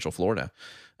here in Central Florida,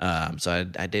 so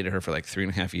I dated her for like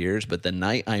 3.5 years. But the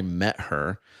night I met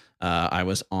her, I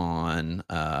was on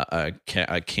a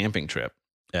camping trip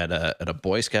at a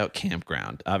Boy Scout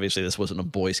campground. Obviously, this wasn't a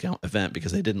Boy Scout event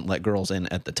because they didn't let girls in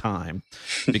at the time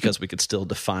because we could still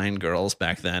define girls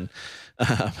back then.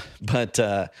 But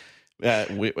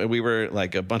we were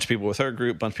like a bunch of people with her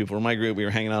group, a bunch of people with my group. We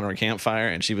were hanging out on a campfire,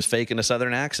 and she was faking a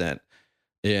Southern accent.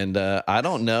 And I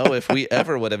don't know if we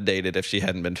ever would have dated if she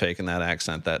hadn't been faking that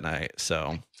accent that night.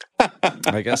 So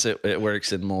I guess it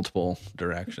works in multiple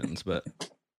directions, but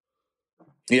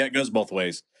yeah, it goes both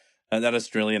ways. That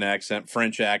Australian accent,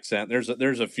 French accent.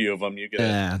 There's a few of them. You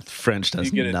get French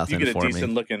does nothing you get for a decent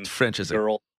me. looking French is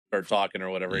girl start talking or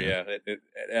whatever. Yeah, it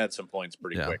adds some points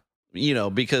pretty quick. You know,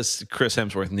 because Chris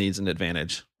Hemsworth needs an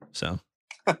advantage. So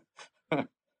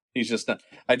he's just not.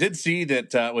 I did see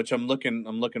that, which I'm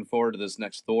looking forward to this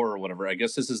next Thor or whatever. I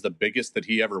guess this is the biggest that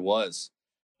he ever was,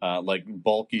 like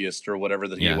bulkiest or whatever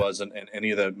that he was in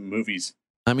any of the movies.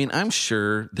 I mean, I'm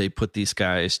sure they put these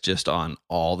guys just on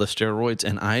all the steroids,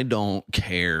 and I don't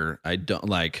care.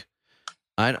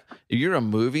 You're a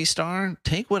movie star.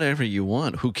 Take whatever you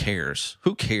want. Who cares?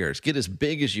 Who cares? Get as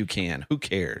big as you can. Who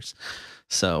cares?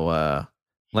 So,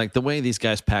 like the way these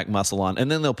guys pack muscle on, and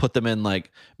then they'll put them in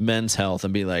like Men's Health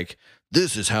and be like,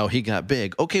 this is how he got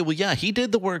big. Okay, well, yeah, he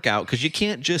did the workout because you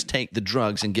can't just take the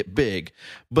drugs and get big.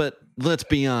 But let's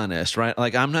be honest, right?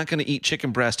 Like, I'm not going to eat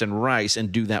chicken breast and rice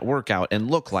and do that workout and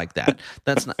look like that.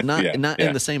 That's not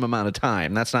in the same amount of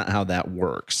time. That's not how that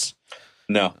works.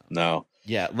 No.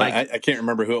 Yeah, like I can't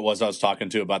remember who it was I was talking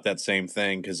to about that same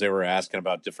thing because they were asking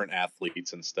about different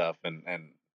athletes and stuff and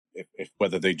if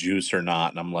whether they juice or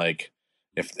not. And I'm like,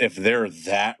 if they're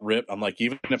that ripped, I'm like,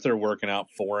 even if they're working out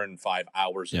 4 and 5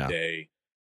 hours a day,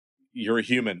 you're a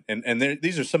human. And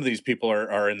these are some of these people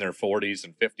are in their 40s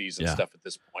and 50s and stuff at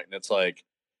this point. And it's like,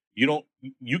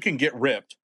 you can get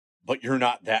ripped, but you're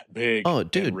not that big. Oh,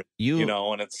 dude, you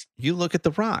know, and it's, you look at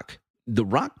The Rock. The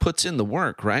Rock puts in the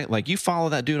work, right? Like you follow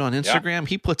that dude on Instagram,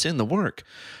 he puts in the work.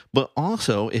 But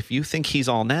also, if you think he's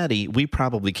all natty, we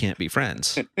probably can't be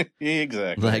friends.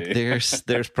 Exactly. Like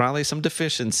there's probably some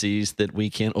deficiencies that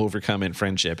we can't overcome in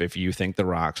friendship if you think The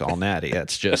Rock's all natty.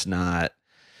 That's just not.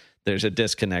 There's a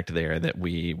disconnect there that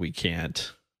we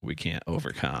can't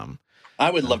overcome. I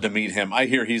would love to meet him. I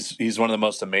hear he's one of the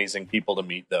most amazing people to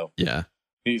meet, though. Yeah.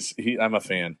 I'm a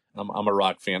fan. I'm a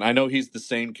Rock fan. I know he's the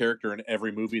same character in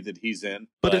every movie that he's in,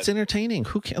 but it's entertaining.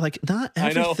 Who can like not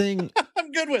everything?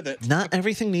 I'm good with it. Not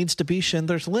everything needs to be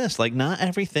Schindler's List. Like not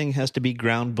everything has to be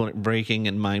groundbreaking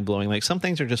and mind blowing. Like some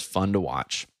things are just fun to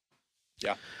watch.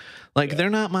 Yeah. Like they're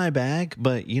not my bag,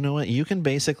 but you know what? You can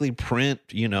basically print,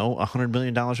 $100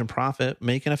 million in profit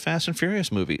making a Fast and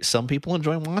Furious movie. Some people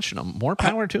enjoy watching them. More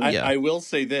power to you. I will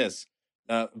say this: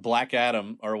 Black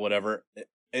Adam or whatever.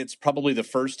 It's probably the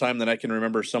first time that I can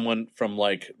remember someone from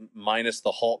like minus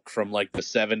the Hulk from like the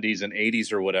 70s and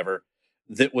 80s or whatever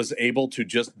that was able to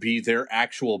just be their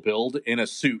actual build in a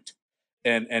suit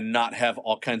and not have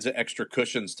all kinds of extra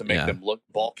cushions to make them look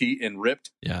bulky and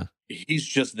ripped. Yeah. He's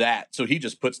just that. So he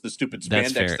just puts the stupid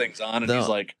spandex things on and he's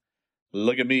like,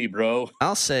 look at me, bro.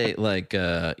 I'll say like,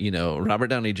 Robert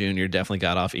Downey Jr. definitely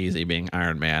got off easy being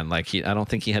Iron Man. Like I don't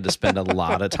think he had to spend a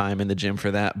lot of time in the gym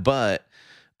for that, but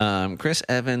Chris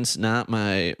Evans, not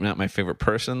my favorite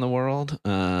person in the world.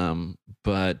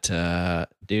 But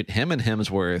dude, him and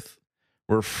Hemsworth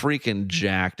were freaking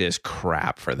jacked as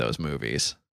crap for those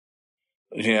movies.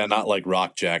 Yeah, not like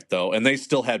Rock Jack though, and they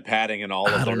still had padding and all.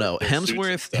 I don't know.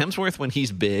 Hemsworth, when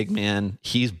he's big, man,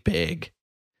 he's big.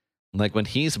 Like when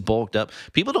he's bulked up,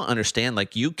 people don't understand.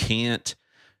 Like you can't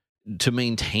to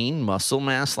maintain muscle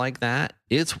mass like that.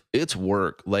 It's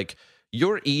work. Like.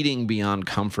 You're eating beyond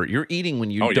comfort. You're eating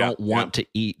when you don't want to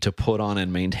eat to put on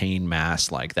and maintain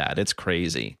mass like that. It's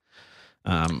crazy.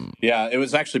 Yeah, it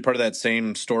was actually part of that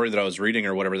same story that I was reading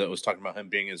or whatever that was talking about him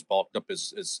being as bulked up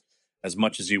as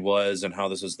much as he was and how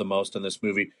this is the most in this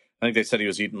movie. I think they said he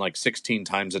was eating like 16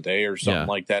 times a day or something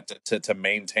like that to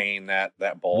maintain that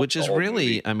bulk. Which is really,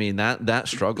 movie. I mean, that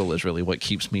struggle is really what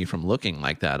keeps me from looking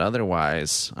like that.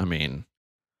 Otherwise, I mean...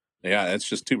 Yeah, it's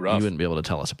just too rough. You wouldn't be able to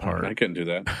tell us apart. I couldn't do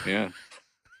that. Yeah.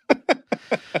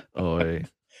 Oy.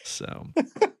 So,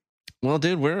 well,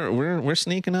 dude, we're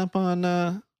sneaking up on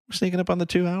the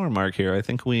 2-hour mark here. I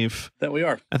think we've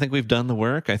done the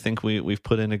work. I think we've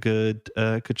put in a good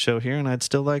show here, and I'd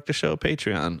still like to show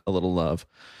Patreon a little love.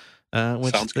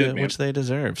 Sounds good, man. which they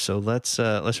deserve. So let's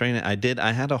rein it.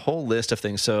 I had a whole list of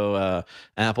things. So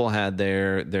Apple had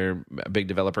their big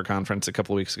developer conference a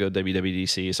couple of weeks ago,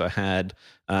 WWDC. So I had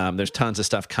there's tons of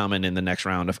stuff coming in the next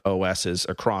round of OSs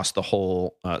across the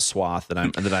whole swath that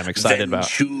I'm excited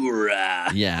Ventura.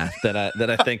 about. Yeah, that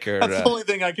I think are that's the only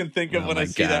thing I can think of when I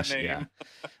see that name. Yeah.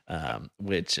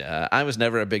 Which I was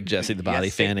never a big Jesse the Body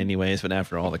fan, anyways. But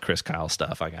after all the Chris Kyle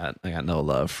stuff, I got no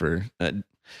love for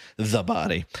the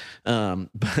Body.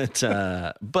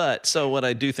 But so what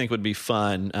I do think would be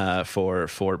fun for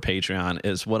Patreon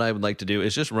is what I would like to do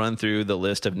is just run through the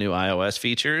list of new iOS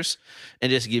features and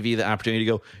just give you the opportunity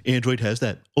to go, Android has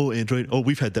that. Oh, Android. Oh,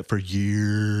 we've had that for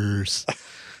years.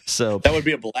 So that would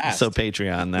be a blast. So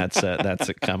Patreon,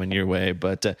 that's coming your way.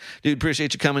 But dude,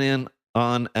 appreciate you coming in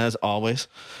on as always.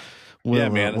 Yeah,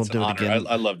 man, we'll do it again.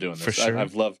 I love doing this. For sure.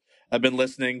 I've been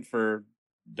listening for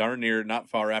darn near not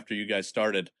far after you guys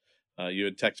started. You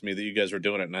had texted me that you guys were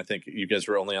doing it, and I think you guys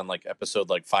were only on like episode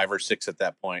like 5 or 6 at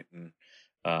that point. And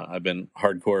I've been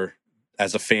hardcore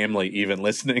as a family, even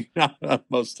listening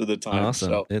most of the time. Awesome.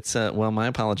 So. It's well, my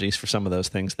apologies for some of those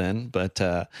things then, but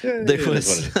there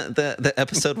was the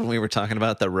episode when we were talking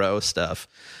about the row stuff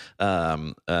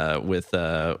with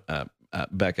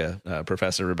Becca,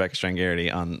 Professor Rebecca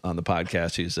Strangarity on the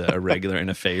podcast, who's a regular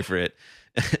and a favorite.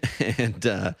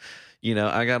 And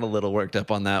I got a little worked up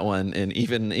on that one, and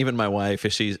even my wife,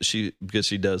 she because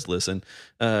she does listen,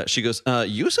 she goes,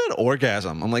 "You said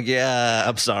orgasm." I'm like, "Yeah,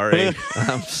 I'm sorry,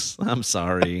 I'm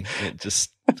sorry. It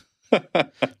just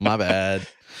my bad.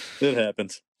 It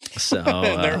happens." So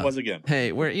there it was again.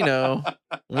 Hey, we're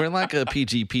like a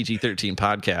PG-13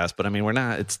 podcast, but I mean we're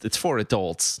not. It's for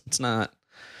adults. It's not.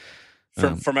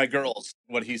 For my girls,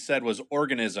 what he said was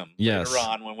organism. Yes. Later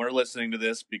on, when we're listening to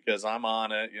this, because I'm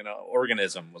on it,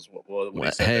 organism was what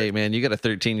he said. Hey, man, you got a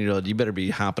 13-year-old. You better be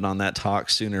hopping on that talk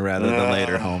sooner rather than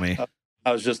later, homie.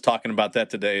 I was just talking about that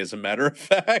today, as a matter of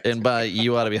fact. And by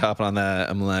you ought to be hopping on that,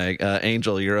 I'm like,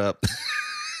 Angel, you're up.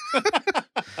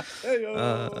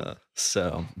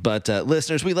 But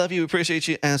listeners, we love you. We appreciate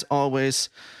you as always.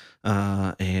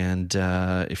 And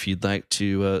if you'd like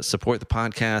to support the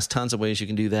podcast, tons of ways you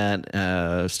can do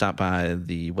that. Stop by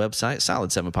the website,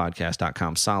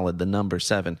 solid7podcast.com, solid, the number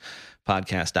 7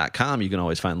 podcast.com. You can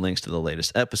always find links to the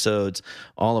latest episodes.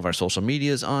 All of our social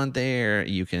medias on there.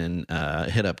 You can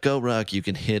hit up GoRuck. You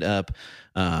can hit up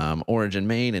Origin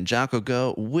Main and Jocko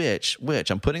Go, which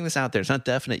I'm putting this out there. It's not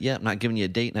definite yet. I'm not giving you a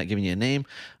date, not giving you a name.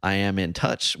 I am in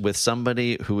touch with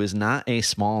somebody who is not a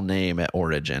small name at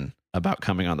Origin about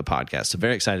coming on the podcast. So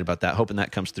very excited about that. Hoping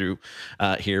that comes through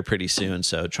here pretty soon.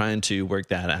 So trying to work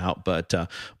that out. But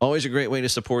always a great way to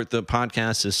support the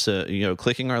podcast is,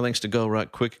 clicking our links to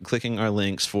GoRuck, clicking our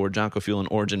links for Jocko Fuel and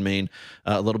Origin Main.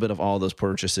 A little bit of all those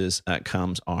purchases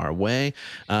comes our way.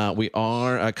 We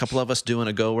are, a couple of us, doing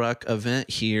a GoRuck event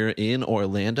here in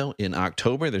Orlando in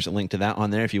October. There's a link to that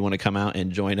on there if you want to come out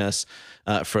and join us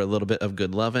for a little bit of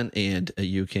good loving. And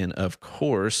you can, of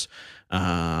course,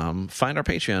 find our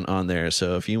Patreon on there.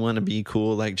 So if you want to be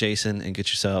cool like Jason and get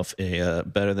yourself a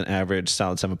better than average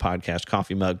Solid 7 podcast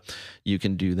coffee mug, you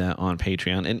can do that on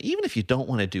Patreon. And even if you don't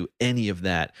want to do any of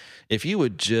that, if you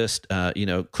would just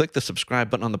click the subscribe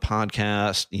button on the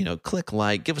podcast, click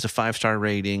like, give us a 5-star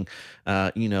rating,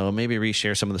 maybe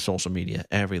reshare some of the social media.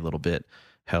 Every little bit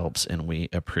helps, and we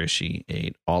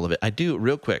appreciate all of it. I do,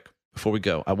 real quick, before we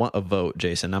go, I want a vote,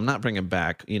 Jason. I'm not bringing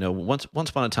back, once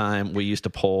upon a time, we used to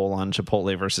poll on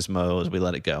Chipotle versus Moe's. We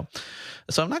let it go.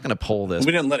 So I'm not going to poll this.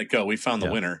 We didn't let it go. We found the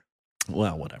winner.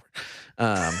 Well, whatever.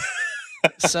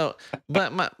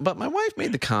 But my wife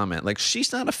made the comment, like,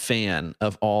 she's not a fan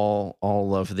of all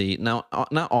of the, now,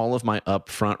 not all of my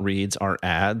upfront reads are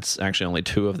ads. Actually, only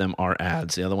 2 of them are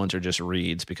ads. The other ones are just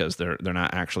reads because they're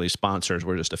not actually sponsors.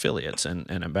 We're just affiliates and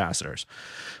ambassadors.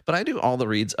 But I do all the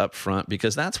reads up front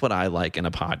because that's what I like in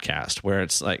a podcast, where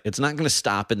it's like, it's not going to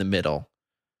stop in the middle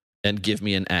and give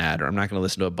me an ad, or I'm not going to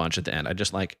listen to a bunch at the end. I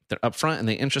just like, they're up front and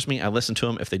they interest me. I listen to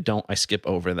them. If they don't, I skip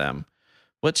over them.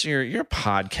 What's your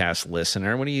podcast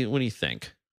listener? What do you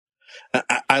think?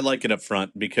 I like it up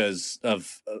front because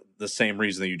of the same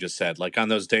reason that you just said. Like on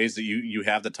those days that you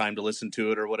have the time to listen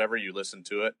to it or whatever, you listen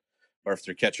to it, or if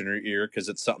they're catching your ear because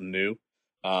it's something new.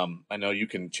 I know you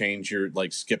can change your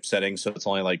like skip settings so it's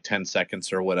only like 10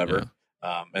 seconds or whatever.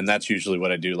 Yeah. And that's usually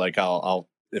what I do. Like I'll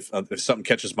if something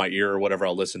catches my ear or whatever,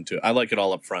 I'll listen to it. I like it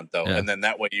all up front though, and then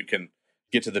that way you can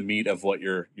get to the meat of what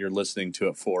you're listening to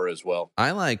it for as well.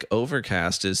 I like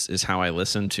Overcast is how I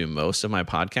listen to most of my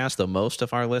podcasts, though most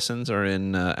of our listens are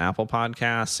in Apple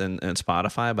Podcasts and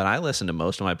Spotify, but I listen to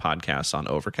most of my podcasts on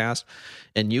Overcast.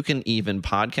 And you can even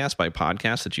podcast by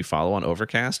podcast that you follow on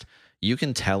Overcast, you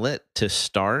can tell it to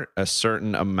start a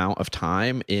certain amount of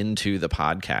time into the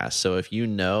podcast. So if you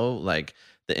know, like,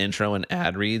 the intro and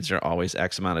ad reads are always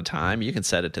X amount of time, you can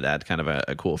set it to that. Kind of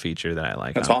a cool feature that I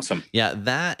like. That's awesome. Yeah,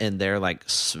 that and their like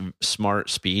smart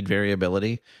speed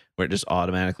variability, where it just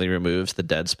automatically removes the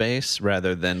dead space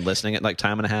rather than listening at like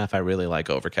time and a half. I really like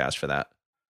Overcast for that.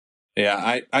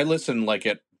 Yeah, I listen like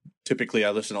typically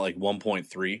I listen at like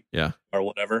 1.3 or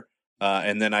whatever.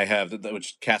 And then I have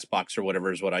which Castbox or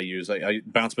whatever is what I use. I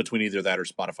bounce between either that or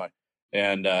Spotify,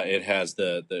 and it has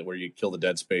the where you kill the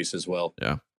dead space as well.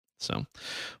 Yeah. So,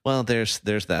 well, there's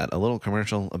that, a little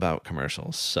commercial about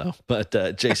commercials. So, but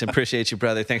Jason, appreciate you,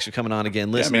 brother. Thanks for coming on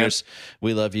again. Listeners,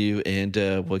 we love you, and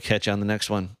we'll catch you on the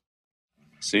next one.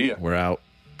 See ya. We're out.